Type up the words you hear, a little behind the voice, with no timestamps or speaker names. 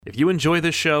If you enjoy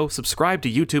this show, subscribe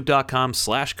to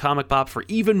youtube.com/comicpop for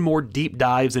even more deep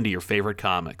dives into your favorite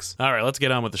comics. All right, let's get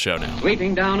on with the show now.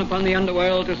 Sweeping down upon the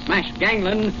underworld to smash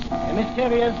gangland, A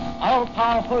mysterious,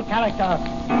 all-powerful character,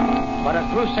 but a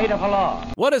crusader for law.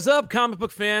 What is up, comic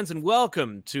book fans, and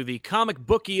welcome to the comic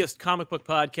bookiest comic book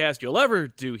podcast you'll ever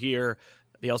do here,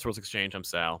 the Elseworlds Exchange. I'm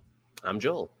Sal. I'm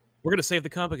Joel. We're going to save the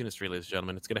comic industry, ladies and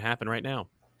gentlemen. It's going to happen right now.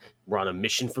 We're on a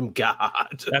mission from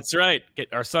God. That's right.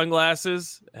 Get our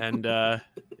sunglasses and our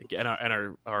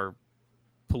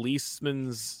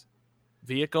policeman's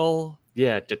vehicle.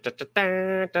 Yeah.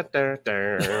 Yeah,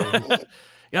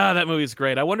 that movie's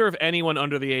great. I wonder if anyone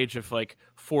under the age of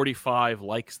 45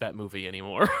 likes that movie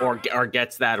anymore. or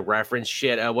gets that reference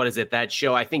shit. What is it? That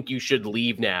show, I Think You Should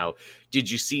Leave Now.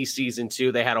 Did you see season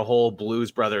 2? They had a whole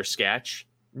Blues Brothers sketch.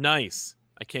 Nice.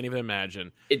 I can't even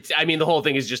imagine. The whole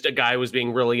thing is just a guy was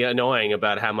being really annoying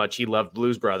about how much he loved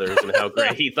Blues Brothers and how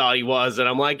great he thought he was. And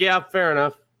I'm like, yeah, fair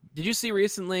enough. Did you see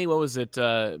recently, what was it?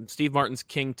 Steve Martin's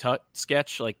King Tut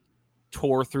sketch,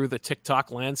 tore through the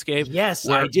TikTok landscape. Yes,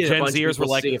 I did. Gen Zers were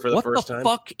like, for the what first the time.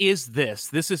 fuck is this?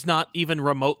 This is not even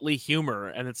remotely humor.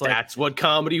 And it's like, that's what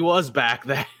comedy was back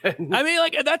then. I mean,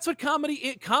 that's what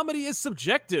comedy is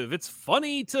subjective. It's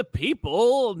funny to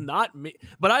people, not me.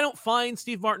 But I don't find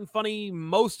Steve Martin funny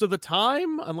most of the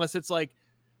time, unless it's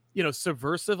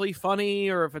subversively funny,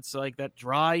 or if it's that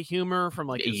dry humor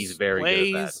from he's his very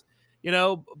plays, good at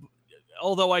that.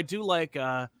 Although I do like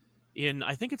I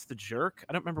think it's The Jerk.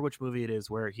 I don't remember which movie it is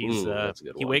where he's that's a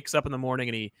good he one. wakes up in the morning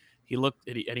and he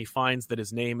finds that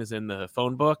his name is in the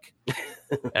phone book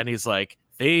and he's like,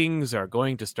 things are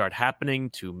going to start happening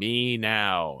to me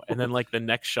now. And then the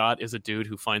next shot is a dude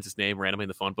who finds his name randomly in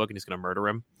the phone book and he's going to murder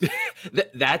him.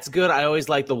 That's good. I always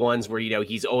like the ones where,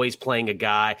 he's always playing a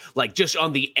guy just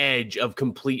on the edge of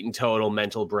complete and total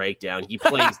mental breakdown. He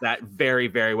plays that very,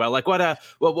 very well.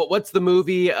 What's the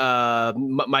movie?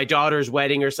 My Daughter's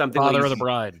Wedding or something. Father of the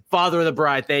Bride. Father of the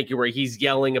Bride. Thank you. Where he's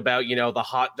yelling about, the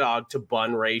hot dog to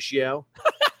bun ratio.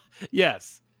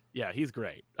 Yes. Yeah, he's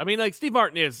great. I mean, Steve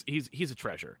Martin he's a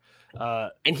treasure.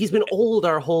 And he's been old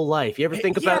our whole life. You ever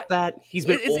think about that? He's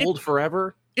been old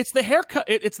forever. It's the haircut.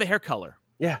 It's the hair color.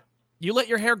 Yeah. You let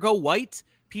your hair go white,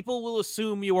 people will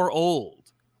assume you are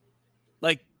old.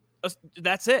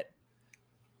 That's it.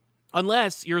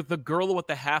 Unless you're the girl with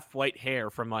the half white hair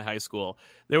from my high school.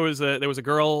 There was a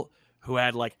girl who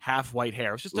had half white hair.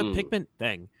 It was just a pigment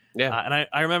thing. Yeah. And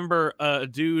I remember a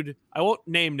dude, I won't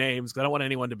name names because I don't want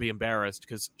anyone to be embarrassed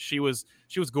because she was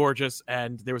gorgeous.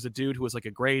 And there was a dude who was a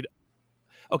grade.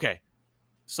 Okay.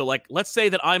 So let's say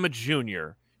that I'm a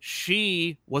junior.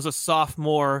 She was a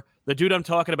sophomore. The dude I'm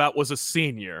talking about was a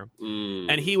senior.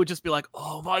 And he would just be like,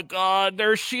 oh my God,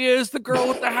 there she is. The girl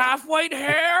with the half white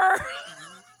hair.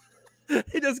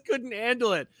 He just couldn't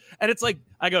handle it. And it's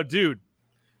I go, dude,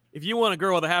 if you want a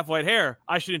girl with a half white hair,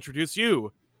 I should introduce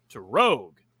you to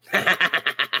Rogue.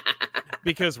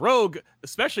 Because Rogue,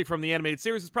 especially from the animated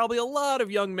series, is probably a lot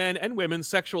of young men and women's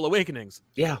sexual awakenings.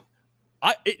 Yeah.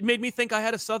 It made me think I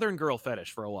had a Southern girl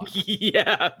fetish for a while.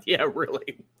 Yeah,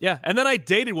 really. Yeah, and then I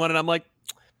dated one, and I'm like,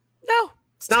 no.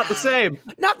 It's not the same.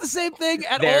 Not the same thing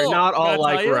at all. They're not all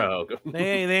like Rogue.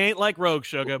 They ain't like Rogue,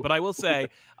 sugar. But I will say,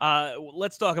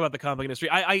 let's talk about the comic industry.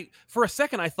 I for a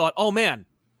second, I thought, oh, man,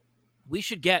 we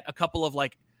should get a couple of,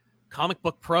 comic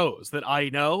book pros that I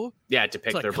know. Yeah, to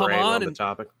pick their brain on the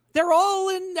topic. They're all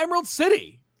in Emerald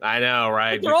City. I know,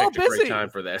 right? They're all picked a busy. great time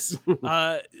for this.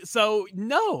 So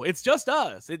no, it's just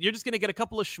us. You're just going to get a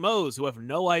couple of schmoes who have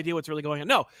no idea what's really going on.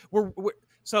 No,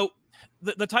 so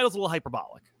the title's a little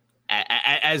hyperbolic,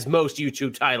 as most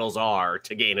YouTube titles are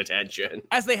to gain attention,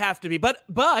 as they have to be. But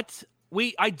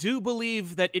I do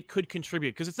believe that it could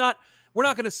contribute because it's not. We're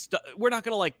not going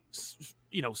to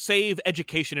save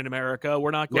education in America.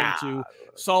 We're not going to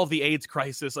solve the AIDS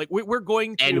crisis. We're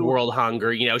going to end world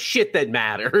hunger. Shit that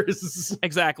matters.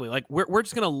 Exactly. We're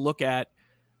just going to look at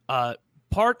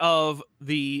part of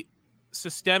the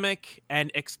systemic and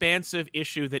expansive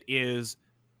issue that is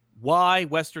why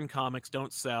Western comics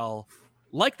don't sell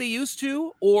like they used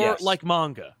to, or like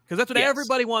manga, because that's what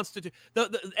everybody wants to do.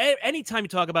 Anytime you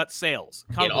talk about sales,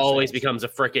 it always becomes a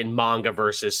freaking manga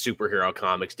versus superhero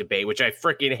comics debate, which I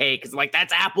freaking hate, because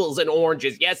that's apples and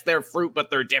oranges. Yes, they're fruit, but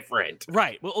they're different.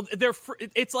 Right. Well,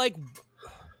 it's I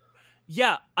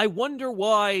wonder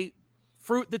why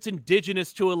fruit that's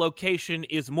indigenous to a location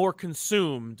is more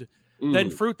consumed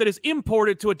than fruit that is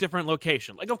imported to a different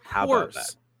location. Of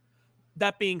course.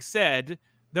 That being said,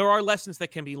 there are lessons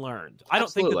that can be learned. I don't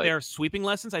think that they're sweeping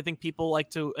lessons. I think people like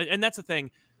to, and that's the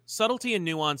thing. Subtlety and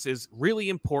nuance is really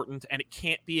important, and it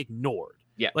can't be ignored.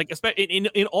 Yeah. Especially in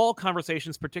all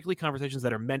conversations, particularly conversations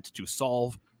that are meant to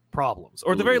solve problems,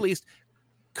 or at the very least,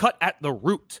 cut at the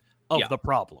root of the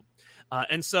problem.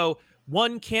 And so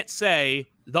one can't say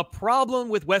the problem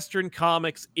with Western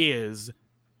comics is,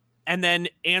 and then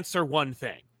answer one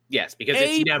thing. Yes, because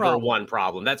it's never one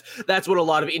problem. That's what a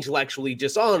lot of intellectually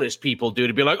dishonest people do,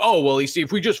 to be like, oh, well, you see,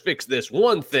 if we just fix this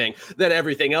one thing, then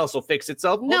everything else will fix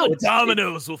itself. No, the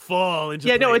dominoes will fall into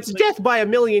place. No, it's death by a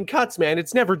million cuts, man.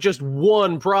 It's never just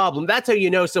one problem. That's how you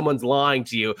know someone's lying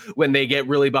to you, when they get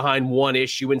really behind one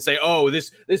issue and say, oh,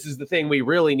 this is the thing we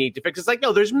really need to fix. It's like,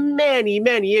 no, there's many,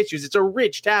 many issues. It's a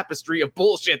rich tapestry of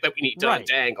bullshit that we need to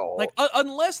untangle. Like,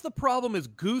 unless the problem is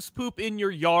goose poop in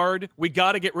your yard, we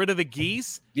got to get rid of the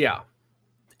geese. Yeah.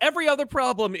 Every other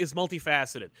problem is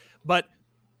multifaceted. But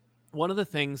one of the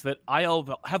things that I've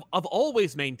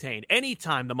always maintained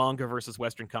anytime the manga versus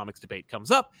Western comics debate comes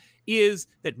up is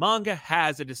that manga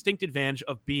has a distinct advantage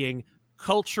of being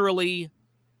culturally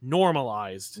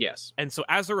normalized. Yes. And so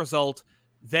as a result,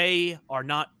 there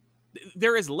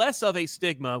is less of a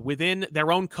stigma within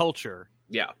their own culture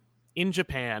in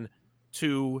Japan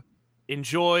to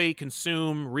enjoy,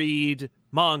 consume, read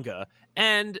manga.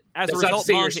 And as a result,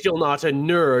 you're still not a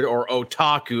nerd or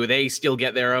otaku. They still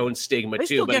get their own stigma too.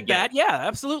 Still get that, yeah,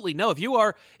 absolutely. No, if you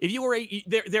are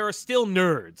there are still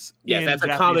nerds. Yeah, that's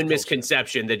a common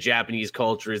misconception that Japanese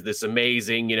culture is this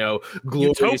amazing,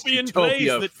 glorious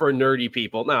utopia for nerdy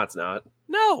people. No, it's not.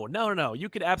 No. You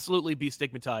could absolutely be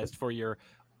stigmatized for your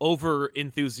over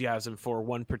enthusiasm for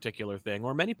one particular thing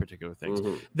or many particular things.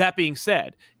 Mm-hmm. That being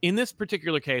said, in this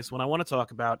particular case, what I want to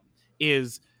talk about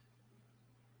is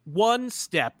one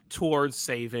step towards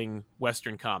saving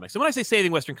Western comics. And when I say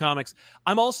saving Western comics,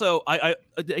 I'm also,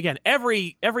 again,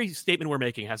 every statement we're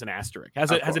making has an asterisk,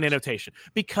 has an annotation,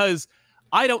 because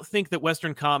I don't think that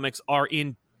Western comics are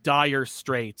in dire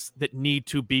straits that need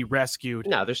to be rescued.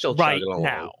 No, they're still right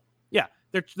now. Yeah,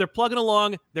 they're plugging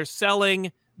along. They're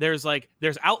selling. There's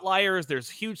outliers. There's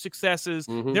huge successes.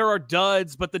 Mm-hmm. There are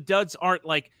duds, but the duds aren't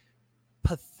like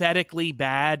pathetically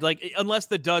bad, like unless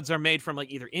the duds are made from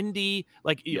like either indie,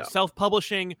 like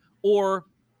self-publishing, or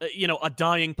a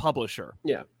dying publisher.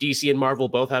 Yeah, DC and Marvel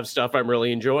both have stuff I'm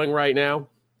really enjoying right now.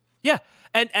 Yeah,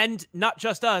 and not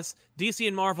just us. DC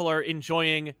and Marvel are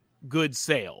enjoying good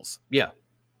sales. Yeah.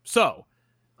 So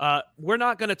we're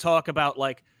not going to talk about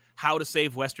like how to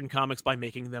save Western comics by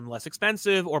making them less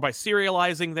expensive, or by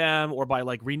serializing them, or by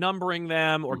like renumbering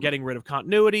them, or getting rid of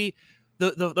continuity.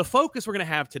 The focus we're going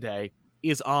to have today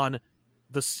is on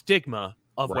the stigma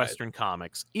of Western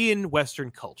comics in Western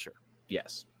culture.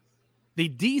 Yes. The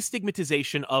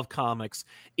destigmatization of comics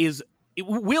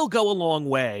will go a long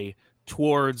way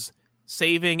towards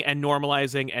saving and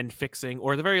normalizing and fixing,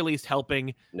 or at the very least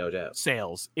helping, no doubt,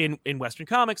 sales in Western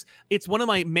comics. It's one of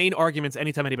my main arguments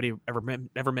anytime anybody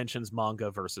ever mentions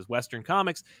manga versus Western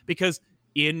comics, because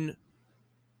in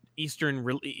Eastern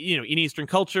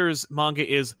cultures, manga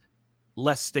is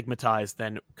less stigmatized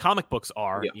than comic books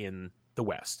are in the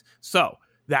West. So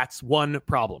that's one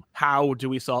problem. How do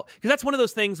we solve? Because that's one of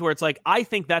those things where it's like, I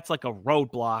think that's like a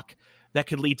roadblock that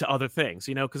could lead to other things,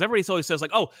 because everybody always says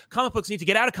like, oh, comic books need to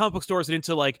get out of comic book stores and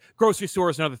into like grocery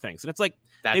stores and other things. And it's like,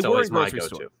 that's always my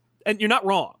go-to. And you're not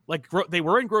wrong. Like they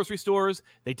were in grocery stores.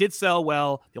 They did sell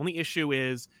well. The only issue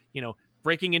is,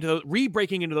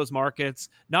 re-breaking into those markets,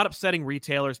 not upsetting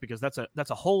retailers, because that's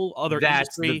a whole other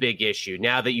industry. The big issue.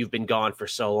 Now that you've been gone for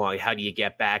so long, how do you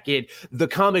get back in? The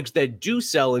comics that do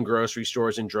sell in grocery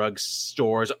stores and drug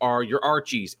stores are your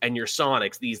Archies and your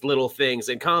Sonics, these little things.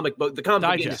 And the comic book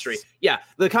industry,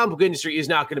 the comic book industry is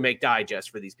not going to make digests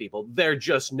for these people. They're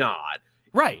just not.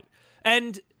 Right.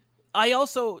 And I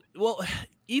also,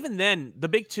 even then, the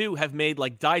big two have made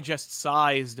like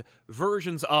digest-sized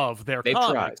versions of their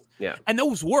comics. Yeah. And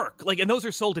those work. And those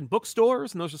are sold in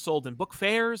bookstores, and those are sold in book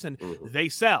fairs, and they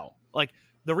sell. Like,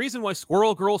 the reason why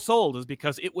Squirrel Girl sold is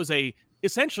because it was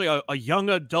essentially a young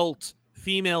adult,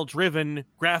 female-driven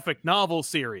graphic novel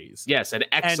series. Yes, an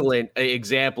excellent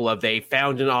example of they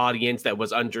found an audience that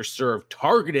was underserved,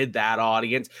 targeted that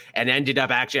audience, and ended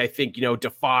up actually, I think,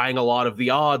 defying a lot of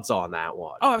the odds on that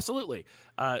one. Oh, absolutely.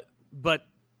 But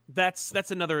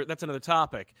that's another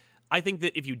topic. I think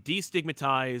that if you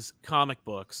destigmatize comic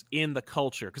books in the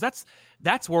culture, because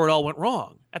that's where it all went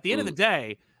wrong. At the end of the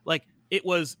day, like, it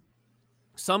was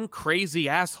some crazy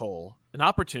asshole, an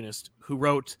opportunist, who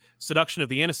wrote Seduction of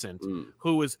the Innocent,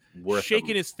 who was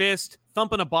shaking his fist,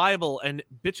 thumping a Bible, and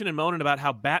bitching and moaning about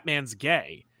how Batman's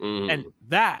gay. And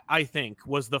that, I think,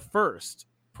 was the first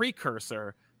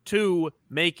precursor to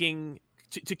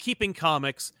keeping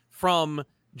comics from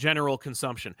general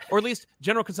consumption, or at least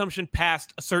general consumption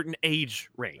past a certain age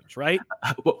range, right?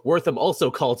 Wortham also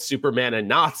called Superman a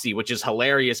Nazi, which is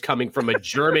hilarious coming from a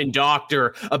German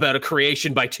doctor about a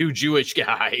creation by two Jewish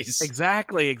guys.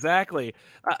 Exactly. It's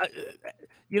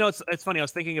funny. I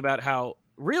was thinking about how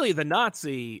really the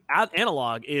Nazi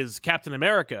analog is Captain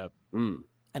America.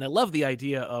 And I love the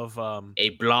idea of a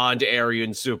blonde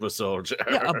Aryan super soldier.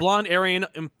 Yeah, a blonde Aryan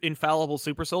infallible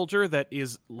super soldier that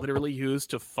is literally used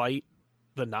to fight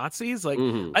the Nazis. Like,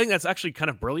 I think that's actually kind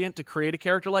of brilliant to create a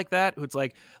character like that, who's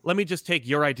like, let me just take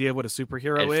your idea of what a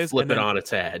superhero and is, flip it on its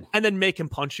head, and then make him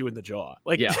punch you in the jaw.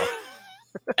 Like, yeah,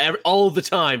 all the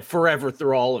time, forever,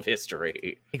 through all of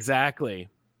history. Exactly.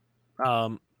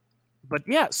 But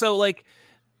yeah, so like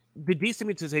the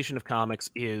destigmatization of comics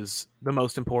is the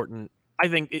most important, I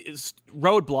think, is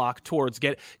roadblock towards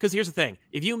because here's the thing: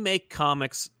 if you make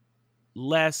comics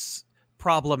less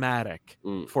problematic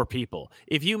for people,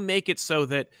 if you make it so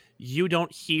that you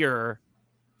don't hear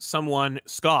someone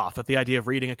scoff at the idea of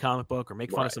reading a comic book or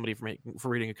make fun of somebody for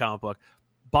reading a comic book,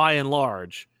 by and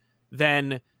large,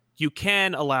 then you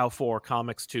can allow for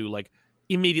comics to like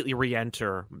immediately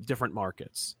re-enter different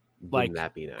markets. Like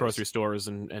that be nice? Grocery stores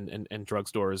and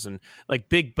drugstores and like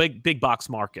big box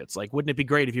markets. Like, wouldn't it be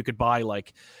great if you could buy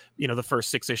like, the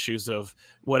first 6 issues of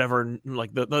whatever,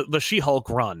 like the She-Hulk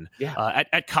run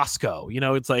at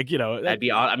Costco? It's like, that'd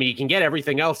be. I mean, you can get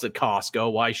everything else at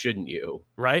Costco. Why shouldn't you?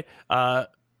 Right.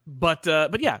 But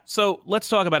yeah. So let's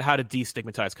talk about how to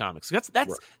destigmatize comics.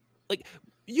 That's like.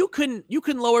 You can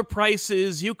lower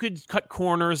prices. You could cut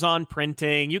corners on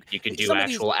printing. You could do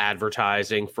actual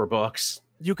advertising for books.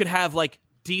 You could have like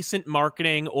decent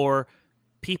marketing or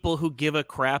people who give a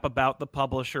crap about the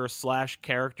publisher /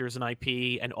 characters and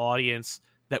IP and audience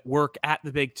that work at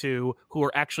the big two who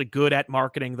are actually good at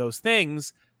marketing those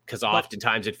things. Because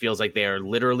oftentimes it feels like they are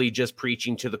literally just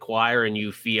preaching to the choir, and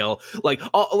you feel like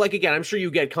again, I'm sure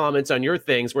you get comments on your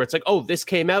things where it's like, oh, this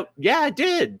came out. Yeah, it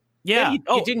did. Yeah.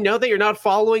 You didn't know that? You're not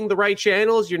following the right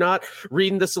channels? You're not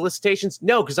reading the solicitations?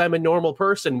 No, because I'm a normal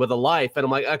person with a life. And I'm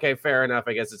like, okay, fair enough.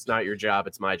 I guess it's not your job.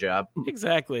 It's my job.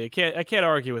 Exactly. I can't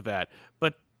argue with that.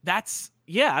 But that's,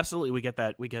 yeah, absolutely. We get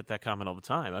that comment all the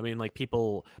time. I mean, like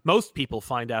most people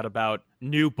find out about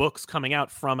new books coming out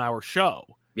from our show.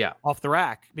 Yeah. Off the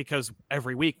rack, because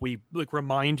every week we like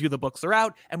remind you the books are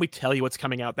out and we tell you what's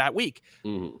coming out that week.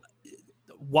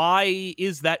 Why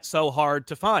is that so hard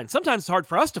to find? Sometimes it's hard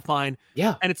for us to find.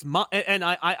 Yeah. And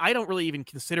I don't really even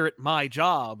consider it my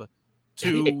job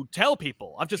to tell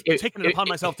people. I've just taken it upon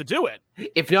myself to do it.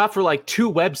 If not for like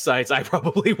 2 websites, I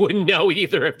probably wouldn't know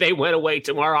either. If they went away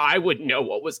tomorrow, I wouldn't know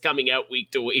what was coming out week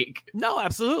to week. No,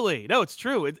 absolutely. No, it's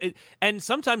true. And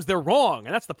sometimes they're wrong.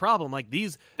 And that's the problem. Like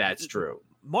That's true.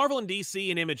 Marvel and DC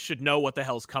and Image should know what the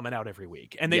hell's coming out every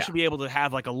week, and they should be able to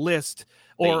have like a list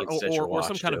or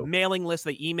some kind of mailing list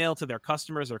they email to their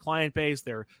customers, their client base,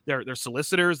 their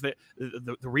solicitors, the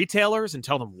retailers, and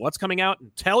tell them what's coming out, and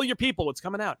tell your people what's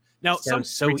coming out. Now, some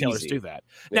retailers do that.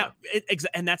 Yeah. Now,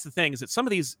 and that's the thing, is that some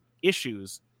of these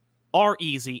issues are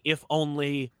easy if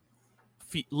only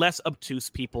less obtuse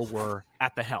people were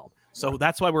at the helm. So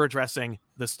that's why we're addressing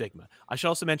the stigma. I should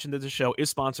also mention that the show is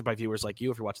sponsored by viewers like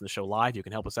you. If you're watching the show live, you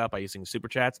can help us out by using Super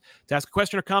Chats to ask a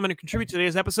question or comment and contribute to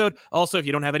today's episode. Also, if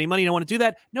you don't have any money and don't want to do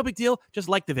that, no big deal. Just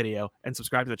like the video and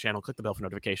subscribe to the channel. Click the bell for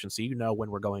notifications so you know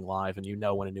when we're going live and you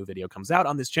know when a new video comes out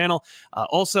on this channel.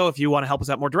 Also, if you want to help us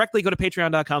out more directly, go to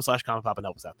patreon.com/comicpop and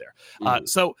help us out there.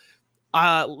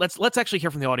 Let's actually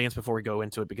hear from the audience before we go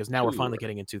into it, because now we're finally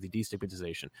getting into the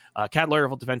destigmatization. Cat Lawyer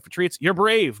will defend for treats. You're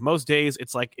brave. Most days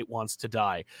it's like it wants to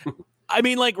die. I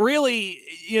mean, like, really,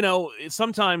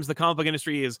 sometimes the comic book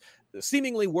industry is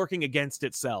seemingly working against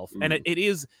itself, and it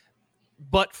is,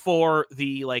 but for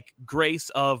the like grace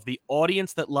of the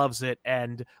audience that loves it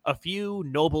and a few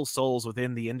noble souls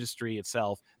within the industry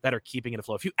itself that are keeping it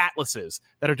afloat, a few atlases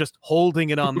that are just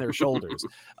holding it on their shoulders.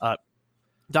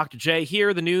 Dr. J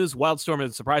here, the news, Wildstorm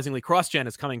is surprisingly CrossGen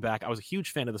is coming back. I was a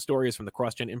huge fan of the stories from the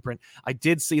CrossGen imprint. I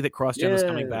did see that CrossGen was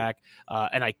coming back,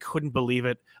 and I couldn't believe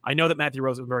it. I know that Matthew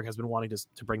Rosenberg has been wanting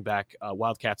to bring back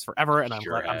Wildcats forever, and I'm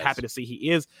happy to see he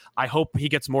is. I hope he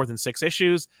gets more than 6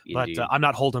 issues, but I'm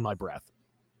not holding my breath.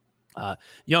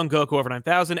 Young Goku over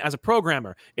 9,000. As a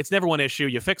programmer, it's never one issue.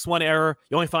 You fix one error,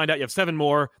 you only find out you have 7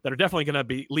 more that are definitely going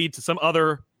to lead to some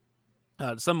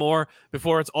more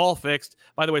before it's all fixed.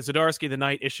 By the way, Zdarsky the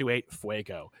Night issue 8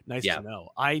 Fuego. Nice to know.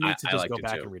 I need to just go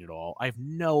back and read it all.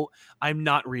 I'm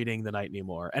not reading the Night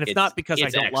anymore, and it's not because I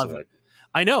don't love it.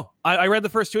 I know. I read the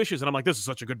first 2 issues and I'm like, this is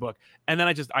such a good book, and then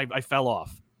I fell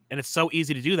off. And it's so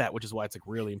easy to do that, which is why it's like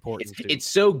really important. It's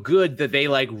so good that they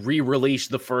like re-release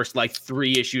the first like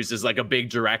 3 issues as like a big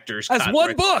director's as cut.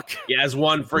 one book. Yeah, as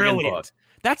one friggin' book.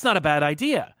 That's not a bad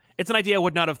idea. It's an idea I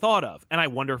would not have thought of, and I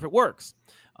wonder if it works.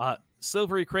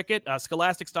 Silvery Cricket,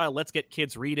 Scholastic style, let's get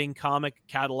kids reading comic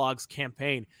catalogs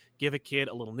campaign. Give a kid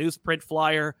a little newsprint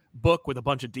flyer, book with a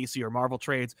bunch of DC or Marvel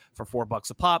trades for $4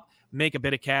 a pop, make a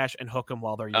bit of cash, and hook them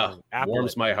while they're young.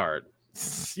 Warms my heart.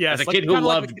 Yes, as a kid who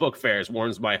loved book fairs,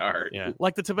 warms my heart. Yeah,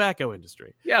 like the tobacco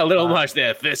industry. Yeah, a little much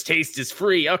there. This taste is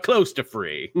free, or close to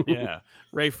free. Yeah.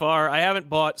 Ray Farr, I haven't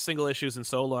bought single issues in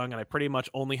so long, and I pretty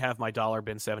much only have my dollar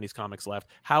bin 70s comics left.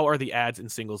 How are the ads in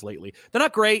singles lately? They're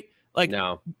not great. Like,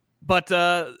 no. But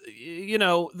you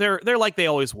know, they're like they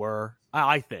always were.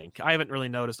 I think I haven't really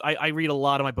noticed. I read a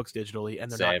lot of my books digitally,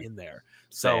 and they're not in there.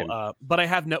 So, but I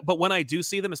have no. But when I do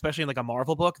see them, especially in like a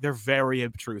Marvel book, they're very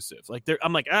obtrusive. Like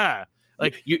I'm like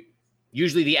like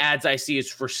usually the ads I see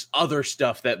is for other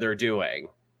stuff that they're doing.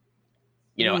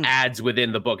 You know, ads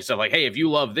within the book. So like, hey, if you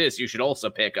love this, you should also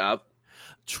pick up.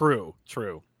 True.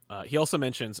 He also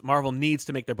mentions Marvel needs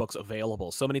to make their books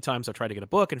available. So many times I try to get a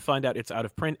book and find out it's out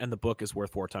of print and the book is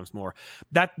worth 4 times more.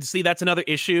 That's another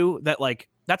issue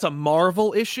that's a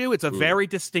Marvel issue. It's a very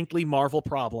distinctly Marvel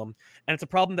problem. And it's a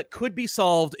problem that could be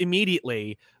solved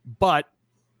immediately, but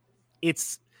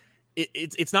it's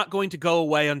not going to go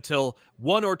away until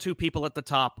 1 or 2 people at the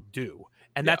top do.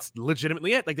 And that's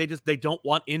legitimately it. Like they don't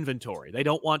want inventory. They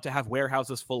don't want to have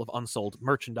warehouses full of unsold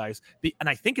merchandise. And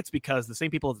I think it's because the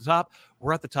same people at the top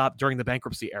were at the top during the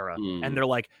bankruptcy era. And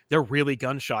they're really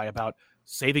gun shy about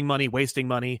saving money, wasting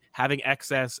money, having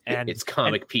excess. And it's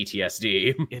comic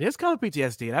PTSD. It is comic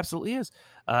PTSD. It absolutely is.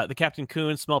 The Captain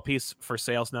Coon small piece for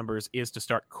sales numbers is to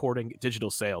start courting digital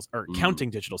sales or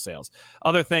counting digital sales.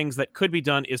 Other things that could be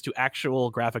done is to actual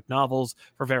graphic novels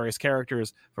for various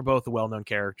characters, for both the well-known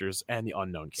characters and the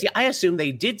unknown characters. See, I assume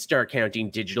they did start counting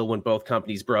digital when both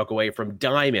companies broke away from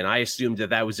Diamond. I assumed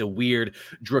that was a weird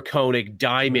draconic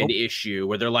Diamond issue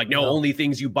where they're like, no, only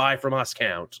things you buy from us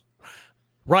count.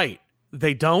 Right.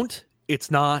 They don't.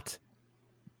 It's not.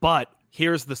 But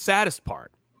here's the saddest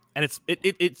part. And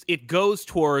it goes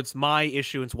towards my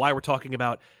issue and why we're talking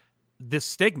about this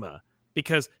stigma,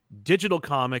 because digital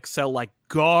comics sell like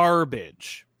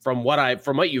garbage. From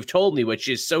what you've told me, which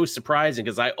is so surprising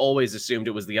because I always assumed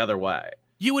it was the other way.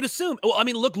 You would assume. Well, I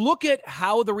mean, look at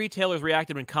how the retailers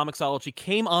reacted when Comixology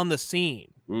came on the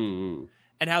scene, and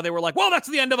how they were like, "Well, that's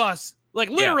the end of us." Like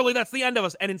literally, that's the end of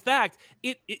us. And in fact,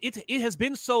 it has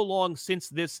been so long since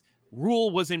this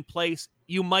rule was in place.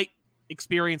 You might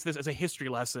experience this as a history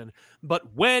lesson, but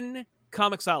when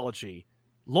Comixology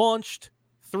launched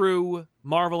through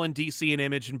Marvel and DC and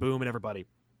Image and Boom and everybody,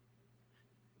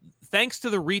 thanks to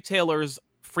the retailers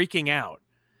freaking out,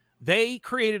 they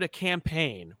created a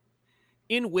campaign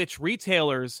in which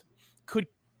retailers could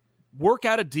work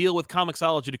out a deal with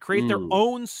Comixology to create their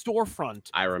own storefront.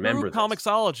 I remember through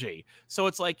Comixology. So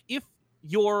it's like if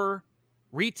your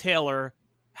retailer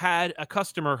had a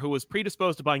customer who was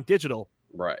predisposed to buying digital,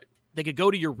 right? They could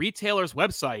go to your retailer's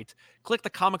website, click the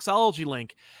Comixology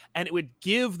link, and it would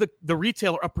give the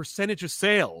retailer a percentage of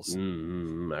sales. I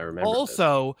remember.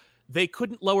 Also, they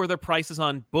couldn't lower their prices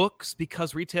on books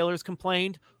because retailers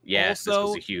complained. Yes, also, this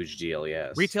was a huge deal,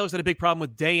 yes. Retailers had a big problem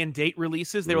with day and date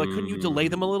releases. They were like, couldn't you delay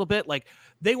them a little bit? Like,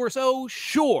 they were so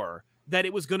sure that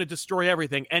it was going to destroy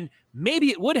everything. And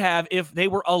maybe it would have if they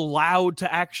were allowed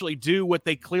to actually do what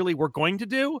they clearly were going to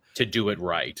do. To do it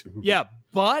right. Yeah,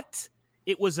 but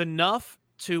it was enough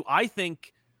to, I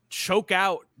think, choke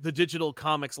out the digital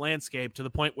comics landscape to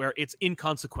the point where it's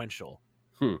inconsequential.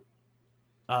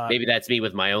 Maybe that's me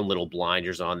with my own little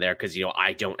blinders on there because,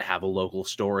 I don't have a local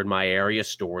store in my area.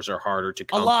 Stores are harder to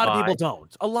come by. A lot of people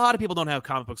don't. A lot of people don't have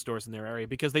comic book stores in their area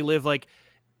because they live like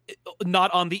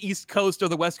not on the East Coast or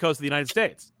the West Coast of the United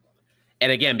States.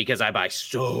 And again, because I buy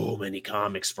so many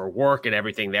comics for work and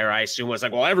everything there, I assume it's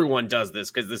like, well, everyone does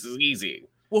this because this is easy.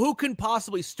 Well, who can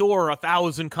possibly store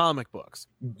 1,000 comic books?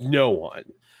 No one.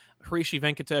 Harishi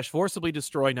Venkatesh forcibly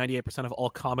destroy 98% of all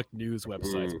comic news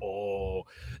websites. Oh,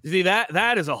 see,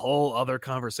 that is a whole other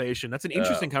conversation. That's an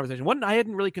interesting conversation. One I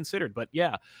hadn't really considered, but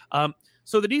yeah.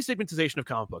 So the destigmatization of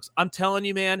comic books. I'm telling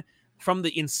you, man, from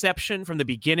the inception, from the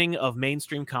beginning of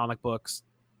mainstream comic books,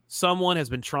 someone has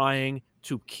been trying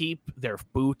to keep their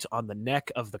boot on the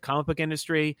neck of the comic book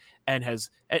industry and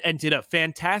did a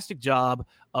fantastic job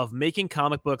of making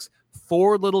comic books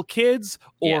for little kids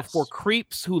or for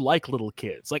creeps who like little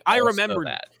kids. Like I remember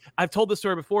that. I've told this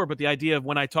story before, but the idea of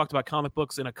when I talked about comic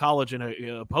books in a college in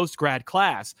a post-grad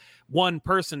class, one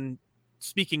person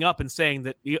speaking up and saying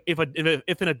that if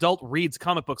an adult reads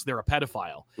comic books, they're a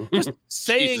pedophile. Just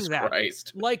saying Jesus that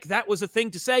Christ. like that was a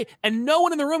thing to say, and no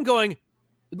one in the room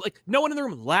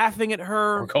laughing at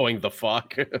her Or going the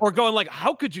fuck. or going like,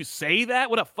 how could you say that?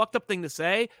 What a fucked up thing to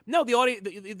say. No, the audience,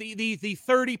 the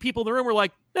 30 people in the room were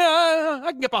like, I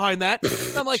can get behind that.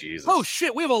 And I'm like, Jesus. oh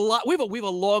shit, we have a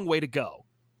long way to go.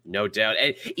 No doubt.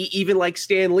 And even like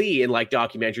Stan Lee in like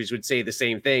documentaries would say the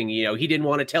same thing. You know, he didn't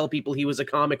want to tell people he was a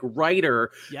comic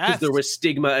writer because Yes. there was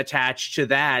stigma attached to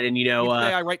that. And, you know, He'd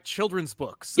say, I write children's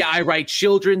books. yeah, I write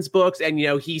children's books. And, you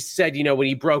know, he said, you know, when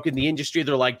he broke in the industry,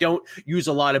 they're like, don't use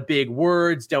a lot of big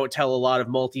words. Don't tell a lot of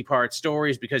multi-part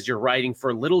stories because you're writing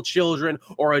for little children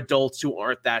or adults who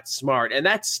aren't that smart. And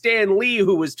that's Stan Lee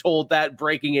who was told that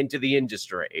breaking into the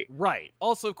industry. Right.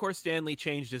 Also, of course, Stan Lee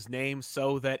changed his name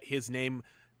so that his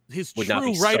Would not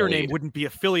true be writer sullied. name wouldn't be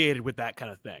affiliated with that kind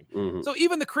of thing. Mhm. So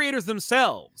even the creators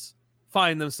themselves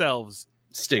find themselves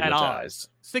at odds,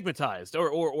 stigmatized,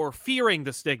 or fearing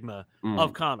the stigma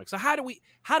of comics. So how do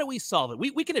we solve it?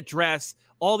 We can address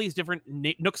all these different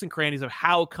nooks and crannies of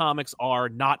how comics are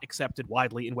not accepted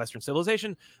widely in Western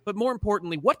civilization, but more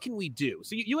importantly, what can we do?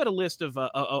 So you had a list of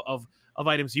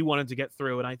items you wanted to get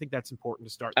through, and I think that's important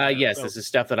to start. Yes, So- this is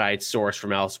stuff that I had sourced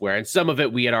from elsewhere, and some of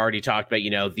it we had already talked about. You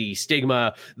know, the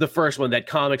stigma, the first one that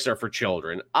comics are for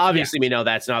children. Obviously, we know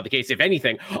that's not the case. If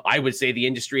anything, I would say the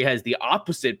industry has the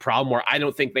opposite problem, where I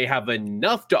don't think they have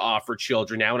enough to offer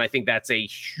children now, and I think that's a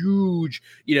huge,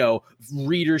 you know,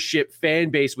 readership fan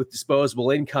base with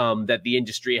disposable income that the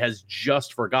industry has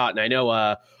just forgotten. I know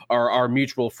our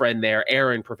mutual friend there,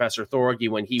 Aaron, Professor Thorgy,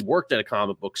 when he worked at a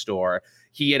comic book store,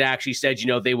 he had actually said, you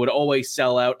know, they would always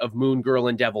sell out of Moon Girl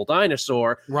and Devil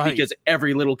Dinosaur Right. because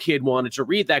every little kid wanted to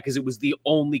read that because it was the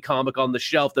only comic on the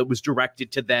shelf that was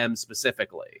directed to them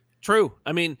specifically. True.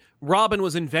 I mean, Robin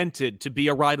was invented to be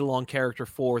a ride-along character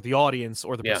for the audience,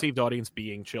 or the Yeah. perceived audience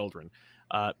being children.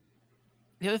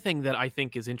 The other thing that I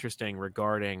think is interesting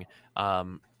regarding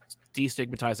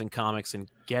destigmatizing comics and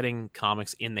getting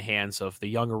comics in the hands of the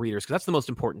younger readers, because that's the most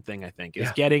important thing, I think, is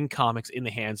Yeah. getting comics in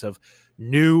the hands of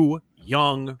new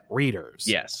young readers.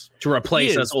 Yes, to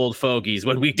replace Is- us old fogies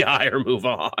when we die or move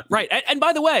on. Right. And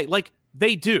by the way, like,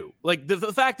 they do. Like, the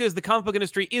fact is, the comic book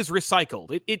industry is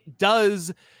recycled. It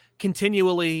does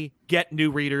continually get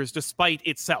new readers in spite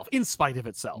of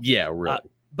itself. Yeah, really.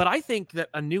 But I think that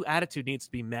a new attitude needs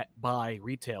to be met by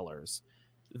retailers,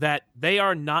 that they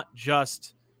are not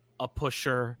just a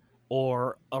pusher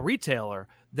or a retailer.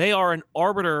 They are an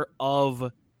arbiter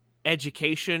of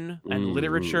education and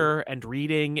literature and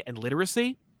reading and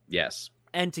literacy. Yes.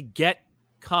 And to get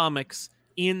comics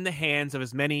in the hands of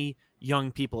as many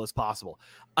young people as possible.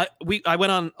 I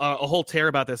went on a whole tear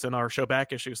about this in our show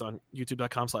back issues on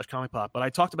youtube.com/comicpop, but I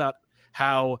talked about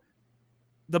how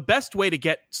the best way to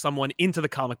get someone into the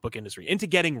comic book industry,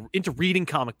 into reading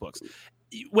comic books,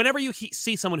 whenever you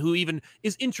see someone who even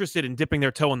is interested in dipping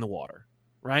their toe in the water,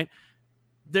 right?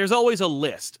 There's always a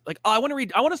list. Like, oh, I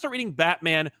want to start reading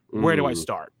Batman. Where do I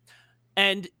start?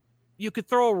 And you could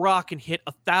throw a rock and hit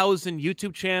 1,000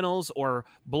 YouTube channels or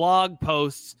blog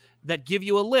posts that give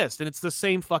you a list, and it's the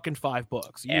same fucking 5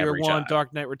 books. Year Every 1, time.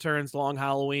 Dark Knight Returns, Long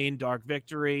Halloween, Dark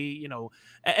Victory, you know,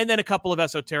 and then a couple of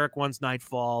esoteric ones,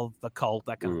 Nightfall, The Cult,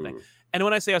 that kind of thing. And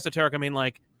when I say esoteric, I mean,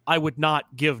 like, I would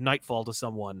not give Nightfall to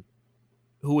someone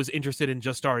who was interested in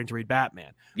just starting to read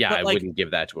Batman. Yeah, But, I like- wouldn't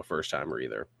give that to a first timer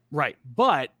either. Right.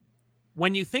 But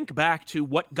when you think back to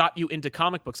what got you into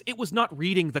comic books, it was not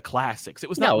reading the classics. It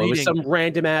was not No, it reading was some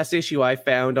random ass issue I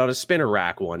found on a spinner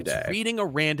rack one It's day. reading a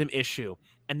random issue.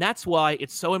 And that's why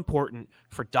it's so important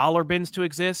for dollar bins to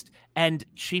exist and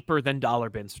cheaper than dollar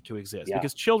bins to exist. Yeah.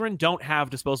 Because children don't have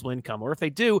disposable income. Or if they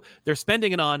do, they're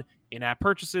spending it on in-app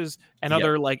purchases and Yep.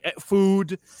 other like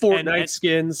food, Fortnite and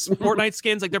skins. Fortnite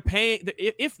skins. Like, they're paying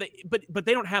if they, but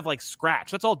they don't have like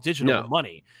scratch. That's all digital No.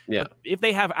 money. Yeah. But if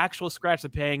they have actual scratch, they're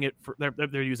paying it for.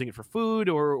 They're using it for food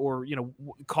or you know,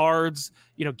 cards,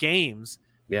 you know, games.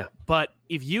 Yeah. But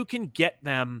if you can get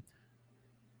them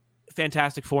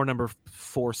Fantastic Four number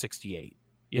 468,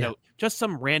 you Yeah. know, just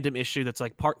some random issue that's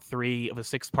like part 3 of a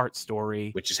 6-part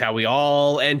story. Which is how we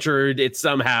all entered it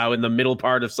somehow in the middle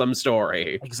part of some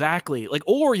story. Exactly. Like,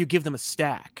 or you give them a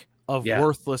stack of Yeah.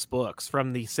 worthless books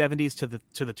from the 70s to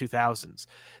the 2000s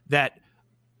that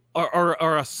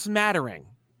are a smattering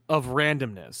of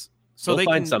randomness. So They'll they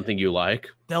find can, something you like.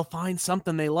 they'll find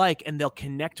something they like and they'll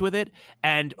connect with it.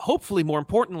 And hopefully, more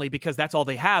importantly, because that's all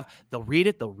they have, they'll read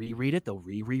it, they'll reread it, they'll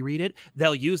reread it.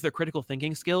 They'll use their critical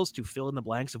thinking skills to fill in the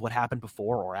blanks of what happened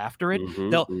before or after it. Mhm,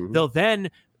 They'll mhm. they'll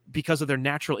then because of their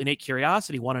natural innate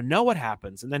curiosity, want to know what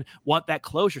happens and then want that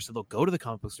closure. So they'll go to the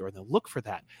comic book store and they'll look for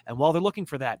that. And while they're looking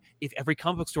for that, if every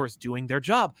comic book store is doing their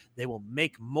job, they will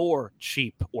make more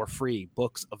cheap or free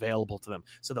books available to them.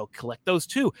 So they'll collect those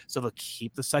too. So they'll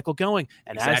keep the cycle going.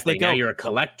 And as they go, now you're a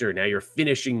collector. Now you're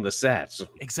finishing the sets.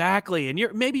 Exactly. And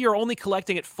maybe you're only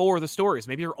collecting it for the stories.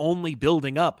 Maybe you're only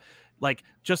building up like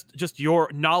just your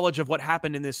knowledge of what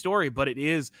happened in this story, but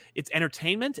it's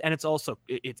entertainment, and it's also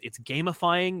it's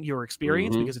gamifying your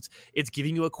experience because it's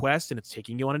giving you a quest and it's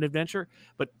taking you on an adventure.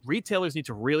 But retailers need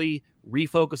to really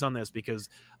refocus on this, because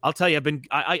I'll tell you,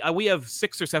 we have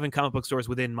 6 or 7 comic book stores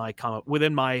within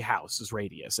my house's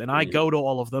radius, and I go to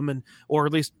all of them, or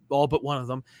at least all but one of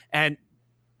them, and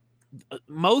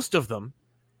most of them,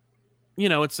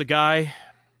 it's a guy.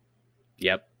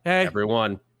 Yep. Hey,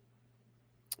 everyone.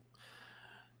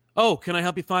 Oh, can I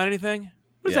help you find anything?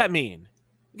 What does that mean?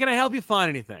 Can I help you find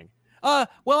anything? Well,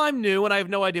 I'm new and I have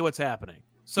no idea what's happening.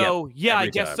 So I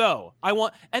guess so.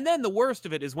 And then the worst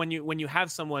of it is when you have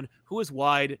someone who is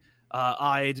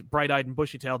wide-eyed, bright-eyed, and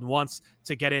bushy-tailed and wants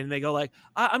to get in, and they go like,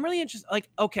 I'm really interested. Like,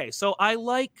 okay, so I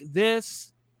like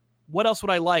this. What else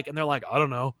would I like? And they're like, I don't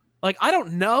know. Like, I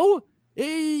don't know.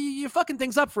 You're fucking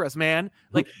things up for us, man.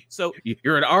 Like, so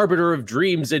you're an arbiter of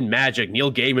dreams and magic.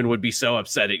 Neil Gaiman would be so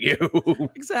upset at you.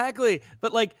 Exactly.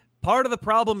 But like, part of the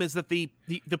problem is that the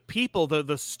people,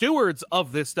 the stewards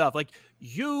of this stuff, like,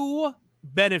 you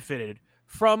benefited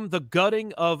from the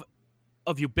gutting of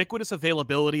ubiquitous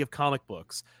availability of comic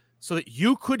books so that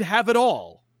you could have it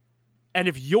all. And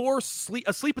if you're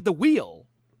asleep at the wheel,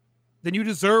 then you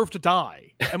deserve to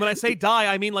die. And when I say die,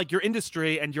 I mean like your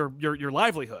industry and your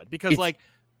livelihood, because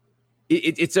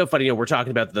it's so funny. We're talking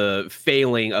about the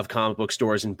failing of comic book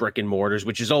stores and brick and mortars,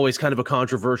 which is always kind of a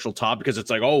controversial topic, because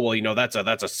it's like, oh, well, that's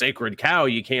a sacred cow.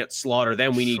 You can't slaughter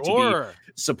them. We need to be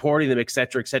supporting them, et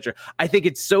cetera, et cetera. I think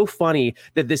it's so funny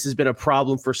that this has been a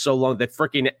problem for so long that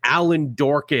freaking Alan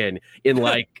Dorkin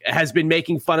has been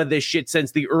making fun of this shit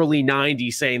since the early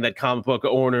 90s, saying that comic book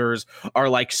owners are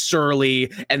like surly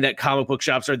and that comic book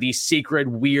shops are these secret,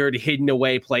 weird, hidden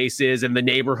away places, and the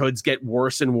neighborhoods get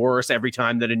worse and worse every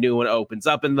time that a new one opens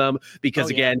up in them, because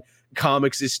again,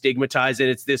 comics is stigmatized, and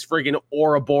it's this friggin'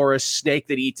 Ouroboros snake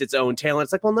that eats its own tail. And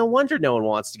it's like, well, no wonder no one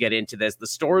wants to get into this. The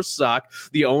stores suck.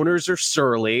 The owners are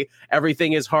surly.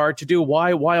 Everything is hard to do.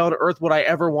 Why on earth would I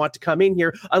ever want to come in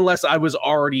here unless I was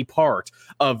already part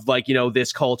of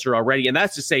this culture already? And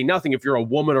that's to say nothing if you're a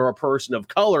woman or a person of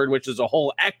color, which is a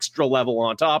whole extra level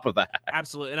on top of that.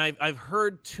 Absolutely. And I've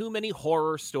heard too many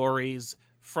horror stories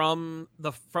from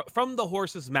the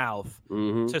horse's mouth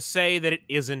to say that it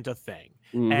isn't a thing.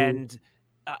 And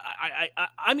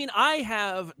I mean, I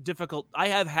have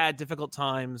had difficult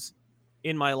times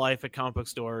in my life at comic book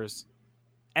stores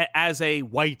as a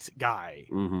white guy,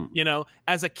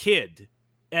 as a kid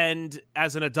and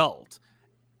as an adult.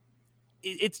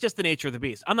 It's just the nature of the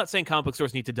beast. I'm not saying comic book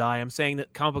stores need to die. I'm saying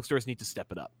that comic book stores need to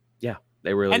step it up. Yeah,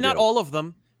 they really and do. Not all of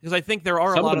them, because I think there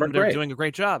are a lot of them that are doing a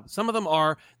great job. Some of them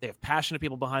they have passionate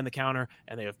people behind the counter,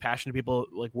 and they have passionate people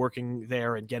like working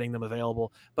there and getting them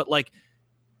available. But like,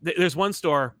 there's one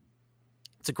store,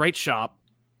 it's a great shop.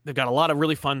 They've got a lot of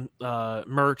really fun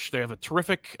merch. They have a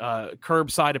terrific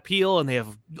curbside appeal, and they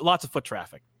have lots of foot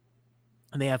traffic.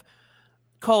 And they have,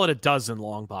 call it a dozen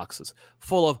long boxes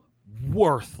full of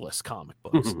worthless comic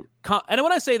books. And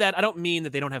when I say that, I don't mean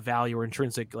that they don't have value or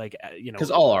intrinsic,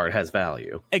 because all art has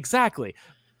value. Exactly.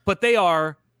 But they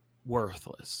are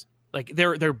worthless. Like,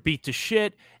 they're beat to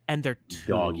shit, and they're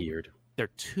dog-eared.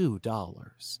 They're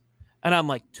 $2. And I'm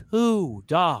like,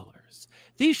 $2.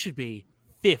 These should be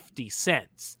 50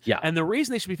 cents. Yeah. And the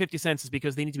reason they should be 50 cents is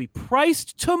because they need to be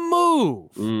priced to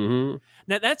move.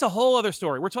 Now, that's a whole other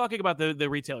story. We're talking about the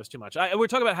retailers too much. We're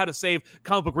talking about how to save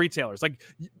comic book retailers. Like,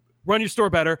 run your store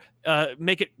better,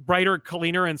 make it brighter,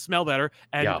 cleaner, and smell better,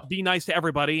 and be nice to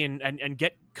everybody, and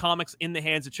get comics in the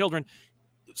hands of children.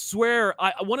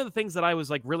 One of the things that I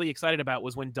was like really excited about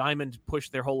was when Diamond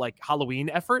pushed their whole like Halloween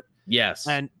effort. Yes.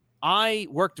 And I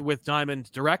worked with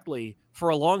Diamond directly for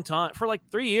a long time, for like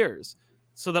 3 years,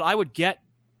 so that I would get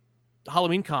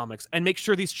Halloween comics and make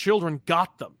sure these children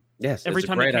got them. Yes, every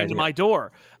time they came to my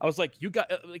door. I was like, you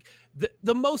got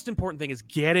the most important thing is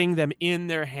getting them in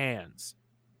their hands,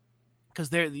 because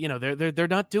they're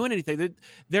not doing anything.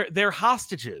 They're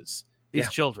hostages. These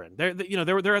children, they're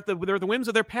at the whims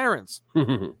of their parents.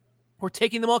 We're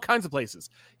taking them all kinds of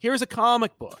places. Here's a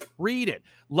comic book, read it,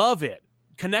 love it,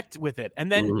 connect with it,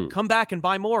 and then come back and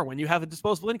buy more when you have a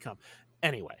disposable income.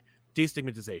 Anyway,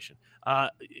 destigmatization.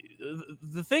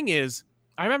 The thing is,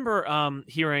 I remember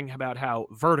hearing about how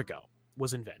Vertigo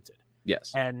was invented.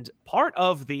 Yes. And part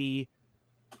of the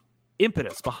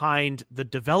impetus behind the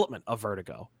development of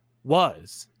Vertigo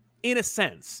was, in a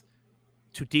sense,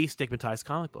 to destigmatize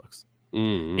comic books.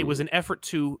 It was an effort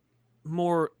to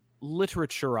more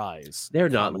literaturize. They're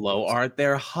not low art,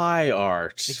 they're high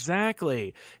art.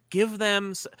 Exactly. Give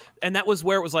them, and that was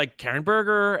where it was like Karen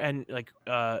Berger and like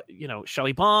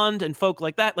Shelley Bond and folk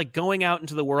like that, like going out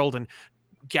into the world and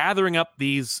gathering up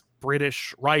these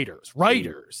British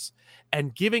writers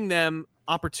and giving them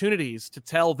opportunities to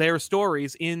tell their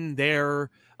stories in their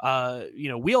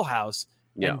wheelhouse,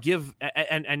 and give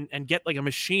and get like a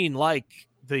machine like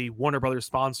the Warner Brothers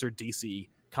sponsored DC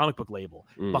comic book label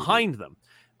behind them.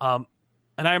 And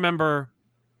I remember,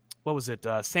 what was it?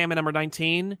 Sandman number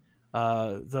 19,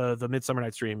 the Midsummer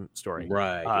Night's Dream story,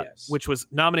 right? Yes. Which was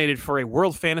nominated for a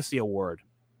World Fantasy Award,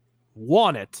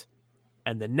 won it,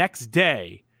 and the next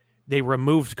day they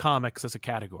removed comics as a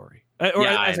category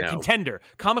as a contender.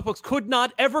 Comic books could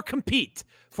not ever compete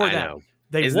for that.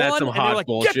 They Isn't won, that some and they're hot like,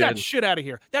 bullshit? Get that shit out of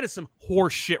here. That is some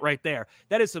horse shit right there.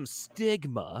 That is some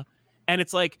stigma. And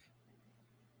it's like,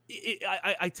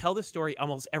 I tell this story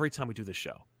almost every time we do this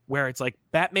show, where it's like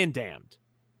Batman Damned.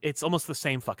 It's almost the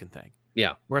same fucking thing.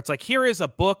 Yeah. Where it's like, here is a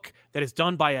book that is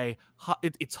done by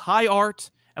it's high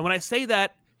art. And when I say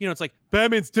that, it's like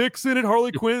Batman's dicks in it,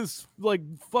 Harley Quinn's like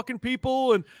fucking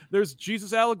people, and there's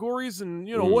Jesus allegories and,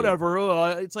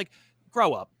 whatever. It's like,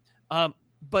 grow up.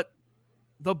 But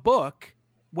the book,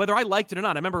 whether I liked it or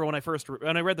not, I remember when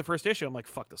I read the first issue, I'm like,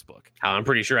 fuck this book. I'm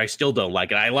pretty sure I still don't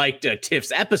like it. I liked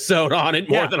Tiff's episode on it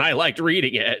more than I liked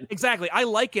reading it. Exactly. I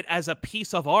like it as a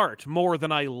piece of art more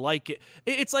than I like it.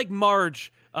 It's like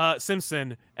Marge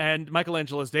Simpson and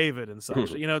Michelangelo's David and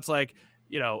such. It's like,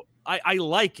 I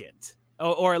like it,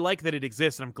 or I like that it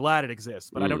exists, and I'm glad it exists,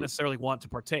 but I don't necessarily want to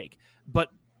partake. But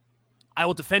I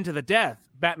will defend to the death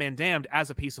Batman Damned as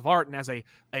a piece of art and as a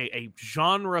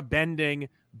genre-bending,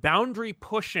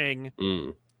 boundary-pushing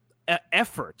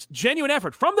effort, genuine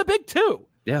effort from the big two.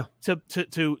 Yeah.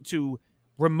 To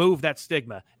remove that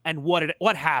stigma. And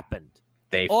what happened?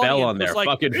 They fell on their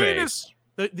fucking face.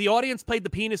 The audience played the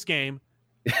penis game.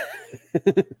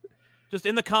 Just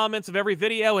in the comments of every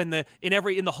video, in the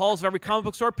halls of every comic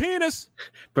book store, penis.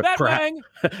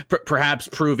 Perhaps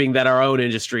proving that our own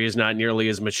industry is not nearly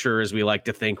as mature as we like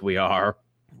to think we are.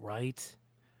 Right.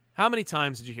 How many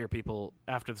times did you hear people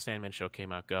after the Sandman show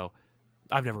came out go,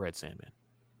 I've never read Sandman?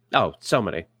 Oh, so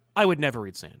many. I would never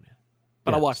read Sandman,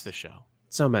 but I'll watch this show.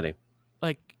 So many.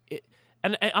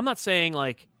 And I'm not saying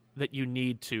like that you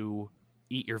need to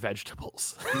eat your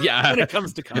vegetables. Yeah. When it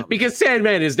comes to comics. Because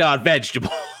Sandman is not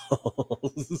vegetables.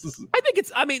 I think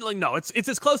it's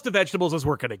as close to vegetables as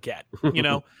we're going to get,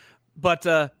 but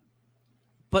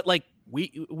like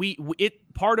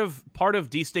part of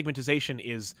destigmatization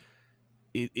is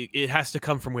it has to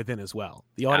come from within as well.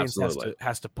 The audience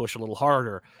has to push a little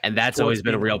harder. And that's always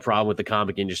been a real problem with the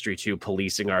comic industry too,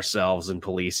 policing ourselves and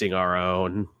policing our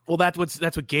own. Well, that's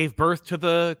what gave birth to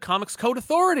the Comics Code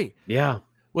Authority. Yeah.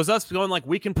 Was us going like,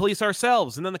 we can police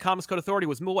ourselves. And then the Comics Code Authority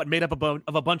was made up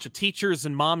of a bunch of teachers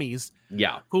and mommies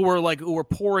who were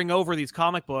poring over these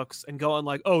comic books and going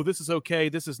like, oh, this is okay,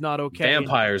 this is not okay.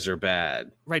 Vampires are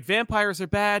bad. Right, vampires are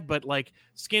bad, but like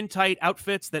skin tight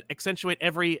outfits that accentuate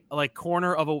every like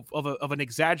corner of an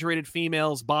exaggerated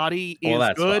female's body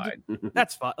is good. Fine.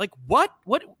 That's fine. Like what?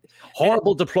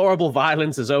 Horrible, deplorable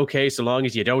violence is okay so long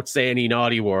as you don't say any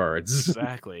naughty words.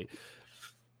 Exactly.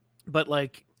 But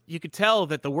like, you could tell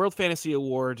that the World Fantasy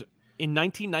Award in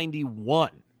 1991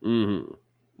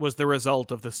 was the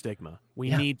result of the stigma. We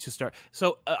need to start.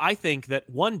 So I think that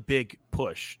one big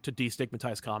push to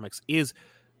destigmatize comics is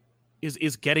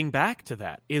getting back to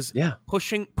that.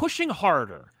 Pushing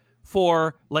harder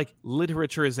for like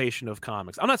literaturization of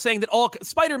comics. I'm not saying that all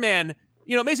Spider-Man.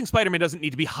 Amazing Spider-Man doesn't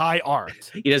need to be high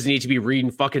art. He doesn't need to be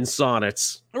reading fucking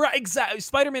sonnets. Right, exactly.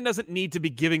 Spider-Man doesn't need to be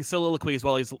giving soliloquies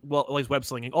while he's web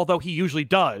slinging, although he usually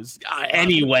does.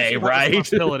 Anyway, right?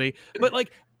 But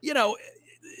like,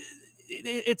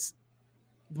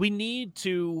 we need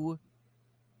to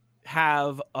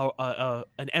have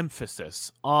an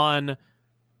emphasis on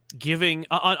giving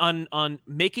on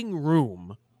making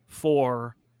room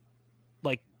for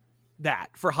like that,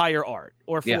 for higher art,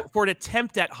 or for an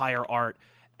attempt at higher art,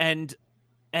 and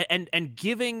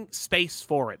giving space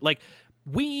for it. Like,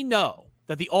 we know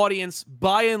that the audience,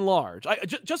 by and large,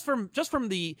 just from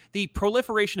the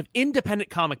proliferation of independent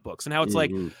comic books and how it's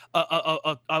like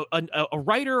a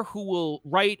writer who will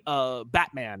write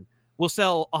Batman will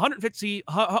sell 150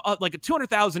 like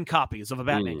 200,000 copies of a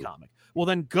Batman comic. Will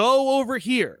then go over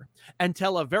here and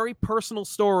tell a very personal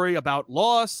story about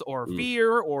loss or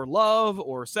fear or love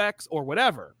or sex or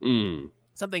whatever.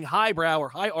 Something highbrow or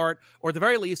high art, or at the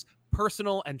very least,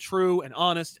 personal and true and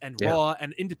honest and raw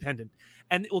and independent,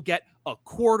 and it will get a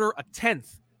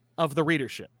tenth of the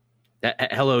readership.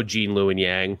 Hello, Gene Luen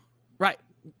Yang. Right.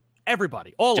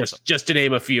 Everybody, all of them. Just to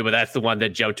name a few, but that's the one that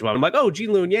jumped to mind. I'm like, oh,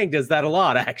 Gene Luen Yang does that a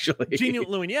lot, actually. Gene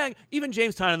Luen Yang, even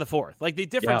James Tynion IV. Like, the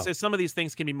difference is some of these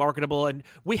things can be marketable, and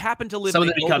we happen to live. Some of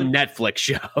them become Netflix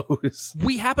shows.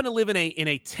 We happen to live in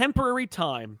a temporary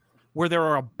time where there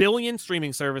are a billion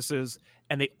streaming services,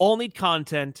 and they all need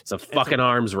content. It's a fucking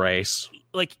arms race.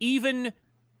 Like, even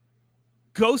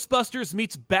Ghostbusters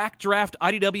meets Backdraft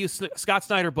IDW Scott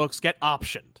Snyder books get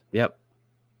optioned. Yep.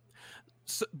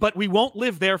 So, but we won't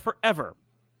live there forever.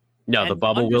 No, the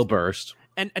bubble will burst.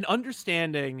 And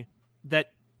understanding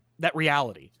that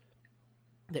reality,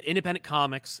 that independent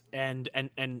comics and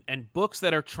books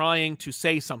that are trying to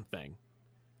say something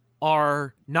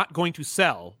are not going to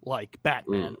sell like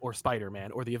Batman or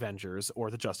Spider-Man or the Avengers or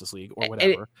the Justice League or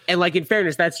whatever. And like, in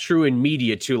fairness, that's true in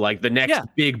media too. Like, the next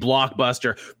big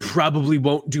blockbuster probably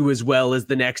won't do as well as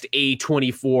the next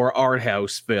A24 art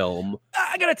house film.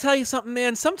 I gotta tell you something,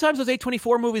 man. Sometimes those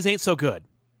A24 movies ain't so good.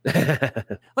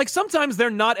 Like, sometimes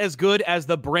they're not as good as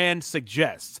the brand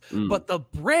suggests, but the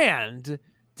brand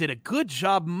did a good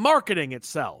job marketing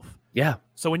itself. Yeah.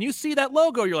 So when you see that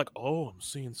logo, you're like, oh, I'm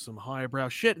seeing some highbrow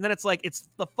shit. And then it's like, it's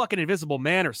the fucking Invisible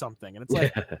Man or something. And it's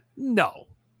like, no.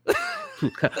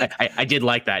 I did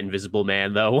like that Invisible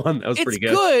Man, though. That was pretty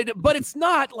good. It's good, but it's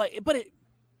not like,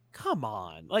 come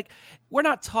on. Like, we're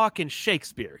not talking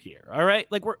Shakespeare here, all right?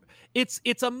 Like, it's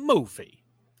a movie.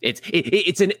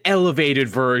 It's an elevated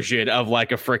version of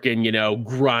like a freaking,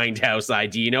 grindhouse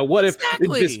idea. What if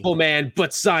Invisible Man,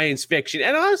 but science fiction?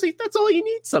 And honestly, that's all you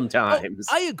need sometimes.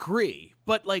 I agree.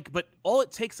 But all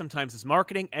it takes sometimes is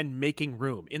marketing and making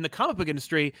room. In the comic book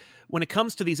industry, when it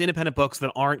comes to these independent books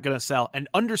that aren't going to sell, and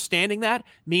understanding that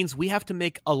means we have to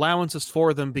make allowances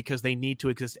for them because they need to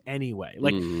exist anyway.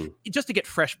 Like, just to get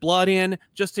fresh blood in,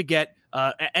 just to get,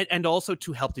 and also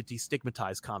to help to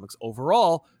destigmatize comics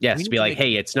overall. Yes, to be like,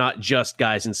 hey, it's not just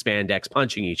guys in spandex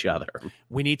punching each other.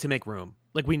 We need to make room.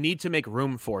 Like, we need to make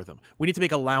room for them. We need to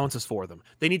make allowances for them.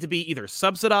 They need to be either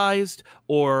subsidized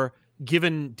or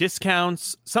given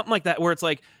discounts, something like that, where it's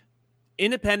like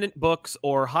independent books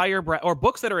or or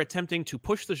books that are attempting to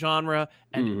push the genre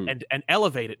and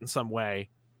elevate it in some way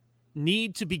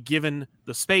need to be given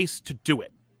the space to do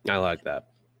it. I like that.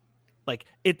 Like,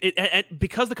 it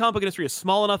because the comic book industry is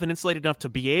small enough and insulated enough to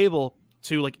be able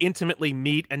to like intimately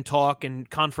meet and talk and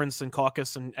conference and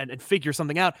caucus and figure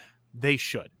something out, they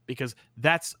should, because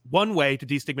that's one way to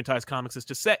destigmatize comics, is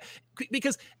to say,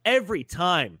 because every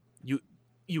time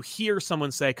you hear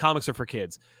someone say comics are for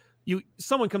kids,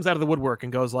 someone comes out of the woodwork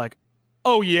and goes like,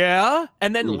 oh yeah,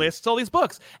 and then lists all these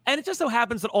books, and it just so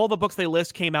happens that all the books they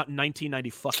list came out in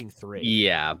 1993.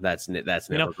 Yeah, that's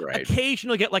never great.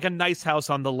 Occasionally get like A Nice House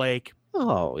on the Lake.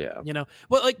 Oh yeah,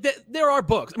 well, like there are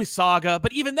books. I mean, Saga,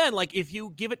 but even then, like, if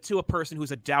you give it to a person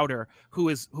who's a doubter,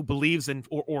 who believes in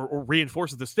or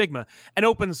reinforces the stigma, and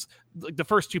opens like the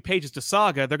first 2 pages to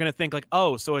Saga, they're gonna think like,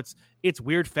 oh, so it's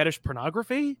weird fetish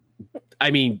pornography.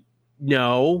 I mean,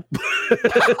 no.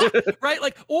 Right?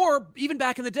 Like, or even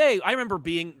back in the day, I remember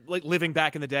being like living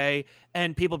back in the day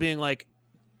and people being like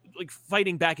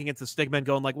fighting back against the stigma and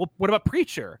going like, well, what about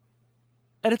Preacher?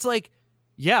 And it's like,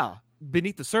 yeah,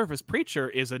 beneath the surface, Preacher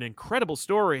is an incredible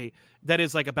story that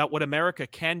is like about what America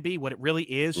can be, what it really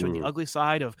is, showing the ugly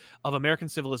side of American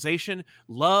civilization,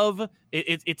 love.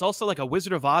 It's also like a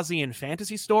Wizard of Ozian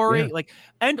fantasy story. Like,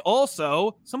 and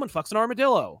also someone fucks an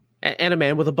armadillo. And a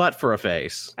man with a butt for a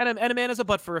face. And a man has a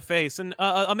butt for a face, and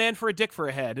a man for a dick for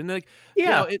a head. And like,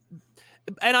 yeah.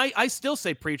 And I still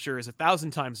say Preacher is 1,000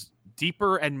 times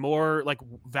deeper and more like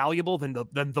valuable than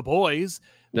the Boys.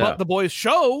 Yeah. But the Boys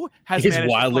show is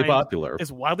wildly popular.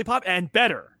 Is wildly popular and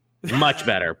better. Much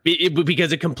better,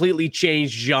 because it completely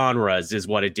changed genres is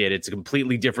what it did. It's a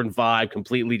completely different vibe,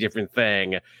 completely different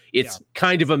thing. It's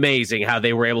kind of amazing how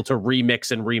they were able to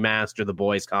remix and remaster the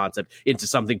Boys concept into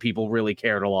something people really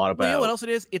cared a lot about. You know what else it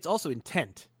is? It's also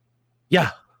intent.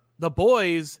 Yeah. The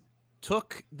Boys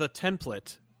took the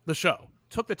template, the show,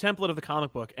 took the template of the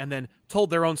comic book and then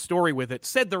told their own story with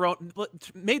it,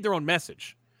 made their own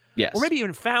message. Yes. Or maybe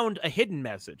even found a hidden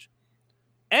message.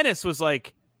 Ennis was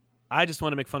like, I just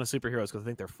want to make fun of superheroes because I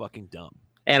think they're fucking dumb.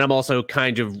 And I'm also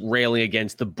kind of railing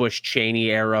against the Bush-Cheney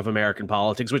era of American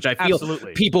politics, which I feel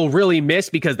people really miss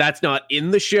because that's not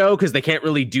in the show, because they can't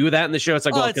really do that in the show. It's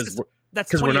like,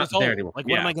 that's we're not there anymore. Like,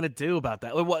 what am I going to do about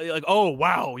that? Like, oh,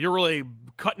 wow, you're really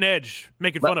cutting edge,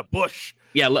 making fun of Bush.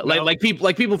 Yeah, like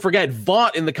people forget,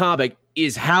 Vought in the comic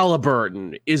is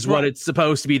Halliburton, is what it's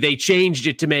supposed to be. They changed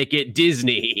it to make it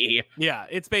Disney. Yeah,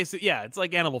 it's basically, it's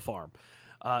like Animal Farm.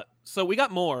 So we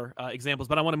got more examples,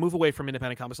 but I want to move away from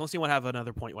independent comics. Unless you want to have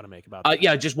another point you want to make about that.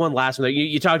 Yeah, just one last one.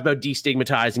 You talked about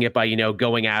destigmatizing it by,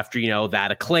 going after,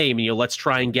 that acclaim, and, let's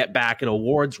try and get back in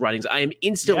awards runnings. I am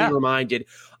instantly reminded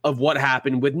of what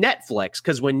happened with Netflix,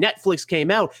 because when Netflix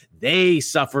came out, they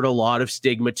suffered a lot of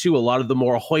stigma too. A lot of the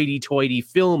more hoity-toity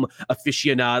film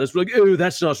aficionados were like, oh,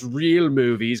 that's not real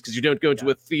movies because you don't go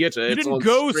to a theater. You didn't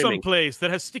go someplace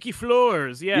that has sticky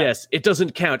floors. Yeah. Yes, it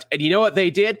doesn't count. And you know what they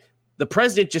did? The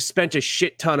president just spent a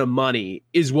shit ton of money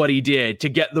is what he did to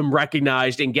get them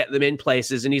recognized and get them in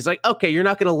places. And he's like, okay, you're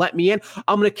not going to let me in.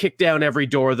 I'm going to kick down every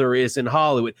door there is in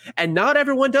Hollywood. And not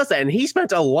everyone does that. And he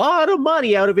spent a lot of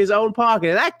money out of his own pocket.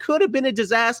 And that could have been a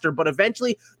disaster. But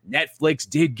eventually Netflix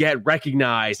did get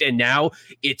recognized. And now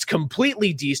it's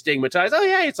completely destigmatized. Oh,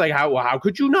 yeah. It's like, how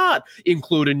could you not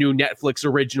include a new Netflix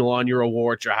original on your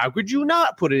award show? How could you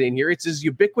not put it in here? It's as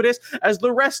ubiquitous as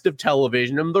the rest of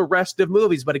television and the rest of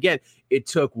movies. But again, it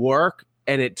took work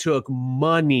and it took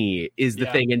money is the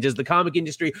thing. And does the comic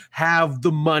industry have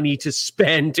the money to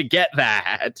spend to get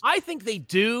that? I think they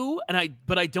do,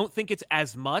 but I don't think it's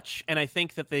as much. And I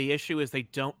think that the issue is they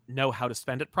don't know how to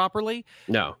spend it properly.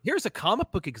 No. Here's a comic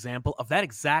book example of that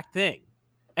exact thing.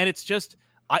 And it's just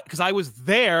because I was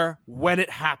there when it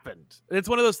happened. It's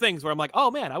one of those things where I'm like, oh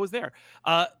man, I was there.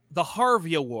 The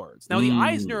Harvey Awards. Now, the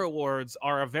Eisner Awards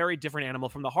are a very different animal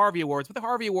from the Harvey Awards, but the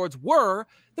Harvey Awards were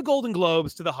the Golden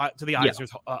Globes to the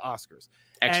Eisner's Oscars.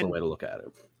 Excellent way to look at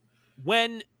it.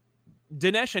 When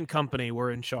Dinesh and company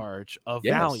were in charge of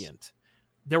Valiant,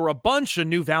 there were a bunch of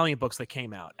new Valiant books that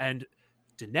came out, and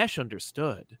Dinesh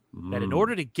understood that in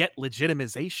order to get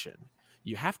legitimization,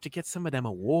 you have to get some of them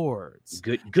awards.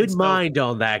 Good mind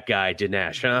on that guy,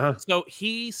 Dinesh, huh? So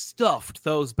he stuffed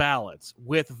those ballots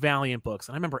with Valiant books.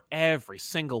 And I remember every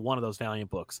single one of those Valiant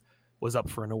books was up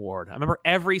for an award. I remember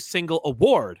every single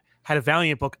award had a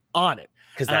Valiant book on it.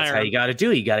 Because that's how you got to do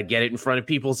it. You got to get it in front of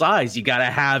people's eyes. You got to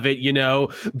have it,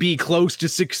 be close to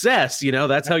success.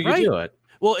 That's how you do it.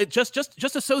 Well, it just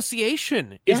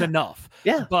association is enough.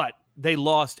 Yeah. But they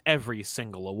lost every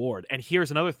single award. And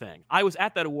here's another thing. I was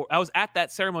at that award. I was at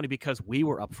that ceremony because we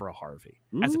were up for a Harvey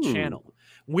as a channel.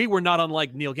 We were not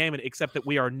unlike Neil Gaiman, except that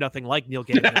we are nothing like Neil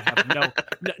Gaiman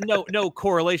and have no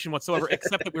correlation whatsoever,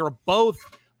 except that we were both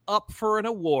up for an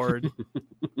award.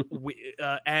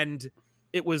 And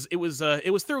it was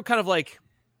through kind of like,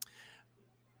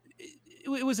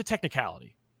 it was a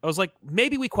technicality. I was like,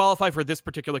 maybe we qualify for this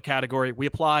particular category. We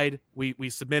applied, we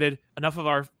submitted. Enough of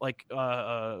our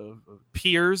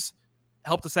peers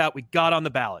helped us out. We got on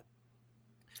the ballot.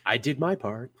 I did my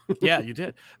part. Yeah, you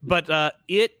did. But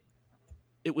it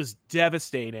was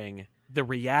devastating, the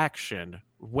reaction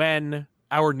when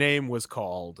our name was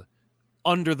called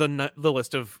under the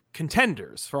list of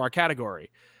contenders for our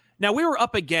category. Now, we were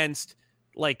up against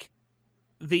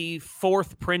the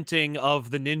fourth printing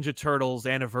of the Ninja Turtles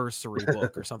anniversary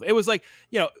book or something. It was like,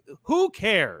 who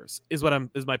cares is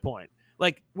my point.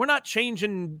 Like, we're not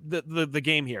changing the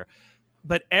game here,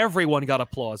 but everyone got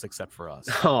applause except for us.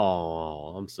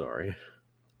 Oh, I'm sorry.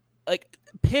 Like,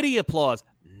 pity applause,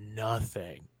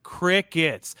 nothing.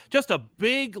 Crickets, just a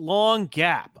big long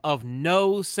gap of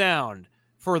no sound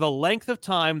for the length of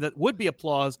time that would be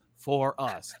applause for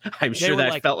us. I'm sure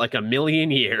that felt like a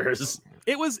million years.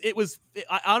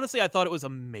 Honestly, I thought it was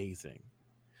amazing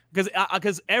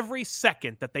because every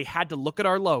second that they had to look at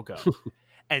our logo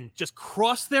and just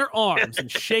cross their arms and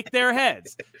shake their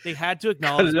heads, they had to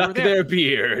acknowledge their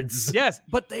beards. Yes,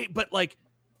 but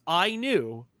I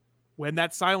knew when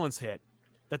that silence hit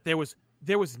that there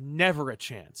was never a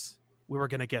chance we were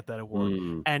going to get that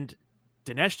award. And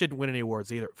Dinesh didn't win any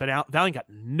awards either. Valiant got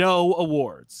no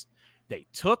awards. They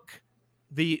took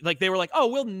they were like, oh,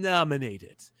 we'll nominate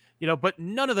it. But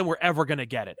none of them were ever going to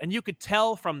get it. And you could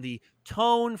tell from the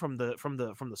tone, from the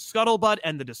scuttlebutt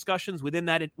and the discussions within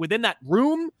that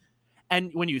room. And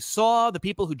when you saw the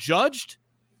people who judged,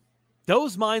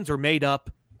 those minds were made up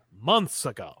months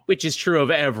ago. Which is true of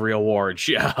every award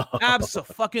show.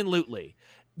 Absolutely.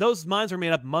 Those minds were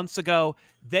made up months ago.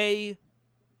 They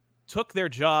took their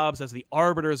jobs as the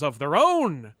arbiters of their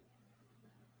own,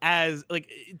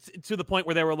 to the point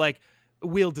where they were like,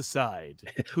 we'll decide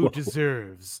who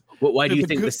deserves. Why do you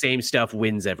think the same stuff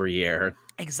wins every year?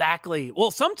 Exactly.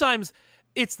 Well, sometimes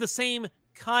it's the same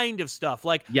kind of stuff.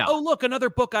 Like, oh, look, another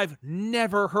book I've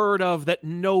never heard of that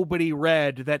nobody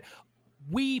read that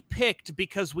we picked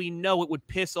because we know it would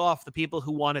piss off the people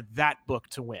who wanted that book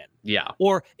to win. Yeah.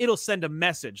 Or it'll send a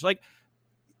message. Like,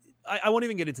 I won't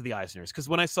even get into the Eisners because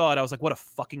when I saw it, I was like, what a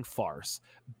fucking farce.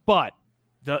 But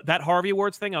that Harvey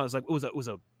Awards thing, I was like, it was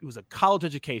a college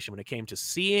education when it came to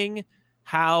seeing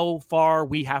how far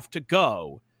we have to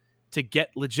go to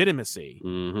get legitimacy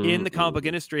in the comic book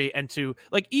industry, and to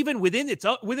like even within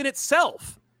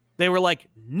itself, they were like,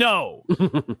 no,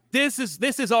 this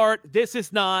is art, this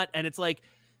is not, and it's like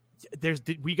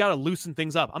we got to loosen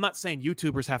things up. I'm not saying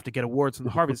YouTubers have to get awards from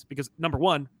the Harveys because number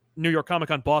one, New York Comic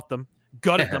Con bought them,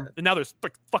 gutted them, and now there's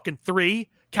fucking 3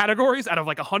 categories out of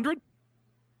like 100.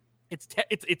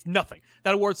 It's nothing.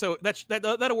 That award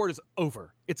that award is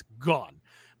over. It's gone.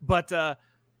 But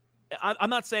I'm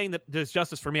not saying that there's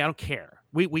justice for me. I don't care.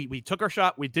 We took our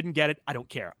shot. We didn't get it. I don't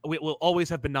care. We will always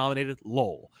have been nominated.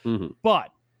 Lol.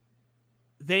 But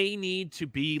they need to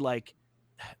be like,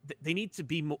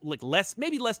 like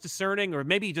less discerning, or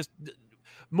maybe just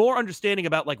more understanding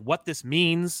about like what this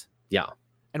means. Yeah.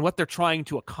 And what they're trying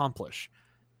to accomplish.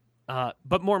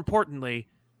 But more importantly,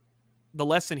 the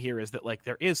lesson here is that like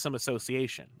there is some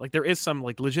association, like there is some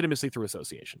like legitimacy through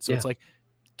association. So it's like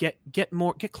get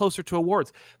closer to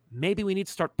awards. Maybe we need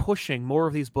to start pushing more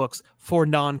of these books for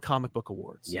non-comic book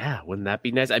awards. Yeah, wouldn't that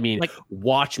be nice? I mean, like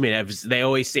Watchmen, they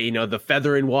always say, the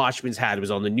feather in Watchmen's hat was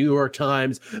on the New York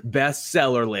Times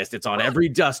bestseller list. It's on every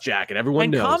dust jacket.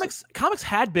 Everyone knows. Comics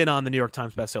had been on the New York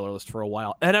Times bestseller list for a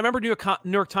while, and I remember New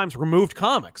York Times removed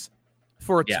comics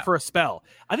for a spell.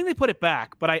 I think they put it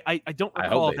back, but I don't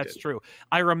recall if that's true.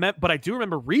 But I do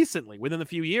remember recently, within a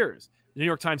few years, the New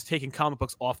York Times taking comic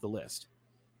books off the list.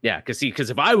 Yeah,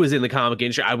 because if I was in the comic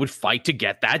industry, I would fight to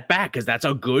get that back, because that's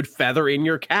a good feather in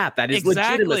your cap. That is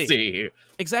legitimacy.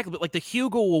 Exactly, but like the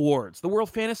Hugo Awards, the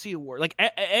World Fantasy Award, like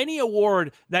any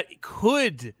award that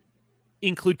could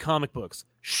include comic books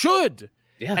should.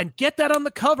 Yeah. And get that on the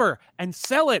cover and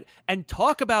sell it and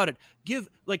talk about it.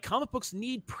 Comic books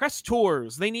need press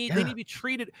tours. They need to be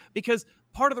treated, because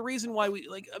part of the reason why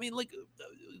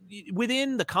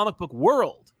within the comic book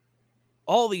world,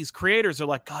 all these creators are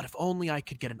like, God, if only I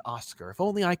could get an Oscar, if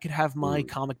only I could have my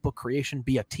comic book creation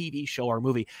be a TV show or a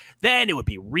movie, then it would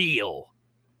be real.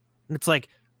 And it's like,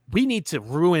 we need to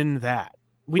ruin that.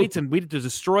 We need to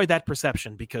destroy that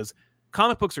perception, because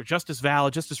comic books are just as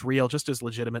valid, just as real, just as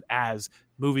legitimate as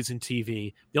movies and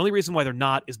TV. The only reason why they're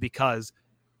not is because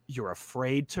you're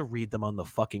afraid to read them on the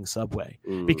fucking subway,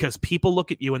 because people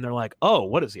look at you and they're like, oh,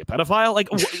 what is he, a pedophile? Like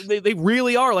they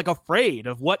really are like afraid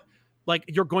of what like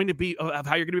you're going to be, of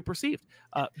how you're going to be perceived.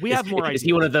 We have more ideas. Is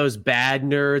he one of those bad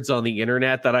nerds on the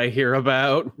internet that I hear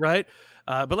about? Right.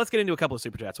 But let's get into a couple of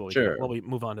super chats while we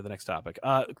move on to the next topic.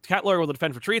 Cat Lawyer will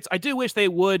defend for treats. I do wish they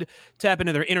would tap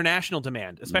into their international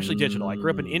demand, especially digital. I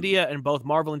grew up in India, and both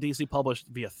Marvel and DC published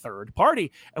via third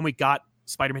party, and we got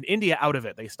Spider-Man India out of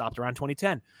it. They stopped around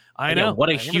 2010. I know. What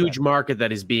a huge market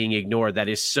that is being ignored. That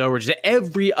is so rich.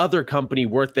 Every other company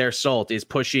worth their salt is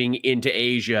pushing into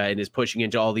Asia and is pushing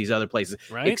into all these other places,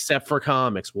 except for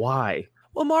comics. Why?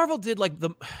 Well, Marvel did like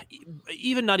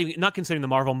not considering the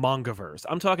Marvel mangaverse.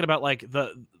 I'm talking about like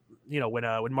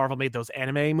when Marvel made those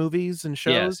anime movies and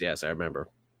shows. Yes, I remember.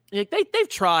 They've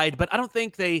tried, but I don't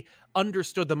think they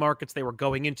understood the markets they were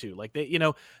going into. Like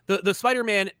the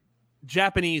Spider-Man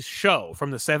Japanese show from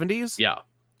the 70s. Yeah.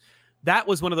 That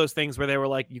was one of those things where they were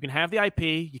like, you can have the IP,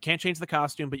 you can't change the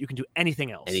costume, but you can do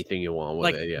anything else. Anything you want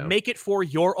with it, yeah. Make it for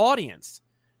your audience.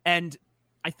 And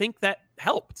I think that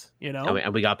helped,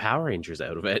 and we got Power Rangers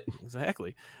out of it.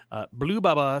 Exactly. Blue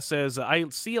Baba says, I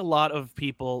see a lot of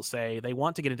people say they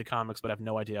want to get into comics, but have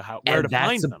no idea where to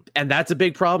find them. And that's a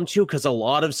big problem too, because a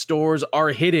lot of stores are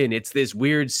hidden. It's this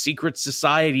weird secret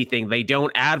society thing. They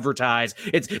don't advertise.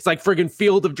 It's like friggin'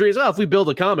 Field of Dreams. Oh, if we build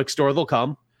a comic store, they'll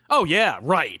come. Oh yeah,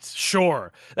 right.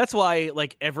 Sure. That's why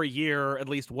like every year at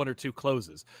least 1 or 2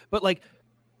 closes. But like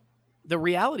the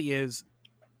reality is,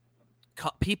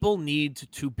 people need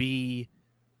to be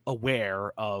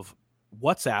aware of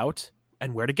what's out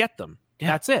and where to get them. Yeah.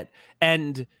 That's it.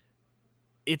 And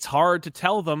it's hard to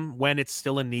tell them when it's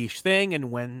still a niche thing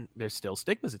and when there's still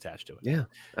stigmas attached to it. Yeah,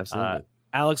 absolutely.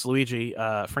 Alex Luigi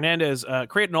Fernandez,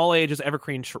 create all ages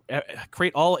evergreen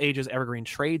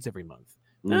trades every month.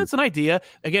 That's an idea.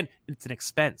 Again, it's an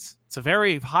expense. It's a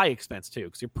very high expense too,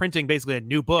 because you're printing basically a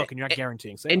new book and you're not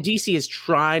guaranteeing sales. And DC is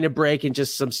trying to break into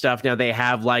some stuff now. They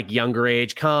have like younger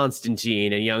age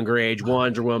Constantine and younger age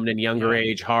Wonder Woman and younger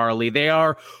age Harley. They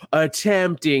are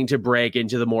attempting to break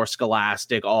into the more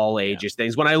scholastic all ages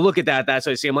things. When I look at that, that's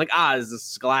what I see. I'm like, this is a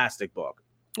scholastic book.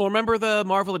 Well, remember the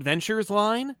Marvel Adventures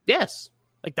line? Yes.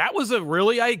 Like that was a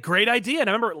really great idea. And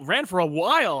I remember it ran for a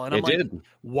while. And I'm like,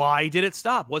 why did it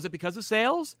stop? Was it because of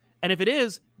sales? And if it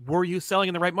is, were you selling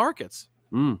in the right markets?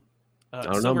 I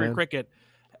don't know, man. Cricket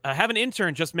Have an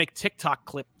intern just make TikTok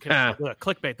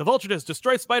clickbait. The Vulture has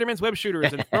destroyed Spider-Man's web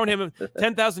shooters and thrown him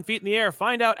 10,000 feet in the air.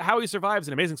 Find out how he survives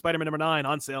in Amazing Spider-Man #9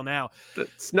 on sale now.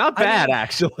 It's not bad,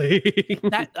 actually.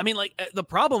 The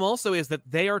problem also is that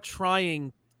they are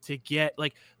trying to get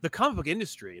like the comic book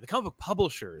industry, the comic book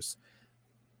publishers.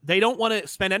 They don't want to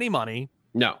spend any money.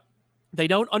 No. They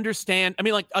don't understand. I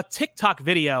mean, like a TikTok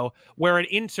video where an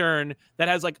intern that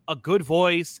has like a good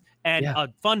voice and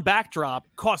a fun backdrop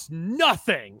costs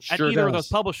nothing at either of those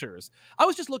publishers. I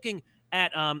was just looking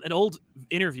at an old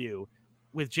interview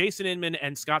with Jason Inman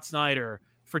and Scott Snyder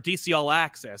for DC All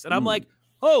Access. And I'm like,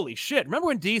 holy shit. Remember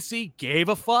when DC gave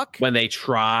a fuck? They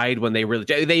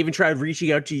even tried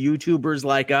reaching out to YouTubers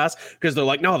like us because they're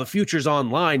like, no, the future's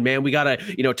online, man. We got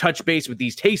to, touch base with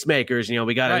these tastemakers.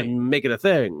 We got to make it a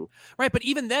thing. Right. But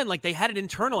even then, like they had it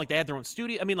internal, like they had their own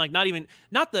studio. I mean, like not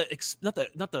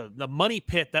the money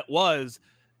pit that was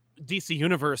DC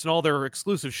Universe and all their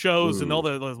exclusive shows and all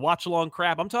the watch along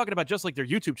crap. I'm talking about just like their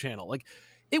YouTube channel. Like,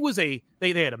 it was they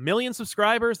had 1 million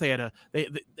subscribers. They had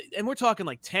and we're talking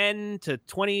like 10 to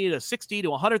 20 to 60 to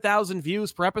 100,000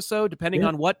 views per episode, depending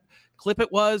on what clip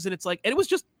it was. And it's like, and it was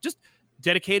just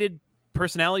dedicated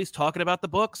personalities talking about the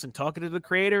books and talking to the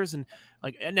creators. And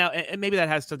like, and maybe that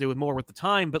has to do with the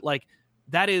time, but like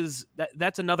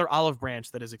that's another olive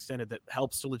branch that is extended that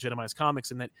helps to legitimize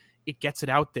comics and that it gets it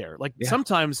out there. Like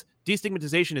sometimes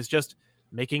destigmatization is just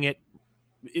making it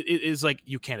is like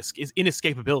you can't escape, is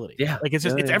inescapability. Like it's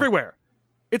just it's everywhere.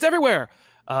 It's everywhere.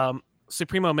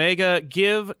 Supreme Omega,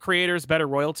 give creators better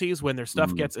royalties when their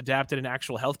stuff gets adapted in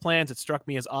actual health plans. It struck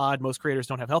me as odd. Most creators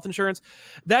don't have health insurance.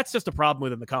 That's just a problem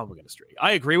within the comic book industry.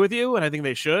 I agree with you, and I think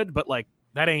they should, but like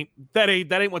that ain't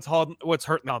what's hurt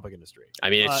the comic book industry.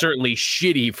 I mean, it's certainly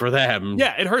shitty for them.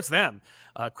 Yeah, it hurts them.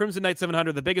 Crimson Knight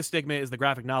 700, the biggest stigma is the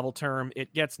graphic novel term.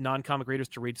 It gets non-comic readers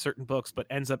to read certain books, but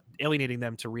ends up alienating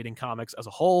them to reading comics as a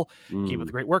whole. Keep with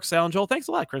the great work, Sal and Joel. Thanks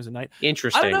a lot, Crimson Knight.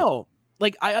 Interesting. I don't know.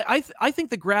 Like, I think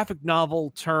the graphic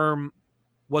novel term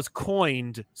was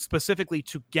coined specifically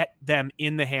to get them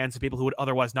in the hands of people who would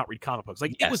otherwise not read comic books.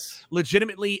 Like, it was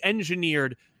legitimately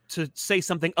engineered to say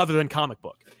something other than comic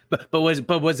book. But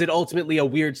was it ultimately a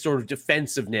weird sort of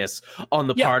defensiveness on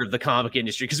the part of the comic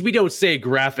industry? Because we don't say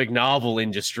graphic novel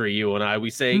industry, you and I. We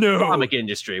say comic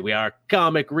industry. We are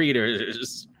comic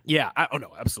readers. Yeah,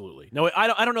 no, absolutely. No,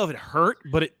 I don't know if it hurt,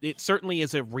 but it certainly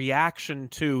is a reaction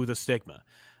to the stigma.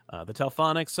 The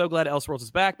Telphonics, so glad Elseworlds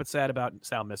is back, but sad about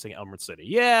Sal missing Elmwood City.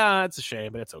 Yeah, it's a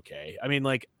shame, but it's okay. I mean,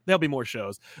 like, there'll be more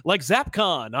shows. Like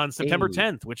ZapCon on September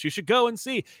 10th, which you should go and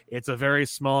see. It's a very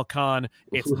small con.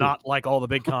 It's not like all the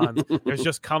big cons. There's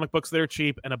just comic books that are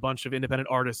cheap and a bunch of independent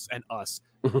artists and us.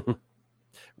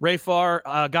 Ray Farr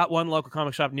got one local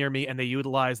comic shop near me, and they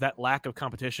utilize that lack of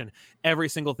competition. Every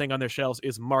single thing on their shelves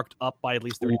is marked up by at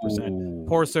least 30%.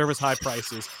 Poor service, high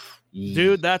prices.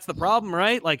 Dude, that's the problem,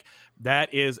 right? Like,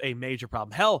 that is a major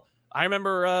problem. Hell, I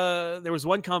remember there was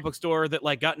one comic book store that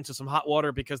like got into some hot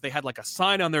water because they had like a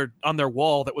sign on their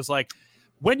wall that was like,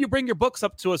 when you bring your books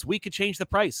up to us, we could change the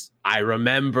price. I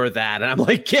remember that. And I'm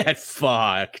like, get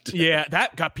fucked. Yeah,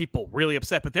 that got people really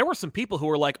upset. But there were some people who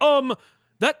were like,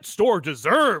 that store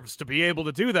deserves to be able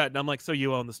to do that. And I'm like, so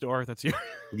you own the store? That's you.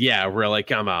 Yeah, really?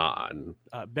 Come on.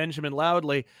 Benjamin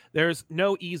Loudly, there's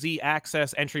no easy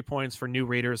access entry points for new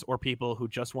readers or people who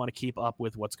just want to keep up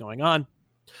with what's going on.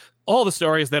 All the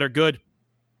stories that are good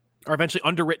are eventually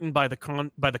underwritten by the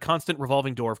constant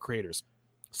revolving door of creators.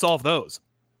 Solve those.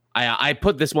 I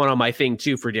put this one on my thing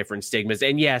too for different stigmas.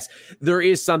 And yes, there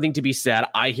is something to be said.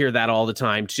 I hear that all the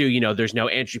time too. There's no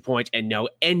entry point and no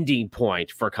ending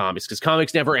point for comics because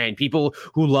comics never end. People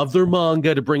who love their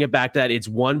manga, to bring it back to that, it's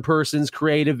one person's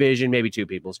creative vision, maybe two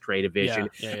people's creative vision.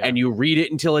 And you read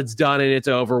it until it's done and it's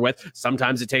over with.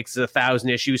 Sometimes it takes 1,000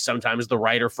 issues. Sometimes the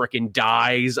writer freaking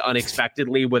dies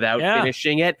unexpectedly without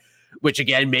finishing it. Which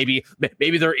again, maybe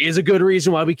there is a good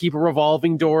reason why we keep a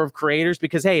revolving door of creators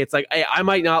because, hey, it's like, hey, I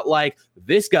might not like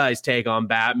this guy's take on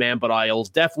Batman, but I'll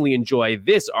definitely enjoy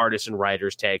this artist and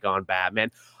writer's take on Batman.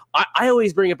 I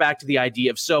always bring it back to the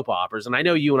idea of soap operas, and I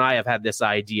know you and I have had this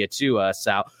idea too,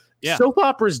 Sal. Yeah. Soap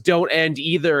operas don't end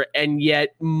either, and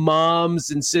yet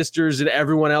moms and sisters and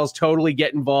everyone else totally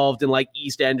get involved in like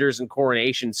EastEnders and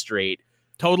Coronation Street.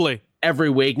 Totally.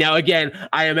 Every week. Now, again,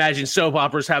 I imagine soap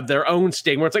operas have their own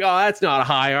sting where it's like, oh, that's not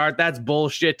high art. That's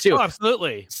bullshit, too. Oh,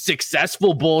 absolutely.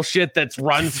 Successful bullshit that's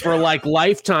run for like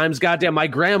lifetimes. Goddamn, my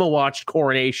grandma watched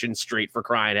Coronation Street, for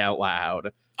crying out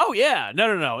loud. Oh, yeah.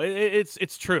 No.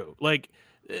 It's true. Like,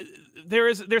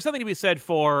 there's something to be said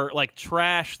for like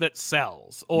trash that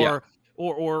sells or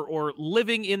or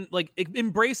living in like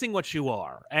embracing what you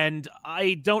are. And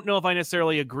I don't know if I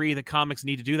necessarily agree that comics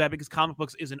need to do that, because comic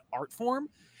books is an art form,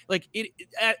 like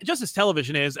just as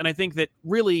television is. And I think that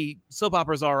really soap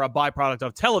operas are a byproduct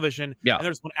of television. Yeah. And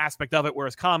there's one aspect of it,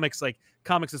 whereas comics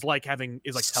is like television.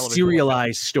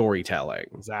 Serialized storytelling.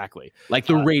 Exactly. Like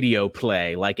the radio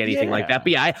play, like anything like that.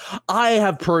 But yeah, I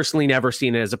have personally never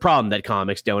seen it as a problem that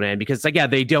comics don't end, because like, yeah,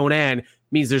 they don't end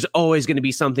means there's always going to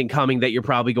be something coming that you're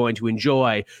probably going to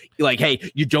enjoy. Like,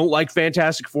 hey, you don't like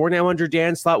Fantastic Four now under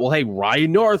Dan Slott? Well, hey,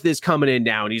 Ryan North is coming in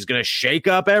now and he's going to shake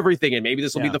up everything. And maybe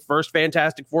this will be the first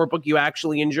Fantastic Four book you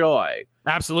actually enjoy.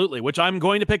 Absolutely. Which I'm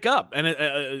going to pick up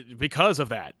and because of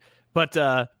that. But,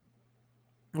 or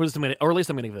at least I'm going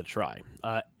to give it a try.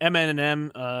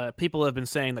 MNM, people have been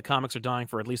saying that comics are dying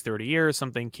for at least 30 years.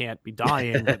 Something can't be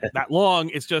dying that long.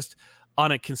 It's just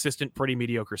on a consistent, pretty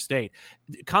mediocre state.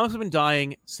 Comics have been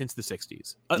dying since the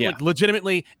 60s. Like,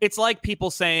 legitimately, it's like people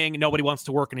saying nobody wants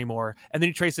to work anymore, and then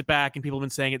you trace it back, and people have been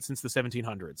saying it since the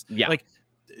 1700s. Yeah. Like,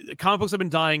 comic books have been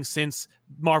dying since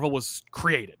Marvel was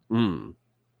created.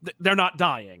 They're not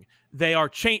dying. They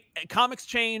are comics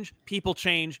change, people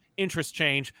change, interests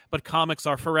change, but comics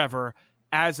are forever,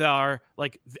 as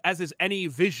is any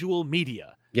visual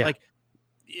media. Yeah. Like,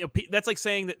 that's like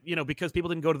saying that, because people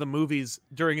didn't go to the movies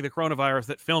during the coronavirus,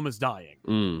 that film is dying.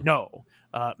 No.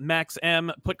 Max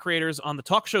M put creators on the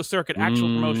talk show circuit. Actual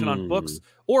promotion on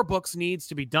books needs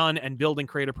to be done, and building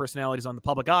creator personalities on the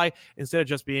public eye instead of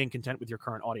just being content with your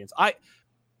current audience.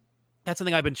 That's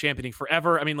something I've been championing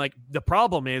forever. I mean, like, the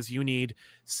problem is you need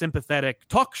sympathetic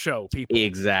talk show people.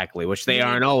 Exactly, which they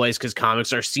aren't always, because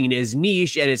comics are seen as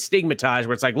niche and it's stigmatized,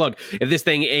 where it's like, look, if this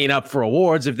thing ain't up for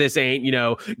awards, if this ain't,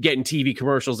 getting TV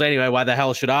commercials anyway, why the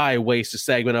hell should I waste a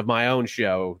segment of my own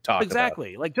show talking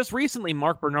Exactly. Like, just recently,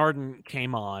 Mark Bernardin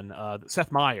came on,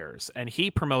 Seth Meyers, and he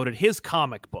promoted his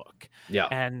comic book. Yeah.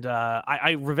 And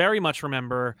I very much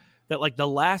remember that, like, the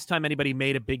last time anybody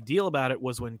made a big deal about it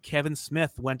was when Kevin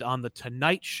Smith went on the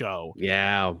Tonight Show.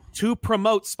 Yeah. To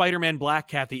promote Spider-Man Black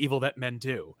Cat, The Evil That Men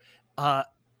Do.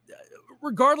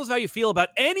 Regardless of how you feel about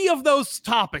any of those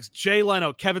topics, Jay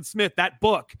Leno, Kevin Smith, that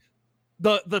book,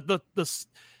 the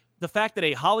fact that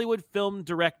a Hollywood film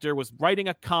director was writing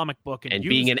a comic book and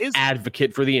being an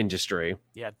advocate for the industry.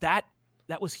 Yeah,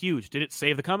 that was huge. Did it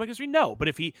save the comic industry? No. But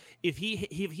if he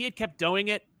had kept doing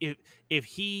it, if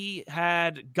he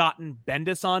had gotten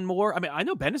Bendis on more, I mean, I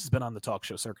know Bendis has been on the talk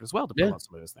show circuit as well to promote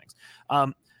some of those things.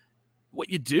 What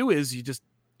you do is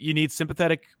you need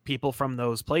sympathetic people from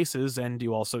those places, and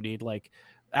you also need like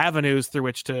avenues through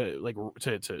which to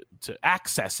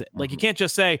access it. Like, you can't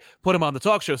just say put him on the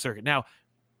talk show circuit. Now,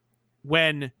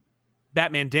 when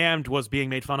Batman Damned was being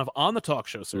made fun of on the talk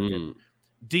show circuit,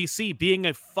 DC, being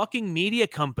a fucking media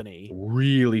company,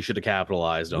 really should have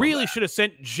capitalized on that. Should have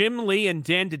sent Jim Lee and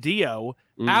Dan DiDio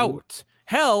out.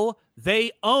 Hell, they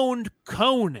owned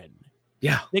Conan.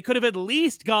 Yeah. They could have at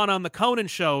least gone on the Conan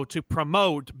show to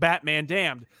promote Batman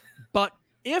Damned. But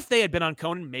if they had been on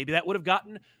Conan, maybe that would have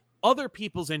gotten other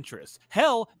people's interests.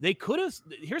 Hell, they could have.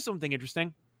 Here's something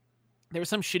interesting. There was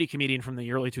some shitty comedian from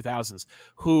the early 2000s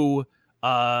who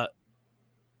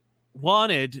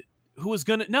wanted... Who was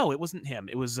gonna? No, it wasn't him.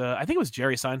 It was I think it was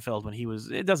Jerry Seinfeld when he was.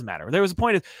 It doesn't matter. There was a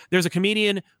point. There's a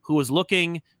comedian who was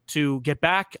looking to get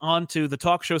back onto the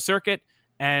talk show circuit,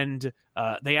 and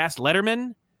they asked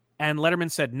Letterman, and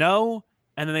Letterman said no,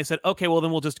 and then they said, okay, well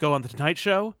then we'll just go on the Tonight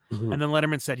Show, and then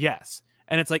Letterman said yes.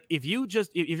 And it's like, if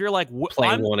you're like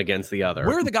playing one against the other,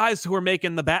 we're the guys who are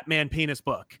making the Batman penis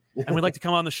book, and we'd like to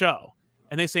come on the show,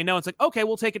 and they say no, it's like, okay,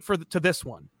 we'll take it to this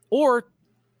one, or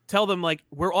tell them, like,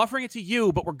 we're offering it to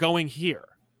you, but we're going here.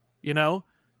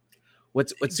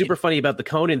 What's super funny about the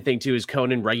Conan thing too is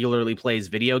Conan regularly plays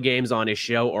video games on his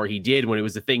show, or he did when it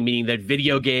was a thing, meaning that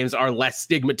video games are less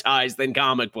stigmatized than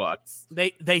comic books.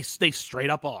 They straight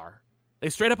up are. They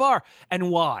straight up are. And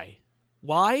why?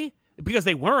 Because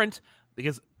they weren't.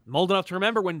 Because I'm old enough to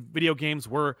remember when video games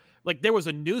were like, there was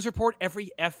a news report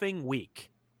every effing week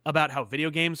about how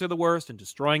video games are the worst and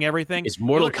destroying everything. Is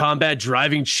Mortal Kombat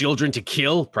driving children to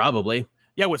kill? Probably.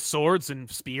 Yeah, with swords and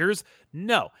spears?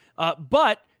 No.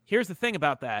 But here's the thing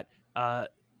about that.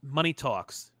 Money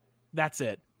talks. That's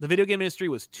it. The video game industry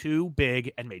was too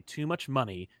big and made too much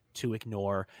money to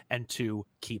ignore and to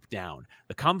keep down.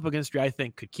 The comic book industry, I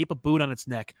think, could keep a boot on its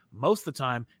neck most of the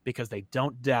time because they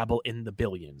don't dabble in the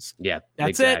billions. Yeah,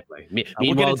 that's exactly.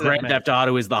 Meanwhile, Grand Theft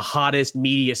Auto is the hottest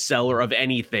media seller of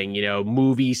anything.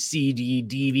 Movie, CD,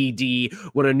 DVD.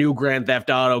 When a new Grand Theft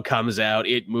Auto comes out,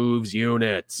 it moves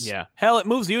units. Yeah. Hell, it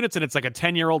moves units, and it's like a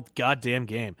 10-year-old goddamn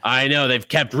game. I know. They've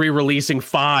kept re-releasing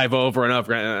 5 over and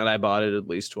over, and I bought it at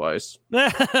least twice.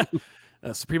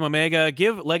 Supreme Omega,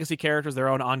 give legacy characters their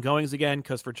own ongoings again,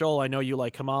 because for Joel, I know you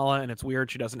like Kamala, and it's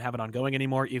weird she doesn't have an ongoing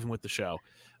anymore, even with the show.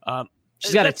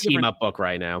 She's got a team-up book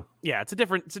right now. Yeah, it's a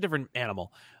different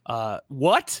animal.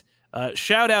 What?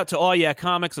 Shout out to All Yeah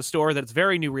Comics, a store that's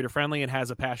very new reader friendly and has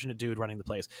a passionate dude running the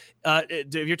place.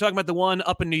 If you're talking about the one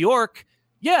up in New York,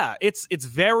 yeah, it's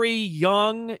very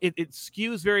young. It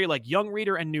skews very like young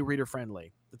reader and new reader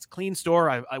friendly. It's a clean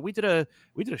store. We did a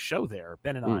show there,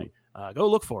 Ben and I. Go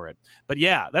look for it. But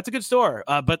yeah, that's a good store.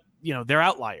 But they're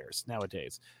outliers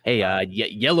nowadays. Hey,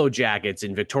 Yellow Jackets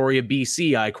in Victoria,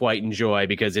 BC, I quite enjoy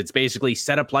because it's basically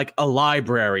set up like a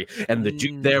library, and the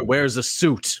dude there wears a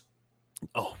suit.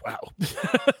 Oh, wow.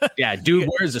 Yeah, dude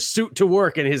wears a suit to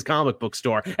work in his comic book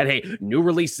store. And hey, new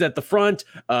releases at the front.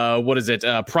 What is it?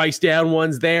 Price down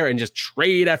ones there, and just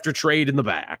trade after trade in the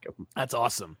back. That's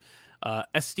awesome.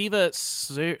 Estiva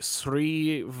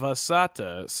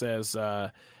Srivasata says,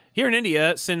 here in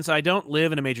India, since I don't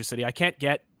live in a major city, I can't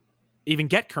even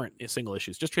get current single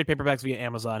issues. Just trade paperbacks via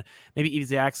Amazon. Maybe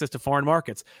easy access to foreign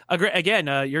markets. Again,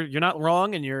 you're not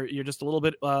wrong, and you're just a little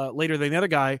bit later than the other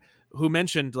guy who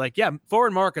mentioned, like, yeah,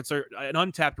 foreign markets are an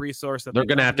untapped resource that they're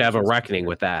going to have a reckoning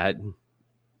with that.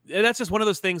 That's just one of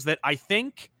those things that I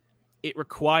think it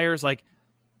requires. Like,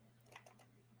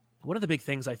 one of the big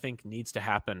things I think needs to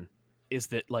happen is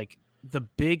that, like, the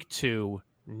big two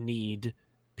need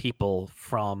people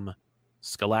from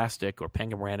Scholastic or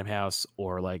Penguin Random House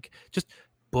or like just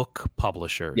book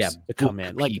publishers to come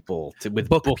in, like people with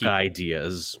book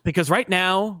ideas. Because right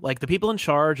now, like the people in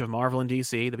charge of Marvel and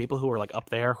DC, the people who are like up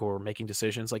there who are making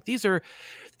decisions, like these are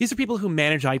people who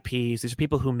manage IPs. These are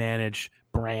people who manage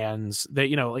brands.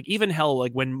 That like even hell,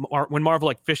 like when Marvel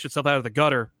like fished itself out of the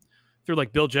gutter through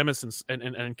like Bill Jemison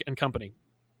and company.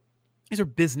 These are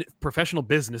professional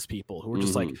business people who are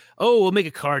just like, oh, we'll make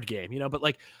a card game, but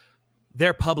like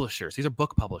they're publishers. These are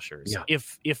book publishers. Yeah.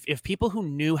 If people who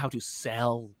knew how to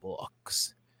sell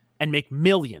books and make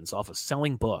millions off of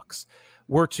selling books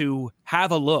were to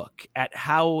have a look at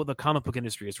how the comic book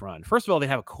industry is run, first of all, they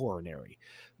have a coronary,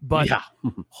 but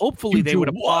hopefully they would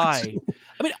apply.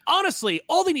 I mean, honestly,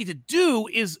 all they need to do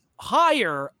is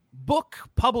hire book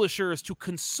publishers to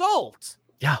consult.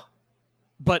 Yeah.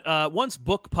 But once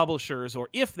book publishers, or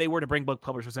if they were to bring book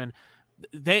publishers in,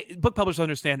 book publishers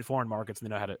understand foreign markets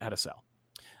and they know how to sell.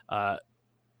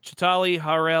 Chitali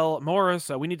Harel Morris,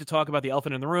 we need to talk about the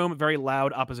elephant in the room. Very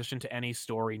loud opposition to any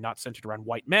story not centered around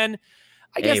white men.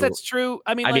 I guess that's true.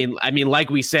 I mean, like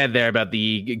we said there about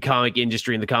the comic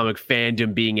industry and the comic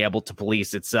fandom being able to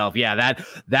police itself. Yeah,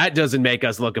 that doesn't make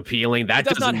us look appealing. That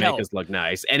doesn't make us look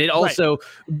nice. And it also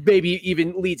maybe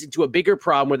even leads into a bigger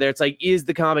problem where it's like, is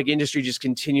the comic industry just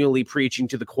continually preaching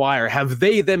to the choir? Have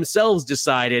they themselves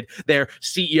decided, their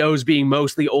CEOs being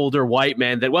mostly older white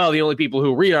men, that, well, the only people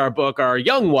who read our book are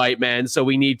young white men, so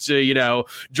we need to,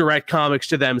 direct comics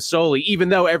to them solely, even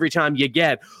though every time you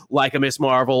get like a Miss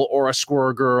Marvel or a Squirrel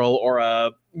Girl or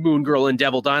a Moon Girl and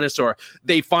Devil Dinosaur,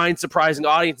 they find surprising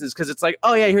audiences because it's like,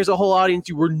 oh yeah, here's a whole audience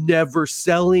you were never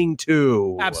selling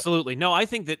to. Absolutely. No, I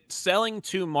think that selling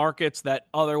to markets that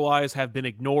otherwise have been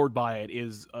ignored by it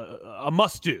is a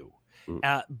must do.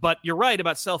 But you're right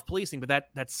about self-policing, but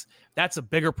that's a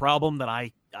bigger problem that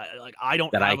I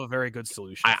don't have a very good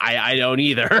solution. I don't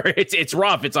either. It's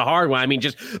rough. It's a hard one. I mean,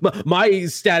 just my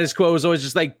status quo is always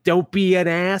just like, don't be an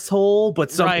asshole,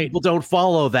 but some people don't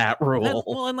follow that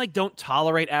rule. And don't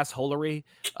tolerate assholery.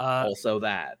 Also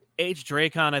that. H.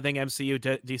 Dracon, I think MCU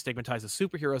destigmatizes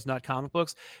superheroes, not comic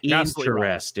books.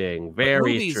 Interesting.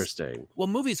 Very interesting. Well,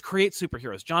 movies create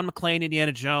superheroes. John McClane,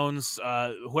 Indiana Jones,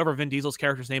 whoever Vin Diesel's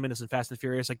character's name is in Fast and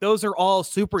Furious. Like, those are all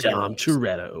superheroes. Dom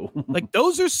Toretto. Like,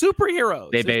 those are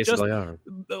superheroes. They basically are.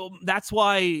 That's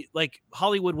why, like,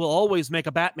 Hollywood will always make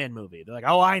a Batman movie. They're like,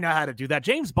 oh, I know how to do that.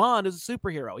 James Bond is a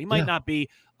superhero. He might not be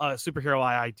a superhero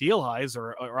I idealize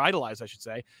or idolize, I should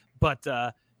say. But,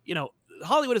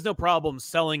 Hollywood has no problem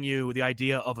selling you the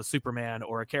idea of a Superman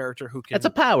or a character who can... It's a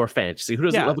power fantasy. Who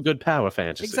doesn't love a good power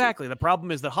fantasy? Exactly. The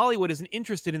problem is that Hollywood isn't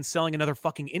interested in selling another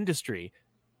fucking industry.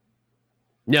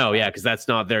 No, because that's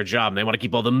not their job. They want to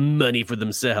keep all the money for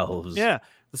themselves. Yeah.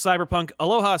 The Cyberpunk.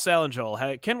 Aloha, Sal and Joel.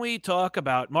 Hey, can we talk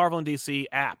about Marvel and DC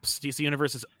apps? DC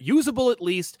Universe is usable at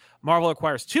least. Marvel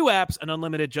acquires 2 apps, and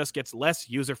Unlimited just gets less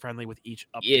user-friendly with each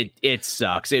update. It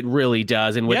sucks. It really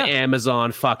does. And with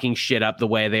Amazon fucking shit up the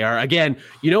way they are. Again,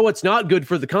 you know what's not good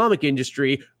for the comic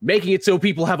industry? Making it so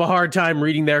people have a hard time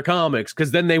reading their comics,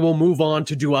 because then they will move on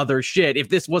to do other shit. If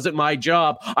this wasn't my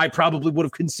job, I probably would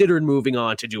have considered moving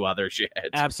on to do other shit.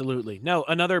 Absolutely. No,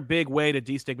 another big way to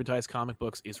destigmatize comic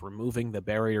books is removing the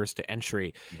barrier barriers to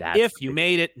entry. That's If you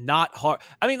made it not hard,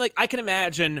 I mean, like I can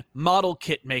imagine model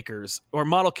kit makers or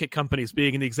model kit companies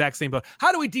being in the exact same boat.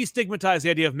 How do we destigmatize the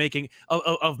idea of making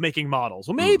making models?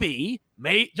 Well, maybe,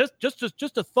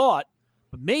 just a thought.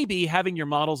 But maybe having your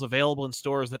models available in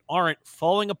stores that aren't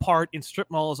falling apart in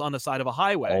strip malls on the side of a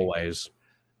highway. Always.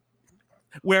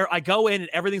 Where I go in and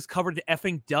everything's covered in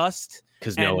effing dust.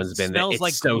 Because no one's been there. It's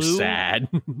like so glue. sad.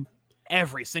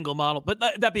 Every single model. But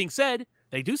that being said,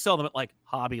 they do sell them at like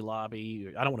Hobby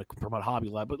Lobby. I don't want to promote Hobby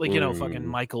Lobby, but like, fucking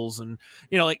Michaels and,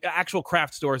 like actual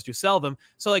craft stores do sell them.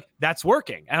 So like that's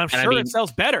working. And I'm sure it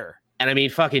sells better. And I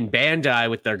mean, fucking Bandai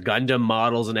with their Gundam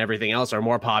models and everything else are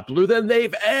more popular than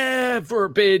they've ever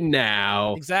been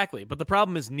now. Exactly. But the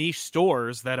problem is niche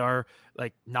stores that are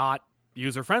like not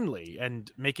user friendly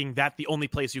and making that the only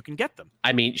place you can get them.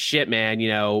 I mean, shit, man,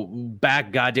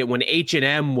 back goddamn when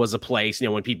H&M was a place,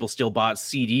 when people still bought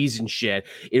CDs and shit,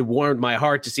 it warmed my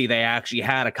heart to see they actually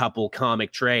had a couple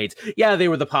comic trades. Yeah, they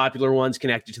were the popular ones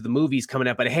connected to the movies coming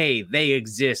up, but hey, they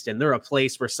exist and they're a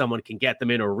place where someone can get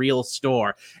them in a real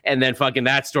store. And then fucking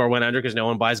that store went under because no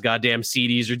one buys goddamn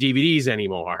CDs or DVDs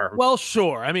anymore. Well,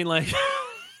 sure. I mean, like,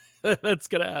 that's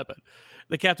gonna happen.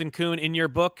 The Captain Coon, in your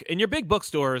big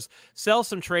bookstores, sell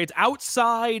some trades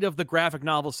outside of the graphic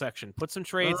novel section. Put some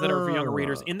trades that are for younger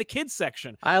readers in the kids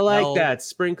section. I like that.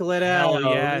 Sprinkle it out.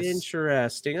 Yes.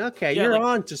 Interesting. Okay, you're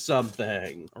on to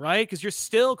something. Right? Because you're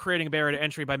still creating a barrier to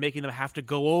entry by making them have to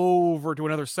go over to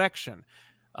another section.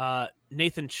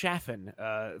 Nathan Chaffin,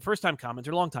 first-time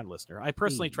commenter, long-time listener. I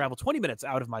personally travel 20 minutes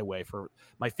out of my way for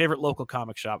my favorite local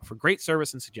comic shop for great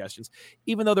service and suggestions,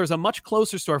 even though there's a much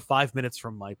closer store 5 minutes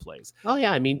from my place. Oh,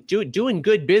 yeah. I mean, doing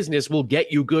good business will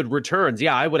get you good returns.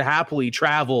 Yeah, I would happily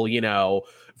travel,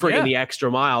 friggin' the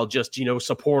extra mile, just,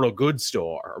 support a good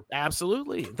store.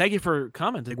 Absolutely. Thank you for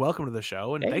commenting. Welcome to the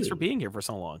show, and thanks for being here for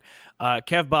so long.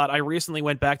 Kevbot, I recently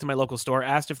went back to my local store,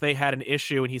 asked if they had an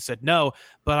issue, and he said no,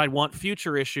 but I want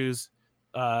future issues.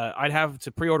 I'd have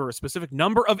to pre-order a specific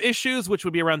number of issues, which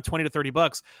would be around $20 to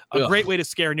 $30. A great way to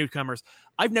scare newcomers.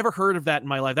 I've never heard of that in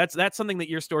my life. That's something that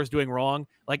your store is doing wrong.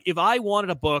 Like if I wanted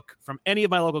a book from any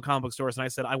of my local comic book stores and I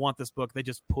said, I want this book, they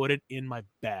just put it in my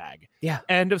bag. Yeah.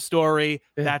 End of story.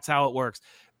 Yeah. That's how it works.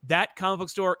 That comic book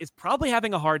store is probably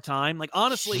having a hard time. Like,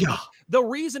 honestly, the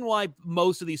reason why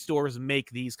most of these stores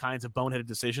make these kinds of boneheaded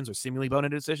decisions or seemingly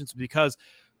boneheaded decisions is because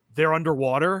they're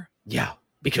underwater. Yeah.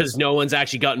 Because no one's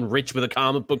actually gotten rich with a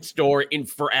comic book store in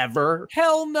forever.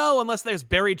 Hell no, unless there's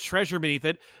buried treasure beneath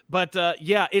it. But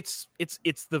it's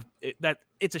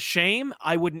a shame.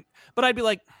 I wouldn't, but I'd be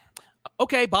like,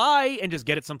 okay, bye, and just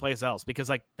get it someplace else because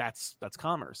like that's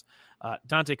commerce.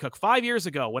 Dante Cook, 5 years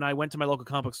ago when I went to my local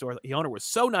comic book store, the owner was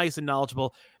so nice and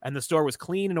knowledgeable, and the store was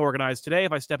clean and organized. Today,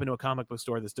 if I step into a comic book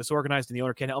store that's disorganized and the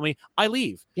owner can't help me, I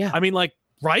leave. Yeah, I mean, like,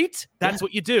 right? That's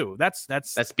what you do. That's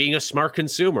being a smart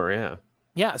consumer. Yeah.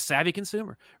 Yeah, a savvy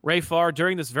consumer. Ray Farr,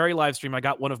 during this very live stream, I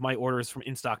got one of my orders from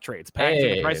In-Stock Trades. Packaging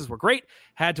and prices were great.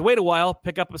 Had to wait a while,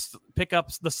 pick up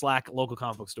the slack local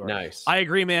comic book store. Nice. I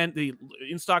agree, man. The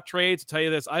In-Stock Trades, to tell you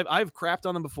this, I've crapped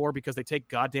on them before because they take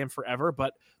goddamn forever.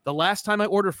 But the last time I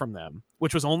ordered from them,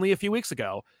 which was only a few weeks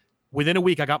ago, within a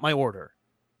week I got my order.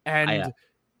 And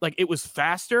like it was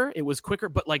faster, it was quicker,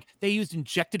 but like they used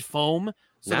injected foam.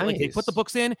 So that, like they put the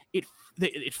books in, it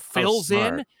fills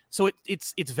in. So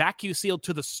it's vacuum sealed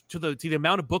to the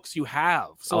amount of books you have.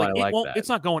 So it's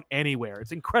not going anywhere.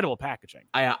 It's incredible packaging.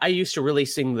 I used to really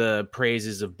sing the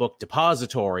praises of Book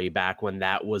Depository back when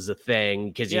that was a thing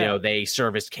because they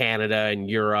serviced Canada and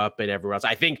Europe and everywhere else.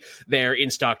 I think their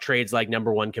In-Stock Trades like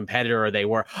number one competitor they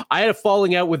were. I had a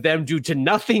falling out with them due to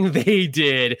nothing they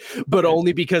did, but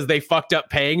only because they fucked up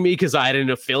paying me because I had an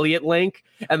affiliate link.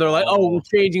 And they're like, oh, we're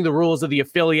changing the rules of the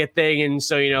affiliate thing. And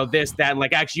so, this, that, and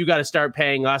like, actually, you got to start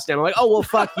paying us. And I'm like, oh, well,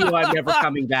 fuck you. I'm never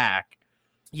coming back.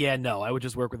 Yeah, no, I would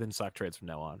just work with In-Stock Trades from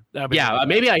now on.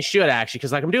 Maybe I should actually,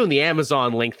 because like I'm doing the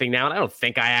Amazon link thing now, and I don't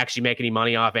think I actually make any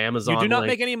money off Amazon. You do not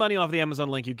make any money off the Amazon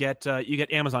link. You get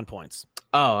Amazon points.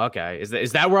 Oh, okay.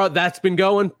 Is that where that's been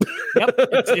going? Yep,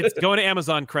 it's going to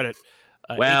Amazon credit.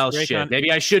 Well, shit.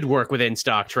 Maybe I should work with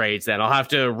In-Stock Trades then. I'll have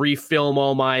to refilm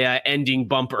all my ending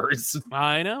bumpers.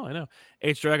 I know.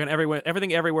 H-Dragon,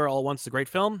 Everything Everywhere All at Once, a great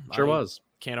film. Sure was.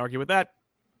 Can't argue with that.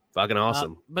 Fucking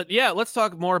awesome. But yeah, let's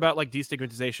talk more about like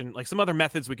destigmatization, like some other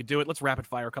methods we could do it. Let's rapid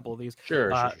fire a couple of these.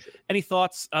 Sure. Any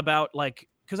thoughts about like,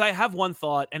 because I have one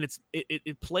thought, and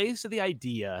it plays to the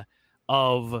idea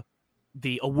of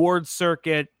the award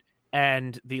circuit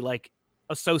and the like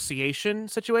association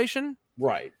situation.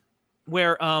 Right.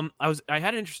 Where I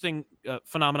had an interesting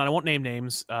phenomenon. I won't name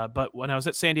names, but when I was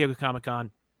at San Diego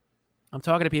Comic-Con, I'm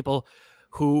talking to people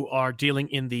who are dealing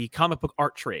in the comic book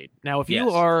art trade. Now, if you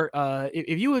Yes. are,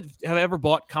 if you have ever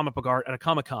bought comic book art at a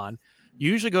Comic-Con,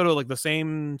 you usually go to like the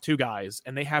same two guys,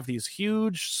 and they have these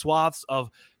huge swaths of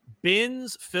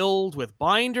bins filled with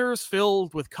binders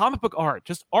filled with comic book art,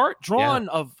 just art drawn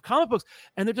of comic books,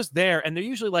 and they're just there, and they're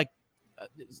usually like,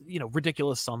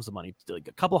 ridiculous sums of money, like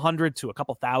a couple hundred to a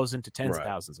couple thousand to tens of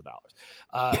thousands of dollars.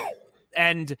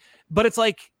 But it's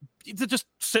like, they're just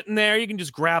sitting there. You can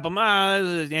just grab them.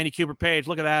 This is Andy Kubert page.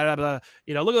 Look at that.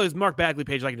 Look at this Mark Bagley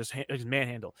page. I can just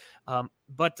manhandle.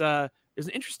 But there's an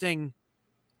interesting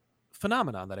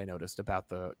phenomenon that I noticed about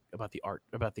the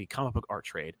comic book art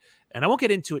trade, and I won't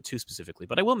get into it too specifically,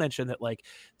 but I will mention that like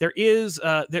there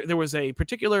was a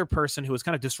particular person who was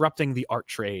kind of disrupting the art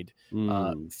trade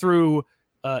through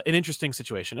an interesting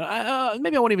situation.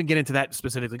 Maybe I won't even get into that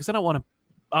specifically because I don't want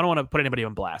to put anybody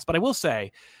on blast, but I will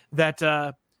say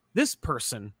that this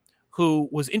person who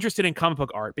was interested in comic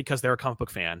book art because they're a comic book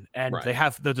fan and they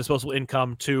have the disposable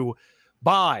income to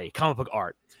buy comic book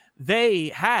art, they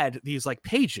had these like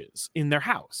pages in their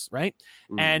house, right?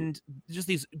 And just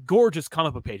these gorgeous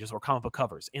comic book pages or comic book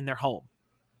covers in their home.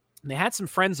 And they had some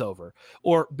friends over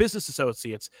or business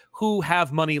associates who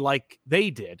have money like they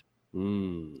did.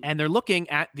 And they're looking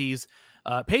at these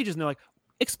pages and they're like,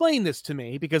 explain this to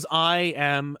me because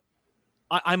I'm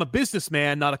a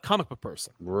businessman, not a comic book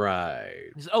person. Right.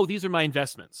 He says, oh, these are my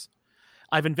investments.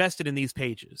 I've invested in these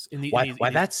pages. Why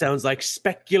that sounds like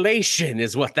speculation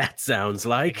is what that sounds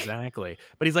like. Exactly.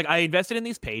 But he's like, I invested in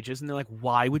these pages. And they're like,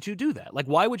 why would you do that? Like,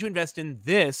 why would you invest in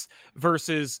this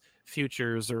versus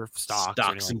futures or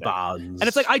stocks and bonds? And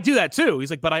it's like, I do that too.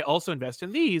 He's like, but I also invest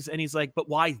in these. And he's like, but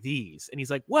why these? And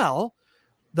he's like, well,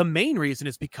 the main reason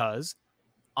is because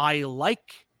I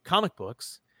like comic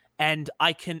books and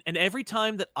and every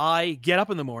time that I get up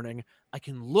in the morning, I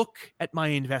can look at my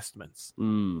investments.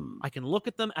 I can look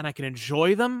at them and I can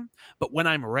enjoy them. But when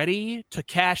I'm ready to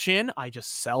cash in, I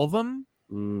just sell them.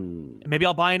 Maybe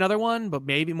I'll buy another one, but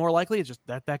maybe more likely it's just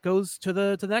that goes to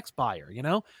the next buyer,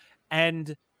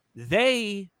 And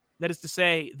that is to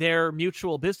say, their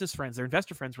mutual business friends, their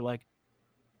investor friends were like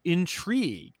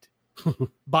intrigued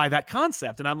by that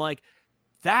concept. And I'm like,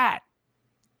 that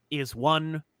is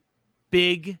one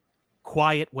big,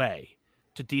 quiet way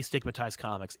to destigmatize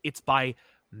comics. It's by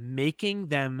making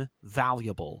them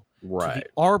valuable to the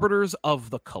arbiters of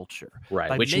the culture.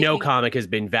 Right, which no comic has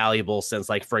been valuable since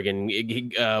like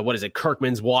friggin' what is it,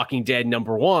 Kirkman's Walking Dead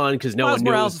 #1, because no one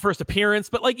knew Morales' first appearance,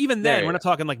 but like even then, we're not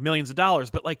talking like millions of dollars,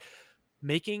 but like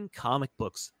making comic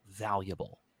books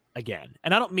valuable again.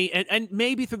 And I don't mean, and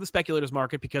maybe through the speculators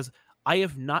market, because I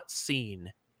have not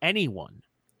seen anyone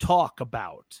talk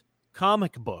about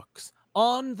comic books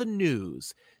on the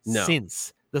news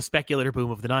since the speculator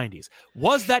boom of the 90s.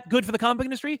 Was that good for the comic book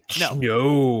industry?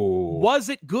 No. Was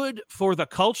it good for the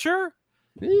culture?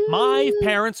 My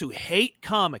parents, who hate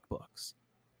comic books,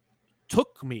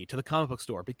 took me to the comic book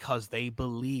store because they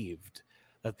believed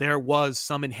that there was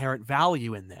some inherent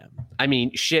value in them. I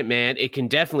mean, shit, man, it can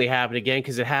definitely happen again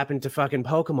because it happened to fucking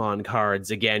Pokemon cards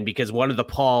again, because one of the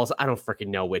Pauls, I don't freaking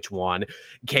know which one,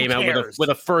 came out with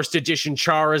a first edition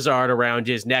Charizard around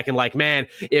his neck, and like, man,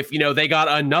 if, they got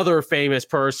another famous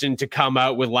person to come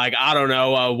out with like, I don't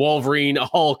know, a Wolverine, a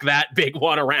Hulk, that big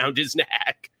one around his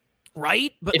neck.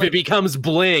 Right? But if it becomes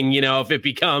bling, if it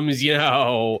becomes,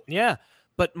 Yeah.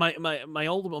 But my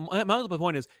ultimate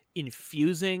point is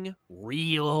infusing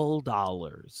real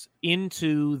dollars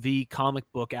into the comic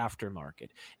book aftermarket.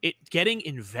 Getting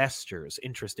investors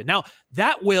interested. Now,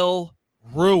 that will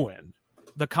ruin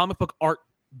the comic book art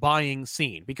buying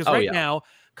scene, because now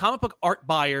comic book art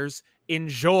buyers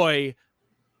enjoy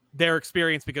their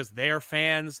experience because they're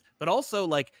fans, but also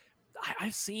like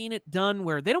I've seen it done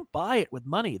where they don't buy it with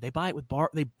money. They buy it with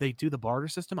they do the barter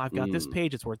system. I've got this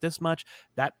page, it's worth this much.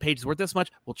 That page is worth this much.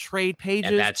 We'll trade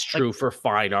pages. And that's true for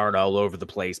fine art all over the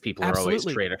place. People are always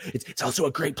trader. It's also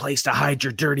a great place to hide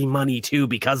your dirty money too,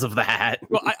 because of that.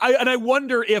 Well, I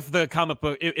wonder if the comic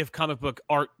book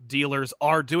art dealers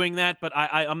are doing that, but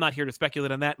I'm not here to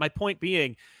speculate on that. My point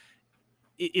being,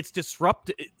 it's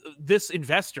this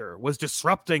investor was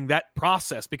disrupting that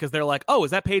process because they're like, oh, is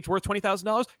that page worth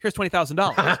 $20,000? Here's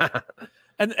 $20,000.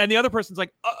 and the other person's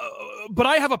like, but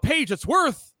I have a page that's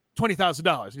worth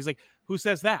 $20,000. He's like, who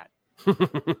says that?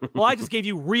 Well, I just gave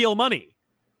you real money.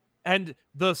 And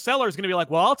the seller's going to be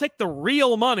like, well, I'll take the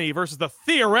real money versus the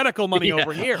theoretical money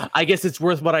over here. I guess it's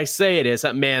worth what I say it is.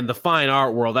 Man, the fine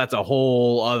art world, that's a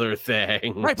whole other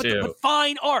thing. Right, too. But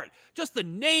fine art, just the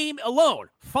name alone,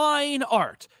 fine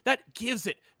art, that gives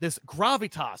it this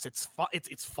gravitas.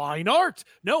 It's fine art.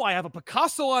 No, I have a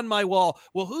Picasso on my wall.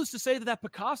 Well, who's to say that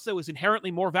Picasso is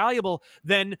inherently more valuable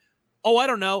than oh, I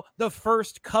don't know, the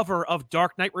first cover of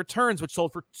Dark Knight Returns, which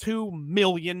sold for $2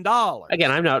 million.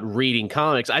 Again, I'm not reading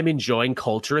comics. I'm enjoying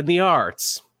culture and the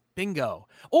arts. Bingo.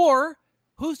 Or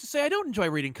who's to say I don't enjoy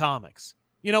reading comics?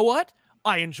 You know what?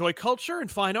 I enjoy culture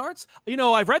and fine arts.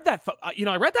 I've read that.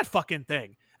 I read that fucking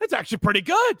thing. It's actually pretty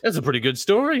good. That's a pretty good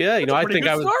story. Yeah,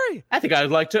 I think I'd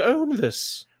like to own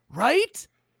this. Right?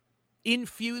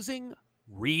 Infusing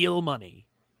real money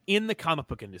in the comic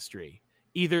book industry,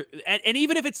 either and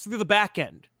even if it's through the back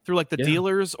end, through like the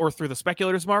dealers or through the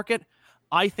speculators market,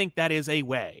 I think that is a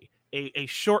way, a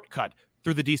shortcut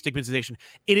through the destigmatization.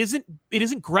 It isn't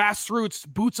grassroots,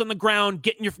 boots on the ground,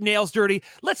 getting your nails dirty.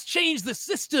 Let's change the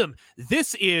system.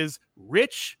 This is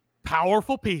rich,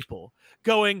 powerful people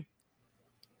going,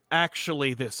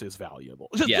 actually, this is valuable.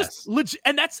 Just legit,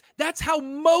 and that's how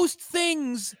most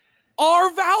things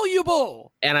are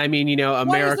valuable. And I mean, America.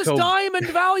 Why is this diamond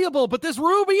valuable, but this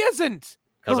ruby isn't?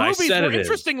 The rubies were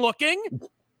interesting looking.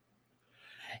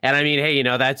 And I mean, hey,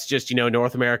 that's just,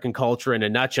 North American culture in a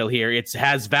nutshell here. It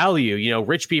has value.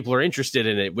 Rich people are interested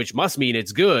in it, which must mean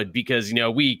it's good because,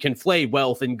 we conflate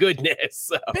wealth and goodness.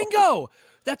 So. Bingo.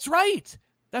 That's right.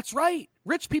 That's right.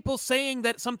 Rich people saying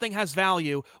that something has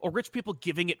value or rich people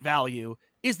giving it value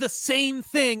is the same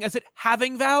thing as it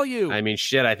having value. I mean,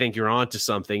 shit, I think you're onto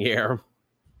something here.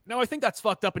 No, I think that's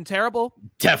fucked up and terrible.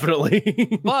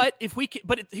 Definitely. But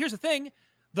here's the thing.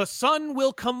 The sun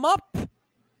will come up.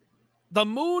 The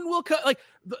moon will come. Like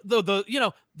the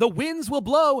winds will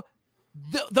blow.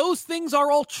 Those things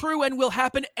are all true and will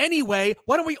happen anyway.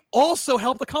 Why don't we also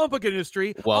help the comic book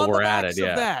industry while we're at it?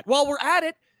 Yeah. That? While we're at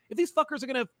it, if these fuckers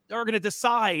are gonna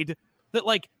decide that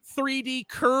like 3D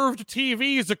curved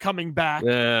TVs are coming back,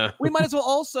 we might as well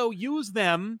also use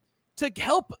them to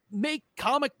help make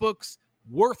comic books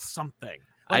worth something.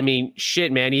 I mean,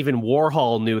 shit, man, even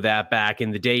Warhol knew that back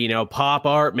in the day, pop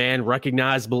art, man,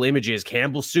 recognizable images,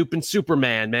 Campbell Soup and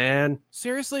Superman, man.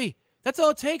 Seriously, that's all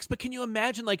it takes. But can you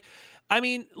imagine,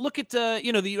 look at,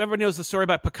 everyone knows the story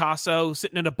about Picasso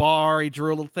sitting in a bar. He drew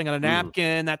a little thing on a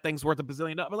napkin. That thing's worth $1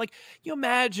 bazillion. But you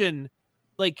imagine,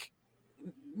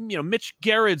 Mitch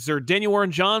Gerrits or Daniel Warren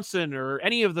Johnson or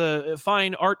any of the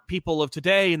fine art people of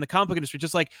today in the comic book industry,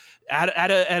 just like at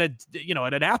an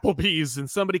Applebee's, and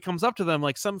somebody comes up to them,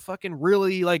 like some fucking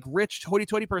really rich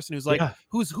hoity-toity person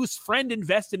who's whose friend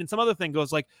invested in some other thing,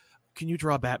 goes like, "Can you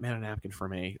draw Batman on a napkin for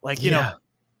me?"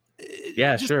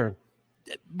 Sure.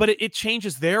 But it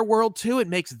changes their world too. It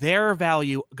makes their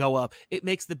value go up. It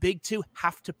makes the big two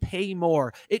have to pay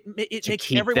more. It makes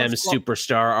keep them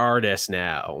superstar artists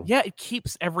now. Yeah, it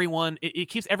keeps everyone. It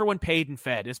keeps everyone paid and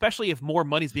fed, especially if more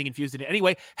money's being infused in it.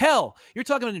 Anyway, hell, you're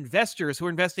talking about investors who are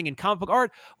investing in comic book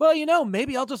art. Well,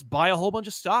 maybe I'll just buy a whole bunch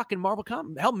of stock in Marvel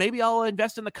Comics. Hell, maybe I'll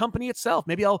invest in the company itself.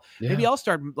 Maybe I'll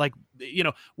start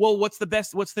well, what's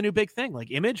the new big thing? Like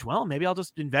Image? Well, maybe I'll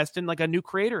just invest in a new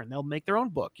creator and they'll make their own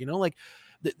book.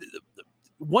 The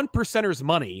one percenter's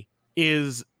money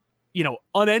is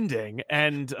unending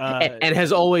and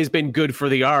has always been good for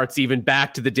the arts, even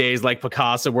back to the days like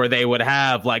Picasso, where they would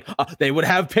have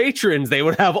patrons, they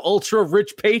would have ultra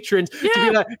rich patrons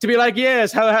to be like,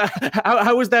 yes,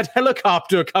 how is that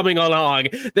helicopter coming along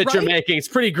that you're making? It's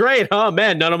pretty great, huh?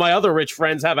 Man, none of my other rich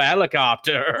friends have a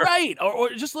helicopter. Right.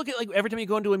 Or just look at every time you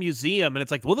go into a museum and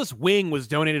it's like, well, this wing was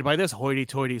donated by this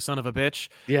hoity-toity son of a bitch.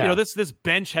 Yeah. This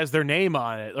bench has their name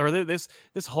on it, or this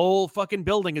whole fucking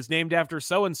building is named after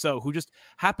so-and-so who just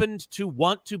happened to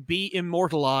want to be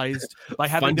immortalized by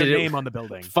having their name on the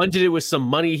building. Funded it with some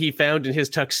money he found in his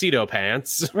tuxedo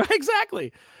pants. Right,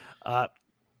 exactly.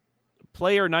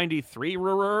 Player 93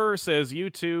 says, "You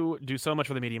two do so much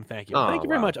for the medium. Thank you." Thank you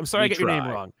very much. I'm sorry I got your name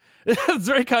wrong. It's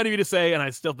very kind of you to say, and I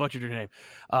still butchered your name.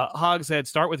 Hog said,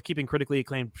 "Start with keeping critically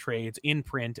acclaimed trades in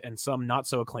print and some not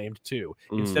so acclaimed too,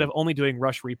 instead of only doing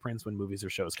rush reprints when movies or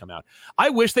shows come out." I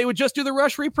wish they would just do the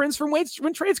rush reprints from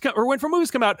when trades come or when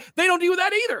movies come out. They don't do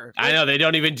that either. I know they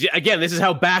don't even. Again, this is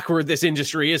how backward this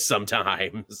industry is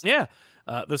sometimes. Yeah.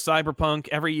 The Cyberpunk,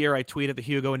 every year I tweet at the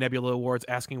Hugo and Nebula Awards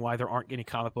asking why there aren't any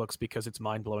comic books, because it's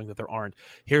mind-blowing that there aren't.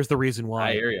 Here's the reason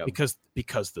why. I hear you. Because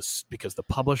the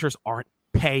publishers aren't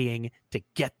paying to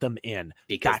get them in.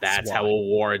 Because that's how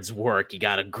awards work. You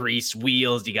gotta grease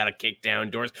wheels, you gotta kick down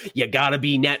doors, you gotta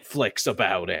be Netflix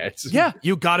about it. Yeah,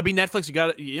 you gotta be Netflix.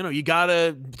 You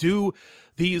gotta do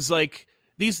these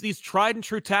these tried and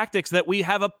true tactics that we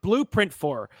have a blueprint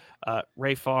for.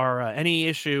 Ray Farr,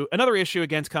 another issue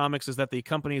against comics is that the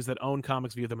companies that own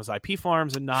comics view them as IP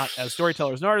farms and not as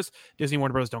storytellers and artists. Disney,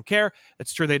 Warner Bros. Don't care.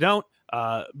 It's true they don't,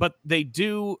 but they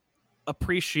do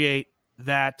appreciate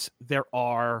that there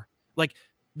are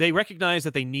they recognize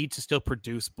that they need to still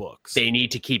produce books. They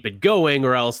need to keep it going,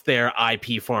 or else their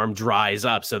IP farm dries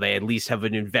up. So they at least have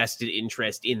an invested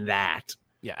interest in that.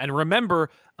 Yeah, and remember,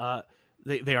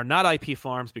 they are not IP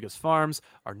farms because farms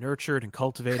are nurtured and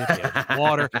cultivated. They have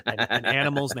water and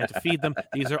animals, and they have to feed them.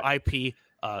 These are IP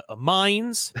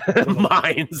mines.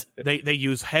 Mines. They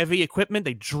use heavy equipment.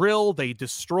 They drill, they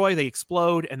destroy, they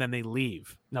explode, and then they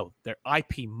leave. No, they're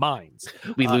IP mines.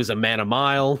 We lose a man a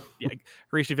mile. Yeah,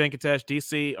 Harishi Venkatesh,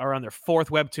 DC are on their 4th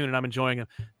webtoon, and I'm enjoying them.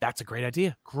 That's a great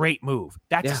idea. Great move.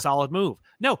 That's a solid move.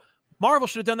 No, Marvel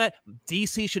should have done that.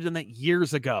 DC should have done that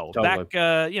years ago. Totally.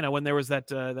 Back, when there was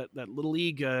that Little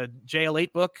League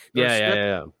JL8 book.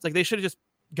 Yeah. It's like they should have just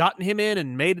gotten him in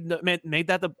and made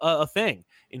that a thing.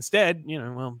 Instead,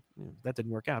 that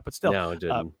didn't work out. But still, no, it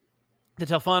didn't. The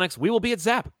Telphonics, we will be at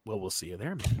Zap. Well, we'll see you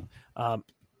there, man.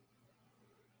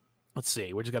 Let's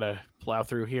see. We're just going to plow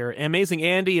through here. Amazing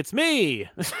Andy, it's me.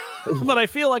 But I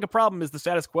feel like a problem is the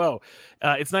status quo.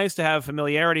 It's nice to have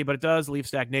familiarity, but it does leave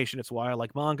stagnation. It's why I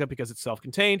like manga, because it's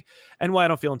self-contained, and why I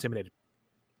don't feel intimidated.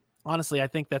 Honestly, I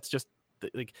think that's just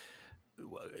like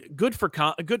good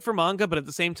for manga, but at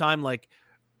the same time, like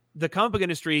the comic book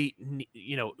industry,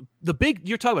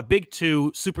 you're talking about big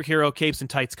 2 superhero capes and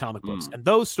tights comic books, and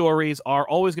those stories are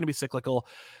always going to be cyclical.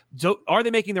 Are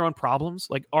they making their own problems?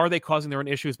 Like, are they causing their own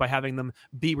issues by having them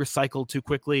be recycled too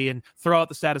quickly and throw out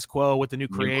the status quo with the new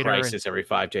creator? New crisis every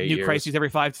 5 to 8 years. New crises every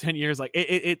 5 to 10 years. Like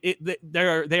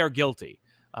they are guilty.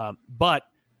 But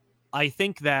I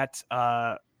think that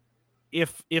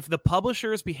if the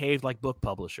publishers behaved like book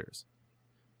publishers,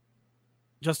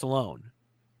 just alone,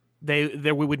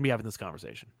 we wouldn't be having this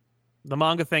conversation. The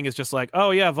manga thing is just like,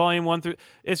 oh yeah, volume 1 through.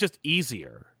 It's just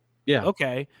easier. Yeah.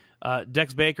 Okay.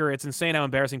 Dex Baker, it's insane how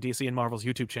embarrassing DC and Marvel's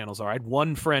YouTube channels are. I had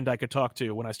one friend I could talk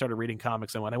to when I started reading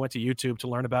comics, and when I went to YouTube to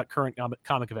learn about current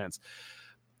comic events.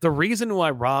 The reason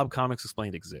why Rob Comics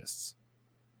Explained exists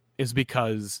is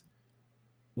because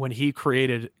when he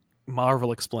created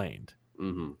Marvel Explained,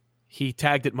 he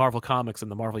tagged it Marvel Comics, and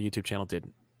the Marvel YouTube channel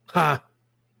didn't. Ha!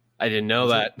 I didn't know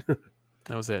that.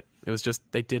 That was it. It was just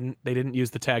they didn't use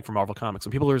the tag for Marvel Comics.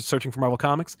 When people were searching for Marvel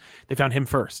Comics, they found him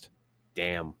first.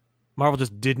 Damn. Marvel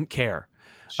just didn't care.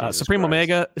 Supreme Christ.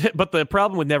 Omega, but the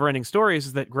problem with never-ending stories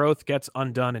is that growth gets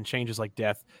undone and changes like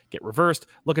death get reversed.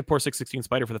 Look at poor 616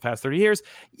 Spider for the past 30 years.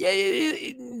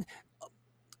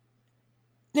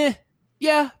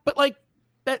 Yeah, but like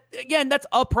that again, that's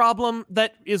a problem.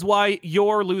 That is why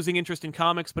you're losing interest in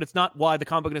comics, but it's not why the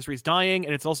comic book industry is dying,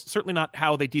 and it's also certainly not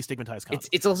how they destigmatize comics.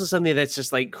 It's also something that's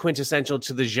just like quintessential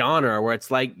to the genre, where it's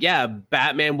like, yeah,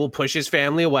 Batman will push his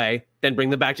family away, then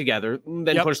bring them back together,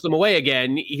 then push them away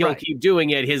again. He'll keep doing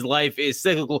it. His life is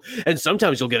cyclical, and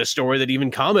sometimes you'll get a story that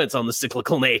even comments on the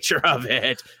cyclical nature of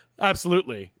it.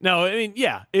 Absolutely. No, I mean,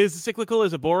 yeah. Is it cyclical?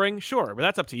 Is it boring? Sure, but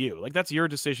that's up to you. Like, that's your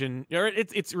decision.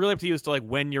 It's really up to you as to like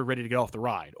when you're ready to get off the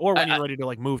ride, or when you're ready to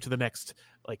like move to the next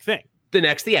like thing.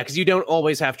 Because you don't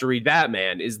always have to read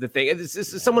Batman is the thing.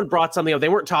 Someone brought something up. They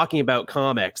weren't talking about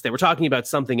comics. They were talking about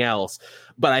something else,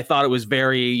 but I thought it was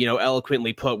very,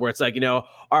 eloquently put, where it's like,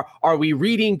 are we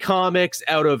reading comics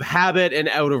out of habit and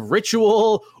out of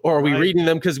ritual, or are we reading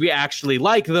them because we actually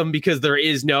like them, because there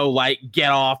is no like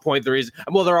get off point. There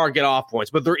are get off points,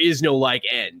 but there is no like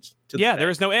end. There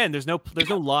is no end. There's no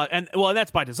lot. And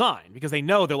that's by design, because they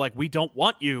know they're like, we don't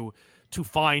want you to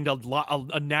find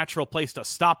a natural place to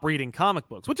stop reading comic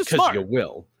books, which is smart. Because you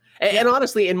will. And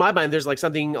honestly, in my mind, there's like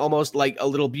something almost like a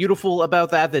little beautiful about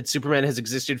that Superman has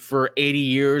existed for 80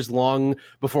 years, long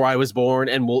before I was born,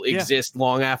 and will exist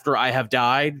long after I have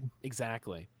died.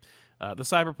 Exactly. The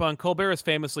Cyberpunk, Colbert is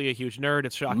famously a huge nerd.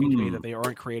 It's shocking to me that they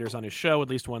aren't creators on his show at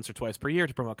least once or twice per year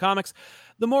to promote comics.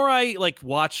 The more I like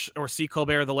watch or see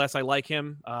Colbert, the less I like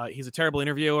him. He's a terrible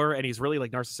interviewer, and he's really like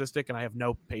narcissistic, and I have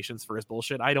no patience for his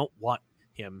bullshit. I don't want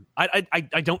him. I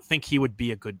don't think he would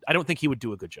be I don't think he would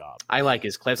do a good job. I like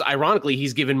his clips. Ironically,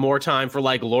 he's given more time for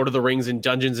like Lord of the Rings and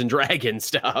Dungeons and Dragons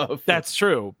stuff. That's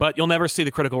true, but you'll never see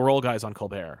the Critical Role guys on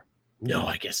Colbert. No,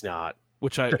 I guess not.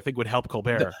 Which I think would help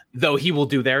Colbert. Though he will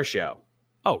do their show.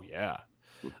 Oh, yeah.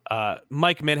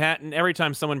 Mike Manhattan, every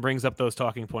time someone brings up those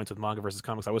talking points with manga versus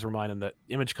comics, I always remind them that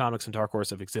Image Comics and Dark Horse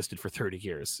have existed for 30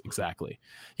 years. Exactly.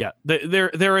 Yeah.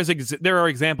 There are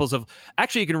examples of,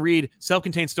 actually, you can read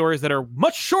self-contained stories that are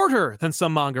much shorter than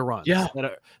some manga runs. Yeah.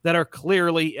 That are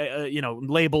clearly,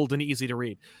 labeled and easy to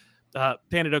read.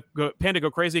 Panda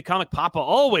Go Crazy, Comic Papa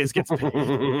always gets paid.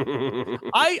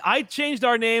 I changed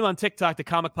our name on TikTok to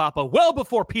Comic Papa well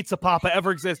before Pizza Papa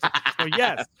ever existed. So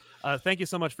yes, thank you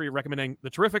so much for recommending the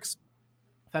Terrifics.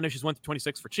 Found issues 1 through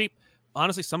 26 for cheap.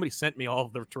 honestly, somebody sent me all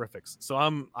of the Terrifics, so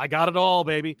I got it all,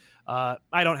 baby. I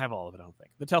don't have all of it, I don't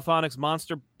think. The Telphonics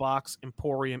Monster Box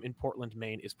Emporium in Portland,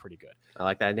 Maine is pretty good. I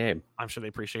like that name. I'm sure they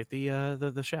appreciate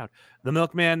the shout. The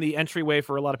Milkman, the entryway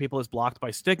for a lot of people is blocked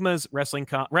by stigmas, wrestling,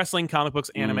 comic books,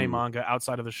 anime, manga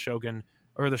outside of the shogun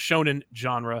or the shonen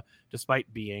genre,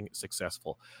 despite being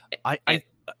successful.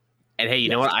 And hey, you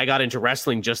know what? I got into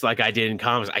wrestling just like I did in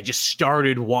comics. I just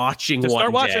started watching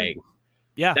day.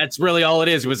 Yeah. That's really all it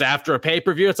is. It was after a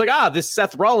pay-per-view. It's like, this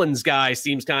Seth Rollins guy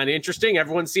seems kind of interesting.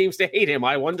 Everyone seems to hate him.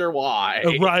 I wonder why.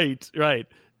 Right.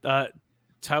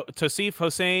 Tosif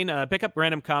Hossein, pick up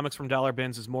random comics from dollar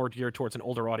bins is more geared towards an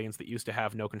older audience that used to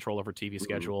have no control over TV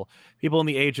schedule. People in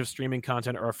the age of streaming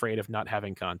content are afraid of not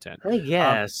having content. I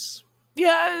guess.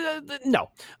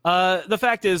 No. The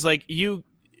fact is, like,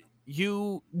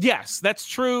 yes, that's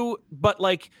true, but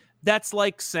like that's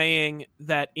like saying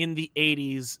that in the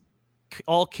 80s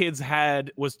all kids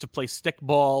had was to play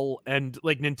stickball and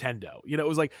like Nintendo. You know, it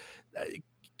was like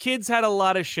kids had a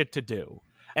lot of shit to do.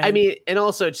 And, I mean, and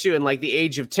also too, in like the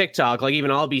age of TikTok, like even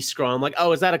I'll be scrolling like,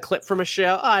 oh, is that a clip from a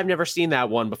show? Oh, I've never seen that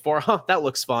one before. Huh, that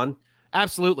looks fun.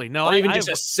 Absolutely. No, or even just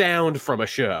a sound from a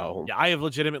show. Yeah, I have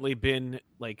legitimately been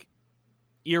like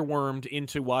earwormed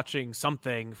into watching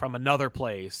something from another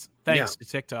place thanks to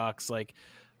TikTok's like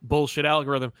bullshit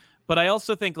algorithm. But I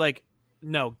also think like,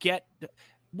 no,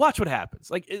 watch what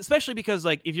happens. Like, especially because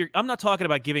like I'm not talking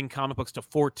about giving comic books to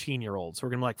 14-year-olds who are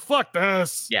gonna be like, fuck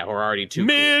this. Yeah, we're already too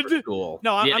mid. Cool.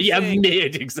 No, I'm saying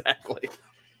mid, exactly.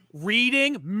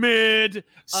 Reading mid.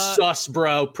 Sus,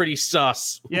 bro. Pretty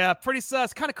sus. Yeah, pretty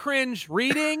sus. Kind of cringe.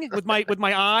 Reading with my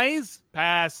eyes.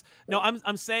 Pass. No,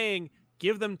 I'm saying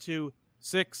give them to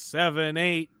 6, 7,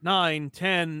 8, 9,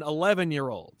 10,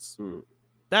 11-year-olds.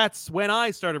 That's when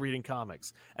I started reading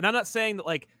comics. And I'm not saying that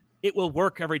like it will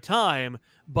work every time,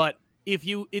 but if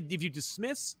you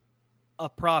dismiss a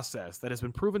process that has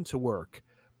been proven to work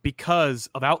because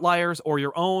of outliers or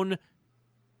your own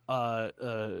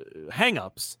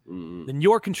hang-ups, then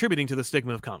you're contributing to the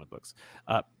stigma of comic books.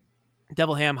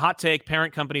 Devil Ham, hot take,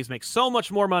 parent companies make so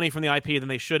much more money from the IP than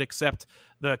they should accept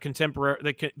the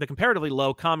comparatively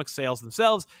low comic sales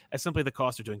themselves as simply the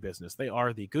cost of doing business. They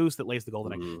are the goose that lays the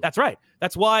golden egg. That's right.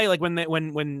 That's why, like,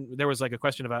 when there was like a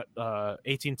question about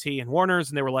AT&T and Warner's,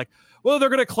 and they were like, well, they're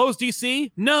going to close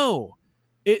DC. No,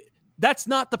 that's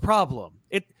not the problem.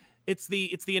 It's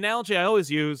the analogy I always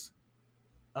use.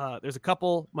 There's a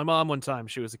couple, my mom one time,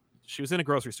 she was in a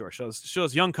grocery store. She was a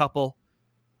young couple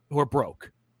who are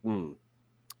broke.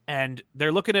 And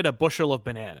they're looking at a bushel of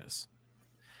bananas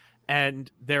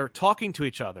and they're talking to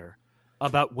each other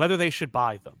about whether they should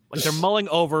buy them. Like they're mulling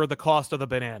over the cost of the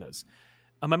bananas.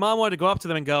 And my mom wanted to go up to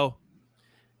them and go,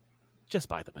 just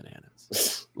buy the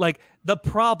bananas. Like the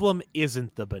problem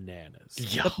isn't the bananas.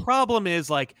 Yeah. The problem is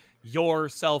like your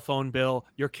cell phone bill,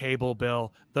 your cable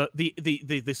bill, the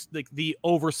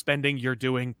overspending you're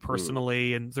doing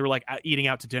personally. And they're like eating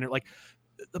out to dinner. Like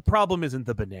the problem isn't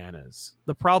the bananas.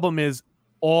 The problem is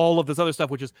all of this other stuff,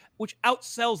 which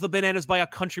outsells the bananas by a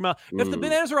country mile. If the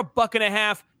bananas are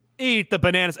 $1.50, eat the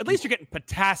bananas. At least you're getting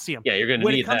potassium. Yeah, you're going to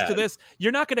need that. When it comes to this,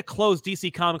 you're not going to close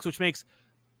DC Comics,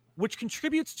 which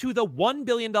contributes to the $1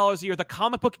 billion a year the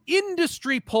comic book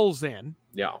industry pulls in.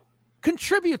 Yeah.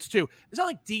 Contributes to. It's not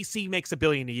like DC makes $1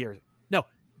 billion a year. No,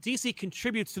 DC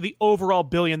contributes to the overall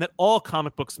 $1 billion that all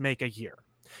comic books make a year.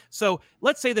 So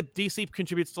let's say that DC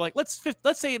contributes to like, let's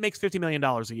say it makes $50 million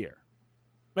a year,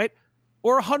 right?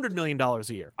 Or $100 million a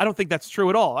year. I don't think that's true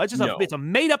at all. It's a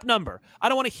made up number. I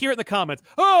don't want to hear it in the comments.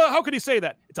 Oh, how could he say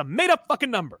that? It's a made up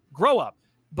fucking number. Grow up.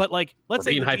 But like, let's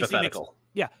say hypothetical.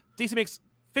 DC makes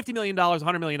 $50 million,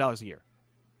 $100 million a year.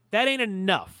 That ain't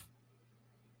enough.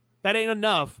 That ain't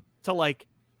enough to like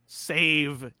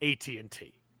save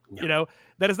AT&T. No. You know,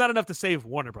 that is not enough to save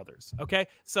Warner Brothers. Okay.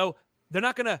 So they're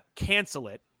not going to cancel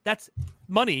it. That's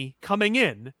money coming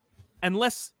in.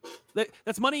 Unless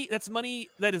that's money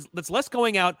that's less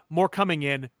going out, more coming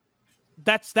in.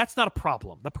 That's not a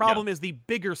problem. The problem is the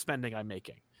bigger spending I'm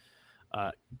making.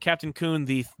 Captain Coon,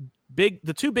 the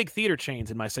two big theater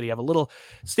chains in my city have a little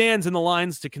stands in the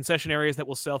lines to concession areas that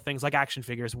will sell things like action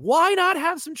figures. Why not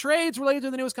have some trades related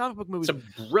to the newest comic book movies?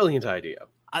 It's a brilliant idea.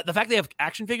 The fact they have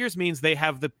action figures means they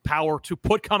have the power to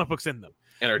put comic books in them.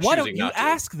 And why don't you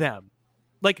ask them?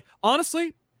 Like,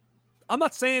 honestly, I'm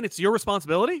not saying it's your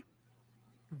responsibility.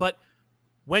 But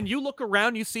when you look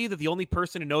around, you see that the only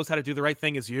person who knows how to do the right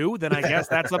thing is you, then I guess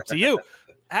that's up to you.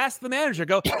 Ask the manager,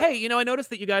 go, hey, I noticed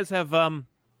that you guys have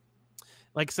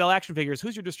like sell action figures.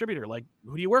 Who's your distributor? Like,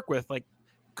 who do you work with? Like,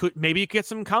 maybe you could get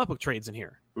some comic book trades in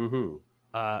here. Mm-hmm.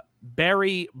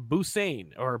 Barry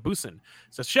Busan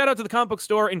says, shout out to the comic book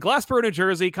store in Glassboro, New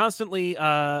Jersey. Constantly,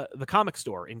 the comic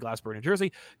store in Glassboro, New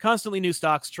Jersey. Constantly new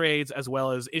stocks, trades, as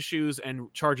well as issues,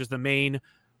 and changes the main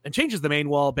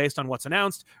wall based on what's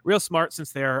announced. Real smart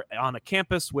since they're on a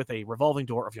campus with a revolving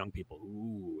door of young people.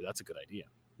 Ooh, that's a good idea.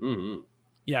 Mm-hmm.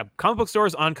 Yeah, comic book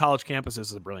stores on college campuses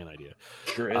is a brilliant idea.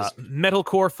 Sure is.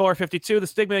 Metalcore 452, the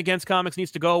stigma against comics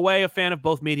needs to go away. A fan of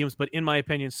both mediums, but in my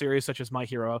opinion, series such as My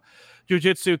Hero,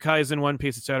 Jujutsu Kaisen, One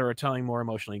Piece, etc., are telling more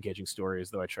emotionally engaging stories,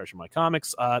 though I treasure my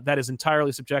comics. That is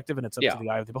entirely subjective, and it's up to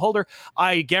the eye of the beholder.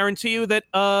 I guarantee you that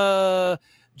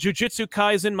Jujutsu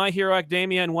Kaisen, My Hero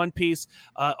Academia, and One Piece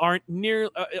are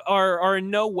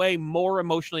in no way more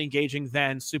emotionally engaging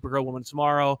than Supergirl, Woman of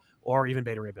Tomorrow, or even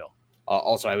Beta Ray Bill.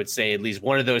 Also, I would say at least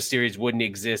one of those series wouldn't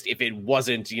exist if it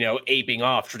wasn't, aping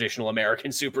off traditional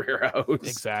American superheroes.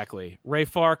 Exactly. Ray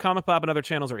Farr, Comic Pop, and other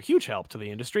channels are a huge help to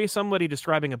the industry. Somebody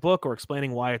describing a book or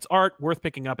explaining why it's art worth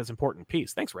picking up is an important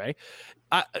piece. Thanks, Ray.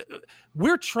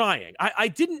 We're trying. I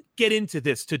didn't get into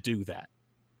this to do that.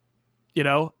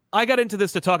 I got into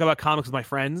this to talk about comics with my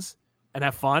friends and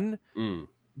have fun.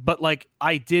 But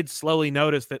I did slowly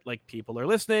notice that people are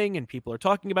listening and people are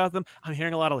talking about them. I'm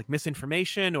hearing a lot of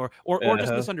misinformation or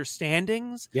just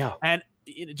misunderstandings. Yeah. And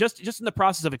just in the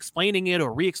process of explaining it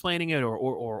or re-explaining it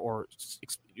or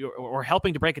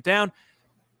helping to break it down,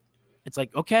 it's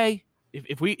okay,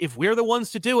 if we're the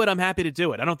ones to do it, I'm happy to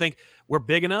do it. I don't think we're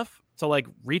big enough to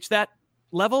reach that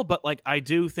level, but I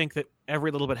do think that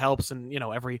every little bit helps, and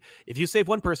if you save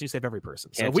one person, you save every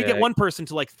person. So if we get one person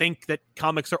to think that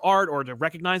comics are art or to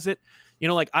recognize it,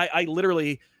 I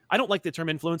literally, I don't like the term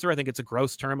influencer. I think it's a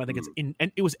gross term. I think and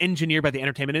it was engineered by the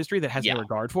entertainment industry that has no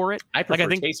regard for it. I prefer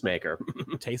tastemaker.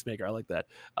 Tastemaker, I like that.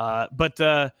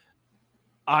 But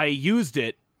I used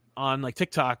it on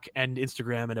TikTok and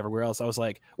Instagram and everywhere else. I was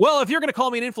like, well, if you're going to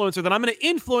call me an influencer, then I'm going to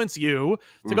influence you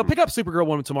to go pick up Supergirl,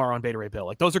 Woman Tomorrow on Beta Ray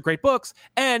Bill. Those are great books.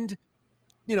 And,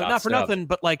 not for nothing,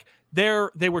 but they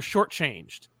were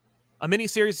shortchanged. A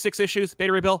miniseries, 6 issues,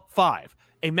 Beta Ray Bill, 5.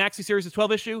 A maxi series of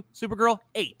 12 issue, Supergirl,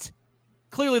 8.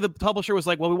 Clearly the publisher was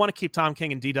like, well, we want to keep Tom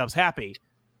King and D-Dubs happy,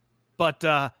 but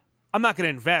I'm not going to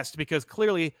invest because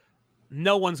clearly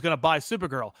no one's going to buy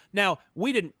Supergirl. Now,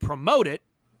 we didn't promote it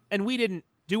and we didn't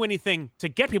do anything to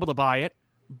get people to buy it,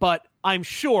 but I'm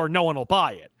sure no one will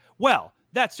buy it. Well,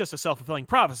 that's just a self-fulfilling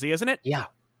prophecy, isn't it? Yeah.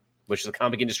 Which the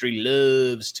comic industry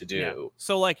loves to do. Yeah.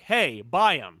 So hey,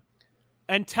 buy them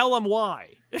and tell them why.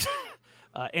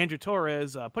 Andrew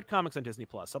Torres, put comics on Disney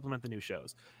Plus, supplement the new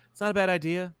shows. It's not a bad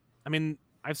idea. I mean,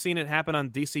 I've seen it happen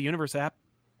on DC Universe app.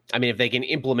 I mean, if they can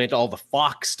implement all the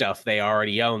Fox stuff they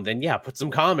already own, then put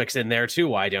some comics in there too.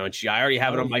 Why don't you? I already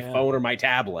have it on my phone or my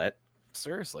tablet.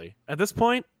 Seriously, at this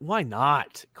point, why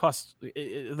not?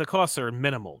 The costs are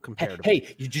minimal compared to. Hey,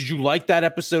 did you like that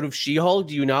episode of She-Hulk?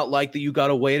 Do you not like that you got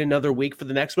to wait another week for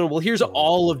the next one? Well, here's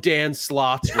all of Dan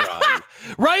Slott's run.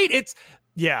 Right? It's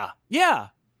yeah.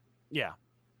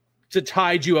 To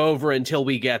tide you over until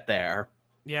we get there.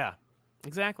 Yeah,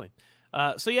 exactly.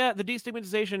 The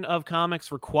destigmatization of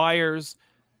comics requires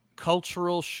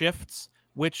cultural shifts,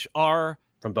 which are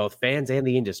from both fans and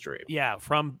the industry. Yeah,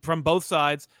 from both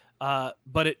sides.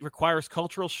 But it requires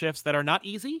cultural shifts that are not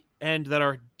easy and that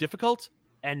are difficult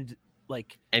and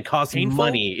cost painful.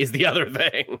 Money is the other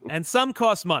thing. And some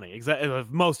cost money. Exactly,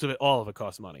 most of it, all of it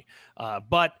costs money.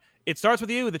 But it starts with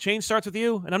you. The change starts with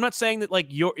you. And I'm not saying that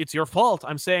it's your fault.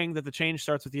 I'm saying that the change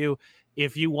starts with you.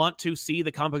 If you want to see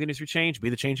the comic book industry change, be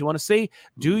the change you want to see.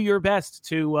 Do your best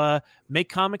to make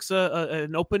comics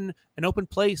an open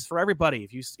place for everybody.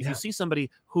 If you see somebody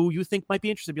who you think might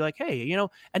be interested, be like, hey,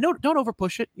 and don't over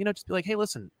push it. Just be like, hey,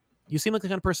 listen, you seem like the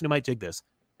kind of person who might dig this,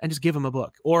 and just give them a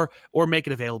book or make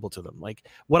it available to them. Like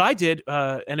what I did,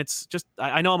 and it's just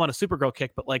I know I'm on a Supergirl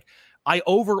kick, but I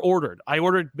ordered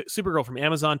Supergirl from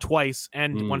Amazon twice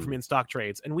and one from In Stock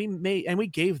Trades, and we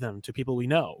gave them to people we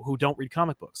know who don't read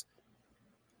comic books.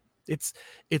 It's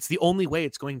the only way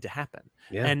it's going to happen.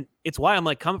 Yeah. And it's why I'm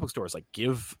like, comic book stores,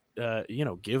 give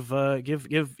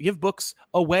books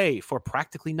away for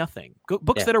practically nothing.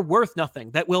 Books that are worth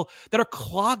nothing, that are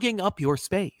clogging up your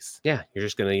space. Yeah, you're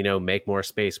just gonna make more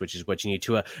space, which is what you need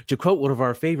to quote one of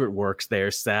our favorite works there,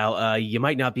 Sal. You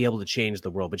might not be able to change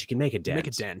the world, but you can make a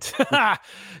dent.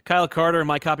 Kyle Carter,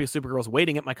 my copy of Supergirl is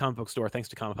waiting at my comic book store thanks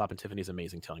to Comic Pop and Tiffany's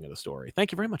amazing telling of the story.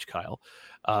 Thank you very much, Kyle.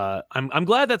 I'm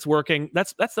glad that's working.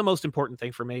 That's the most important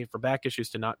thing for me, for back issues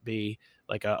to not be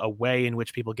a way in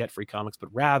which people get free comics, but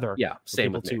rather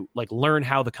same people to learn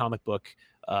how the comic book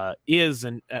is,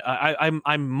 and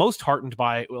I'm most heartened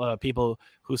by people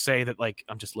who say that, like,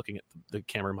 I'm just looking at the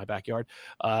camera in my backyard.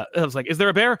 I was like, is there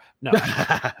a bear? No,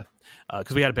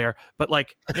 because we had a bear, but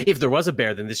like, if there was a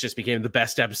bear, then this just became the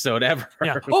best episode ever.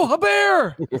 Yeah. Oh, a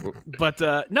bear! But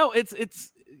no, it's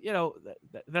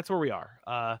that's where we are.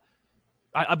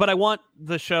 But I want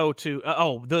the show to.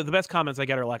 The best comments I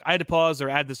get are like, I had to pause or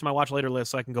add this to my watch later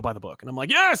list so I can go buy the book, and I'm like,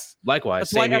 yes. Likewise,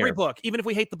 that's why every book, even if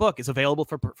we hate the book, is available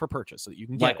for purchase, so that you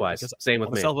can get likewise. It, same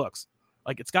with me. Sell books,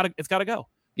 like it's gotta go.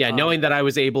 Yeah, knowing that I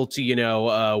was able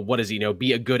to,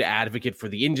 be a good advocate for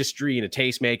the industry and a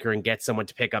tastemaker and get someone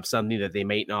to pick up something that they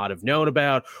might not have known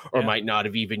about or might not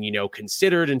have even,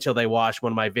 considered until they watched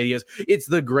one of my videos. It's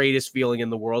the greatest feeling in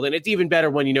the world. And it's even better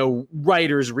when,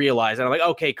 writers realize that I'm like,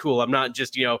 okay, cool. I'm not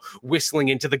just, whistling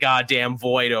into the goddamn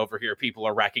void over here. People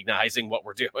are recognizing what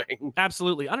we're doing.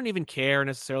 Absolutely. I don't even care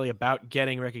necessarily about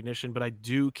getting recognition, but I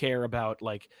do care about,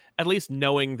 like, at least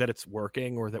knowing that it's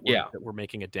working or that we're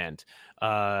making a dent.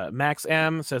 Max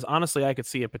M says, honestly, I could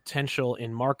see a potential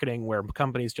in marketing where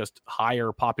companies just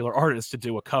hire popular artists to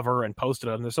do a cover and post it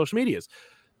on their social medias.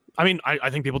 I mean, I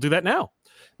think people do that now.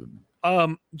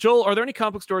 Joel, are there any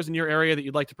comic book stores in your area that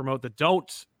you'd like to promote that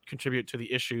don't contribute to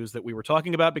the issues that we were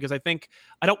talking about? Because I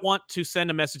don't want to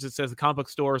send a message that says the comic book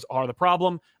stores are the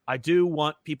problem. I do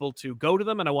want people to go to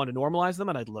them, and I want to normalize them,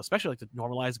 and I'd especially like to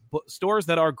normalize stores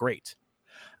that are great.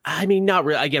 I mean, not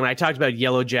really. Again, I talked about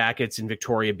Yellow Jackets in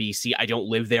Victoria, BC. I don't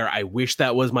live there. I wish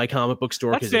that was my comic book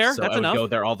store because I would go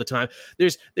there all the time.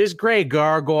 There's Grey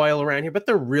Gargoyle around here, but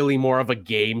they're really more of a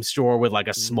game store with like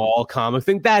a small comic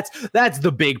thing. That's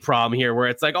the big problem here, where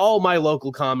it's like all my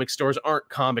local comic stores aren't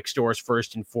comic stores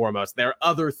first and foremost. They're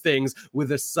other things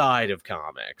with a side of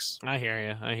comics. I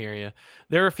hear you.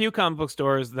 There are a few comic book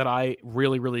stores that I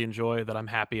really, really enjoy that I'm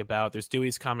happy about. There's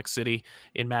Dewey's Comic City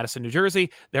in Madison, New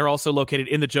Jersey. They're also located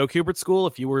in the Joe Kubert School.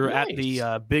 If you were at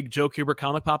the big Joe Kubert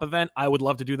Comic Pop event, I would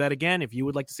love to do that again. If you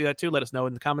would like to see that too, let us know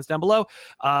in the comments down below.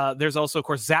 There's also, of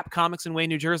course, Zap Comics in Wayne,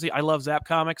 New Jersey. I love Zap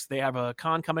Comics. They have a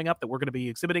con coming up that we're going to be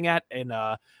exhibiting at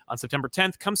on September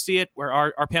 10th. Come see it, where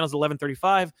our panel is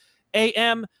 11:35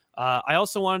 a.m. I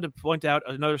also wanted to point out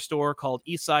another store called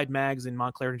Eastside Mags in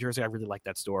Montclair, New Jersey. I really like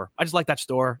that store. I just like that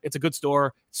store. It's a good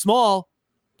store. Small.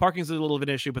 Parking's a little of an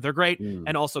issue, but they're great.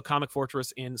 And also Comic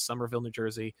Fortress in Somerville, New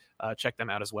Jersey. Check them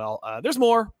out as well. There's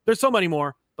more. There's so many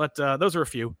more, but those are a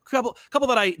few. Couple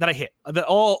that I hit.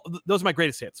 Those are my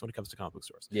greatest hits when it comes to comic book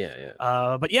stores. Yeah.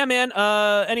 But yeah, man.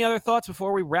 Any other thoughts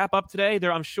before we wrap up today?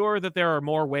 I'm sure that there are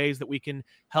more ways that we can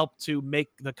help to make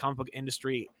the comic book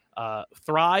industry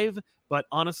thrive. But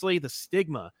honestly, the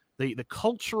stigma, the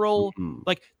cultural,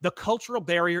 like the cultural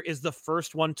barrier is the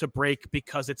first one to break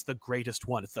because it's the greatest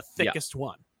one. It's the thickest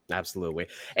one. Absolutely.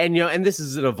 And, and this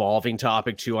is an evolving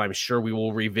topic too. I'm sure we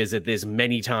will revisit this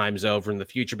many times over in the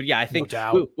future, but yeah, I think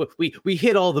we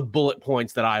hit all the bullet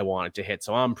points that I wanted to hit.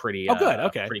 So I'm pretty,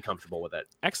 pretty comfortable with it.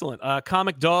 Excellent.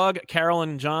 Comic Dog, Carol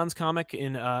and John's comic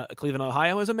in Cleveland,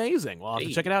 Ohio is amazing. Well, I'll have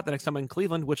to check it out the next time I'm in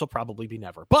Cleveland, which will probably be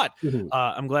never, but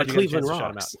I'm glad you got a chance to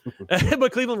shout them out.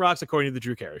 But Cleveland rocks, according to the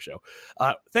Drew Carey Show.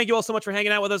 Thank you all so much for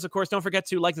hanging out with us. Of course, don't forget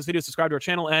to like this video, subscribe to our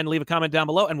channel, and leave a comment down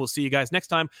below, and we'll see you guys next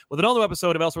time with an all-new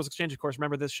episode of Elseworlds Exchange. Of course,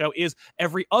 remember this show is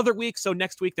every other week, so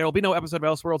next week there will be no episode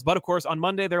of Elseworlds, but of course on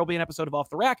Monday there will be an episode of Off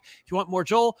the Rack. If you want more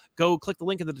Joel, go click the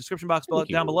link in the description box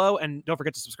down below, and don't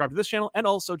forget to subscribe to this channel and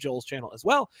also Joel's channel as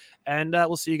well. And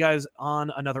we'll see you guys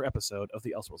on another episode of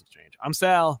the Elseworlds Exchange. I'm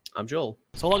Sal. I'm Joel.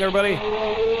 So long, everybody.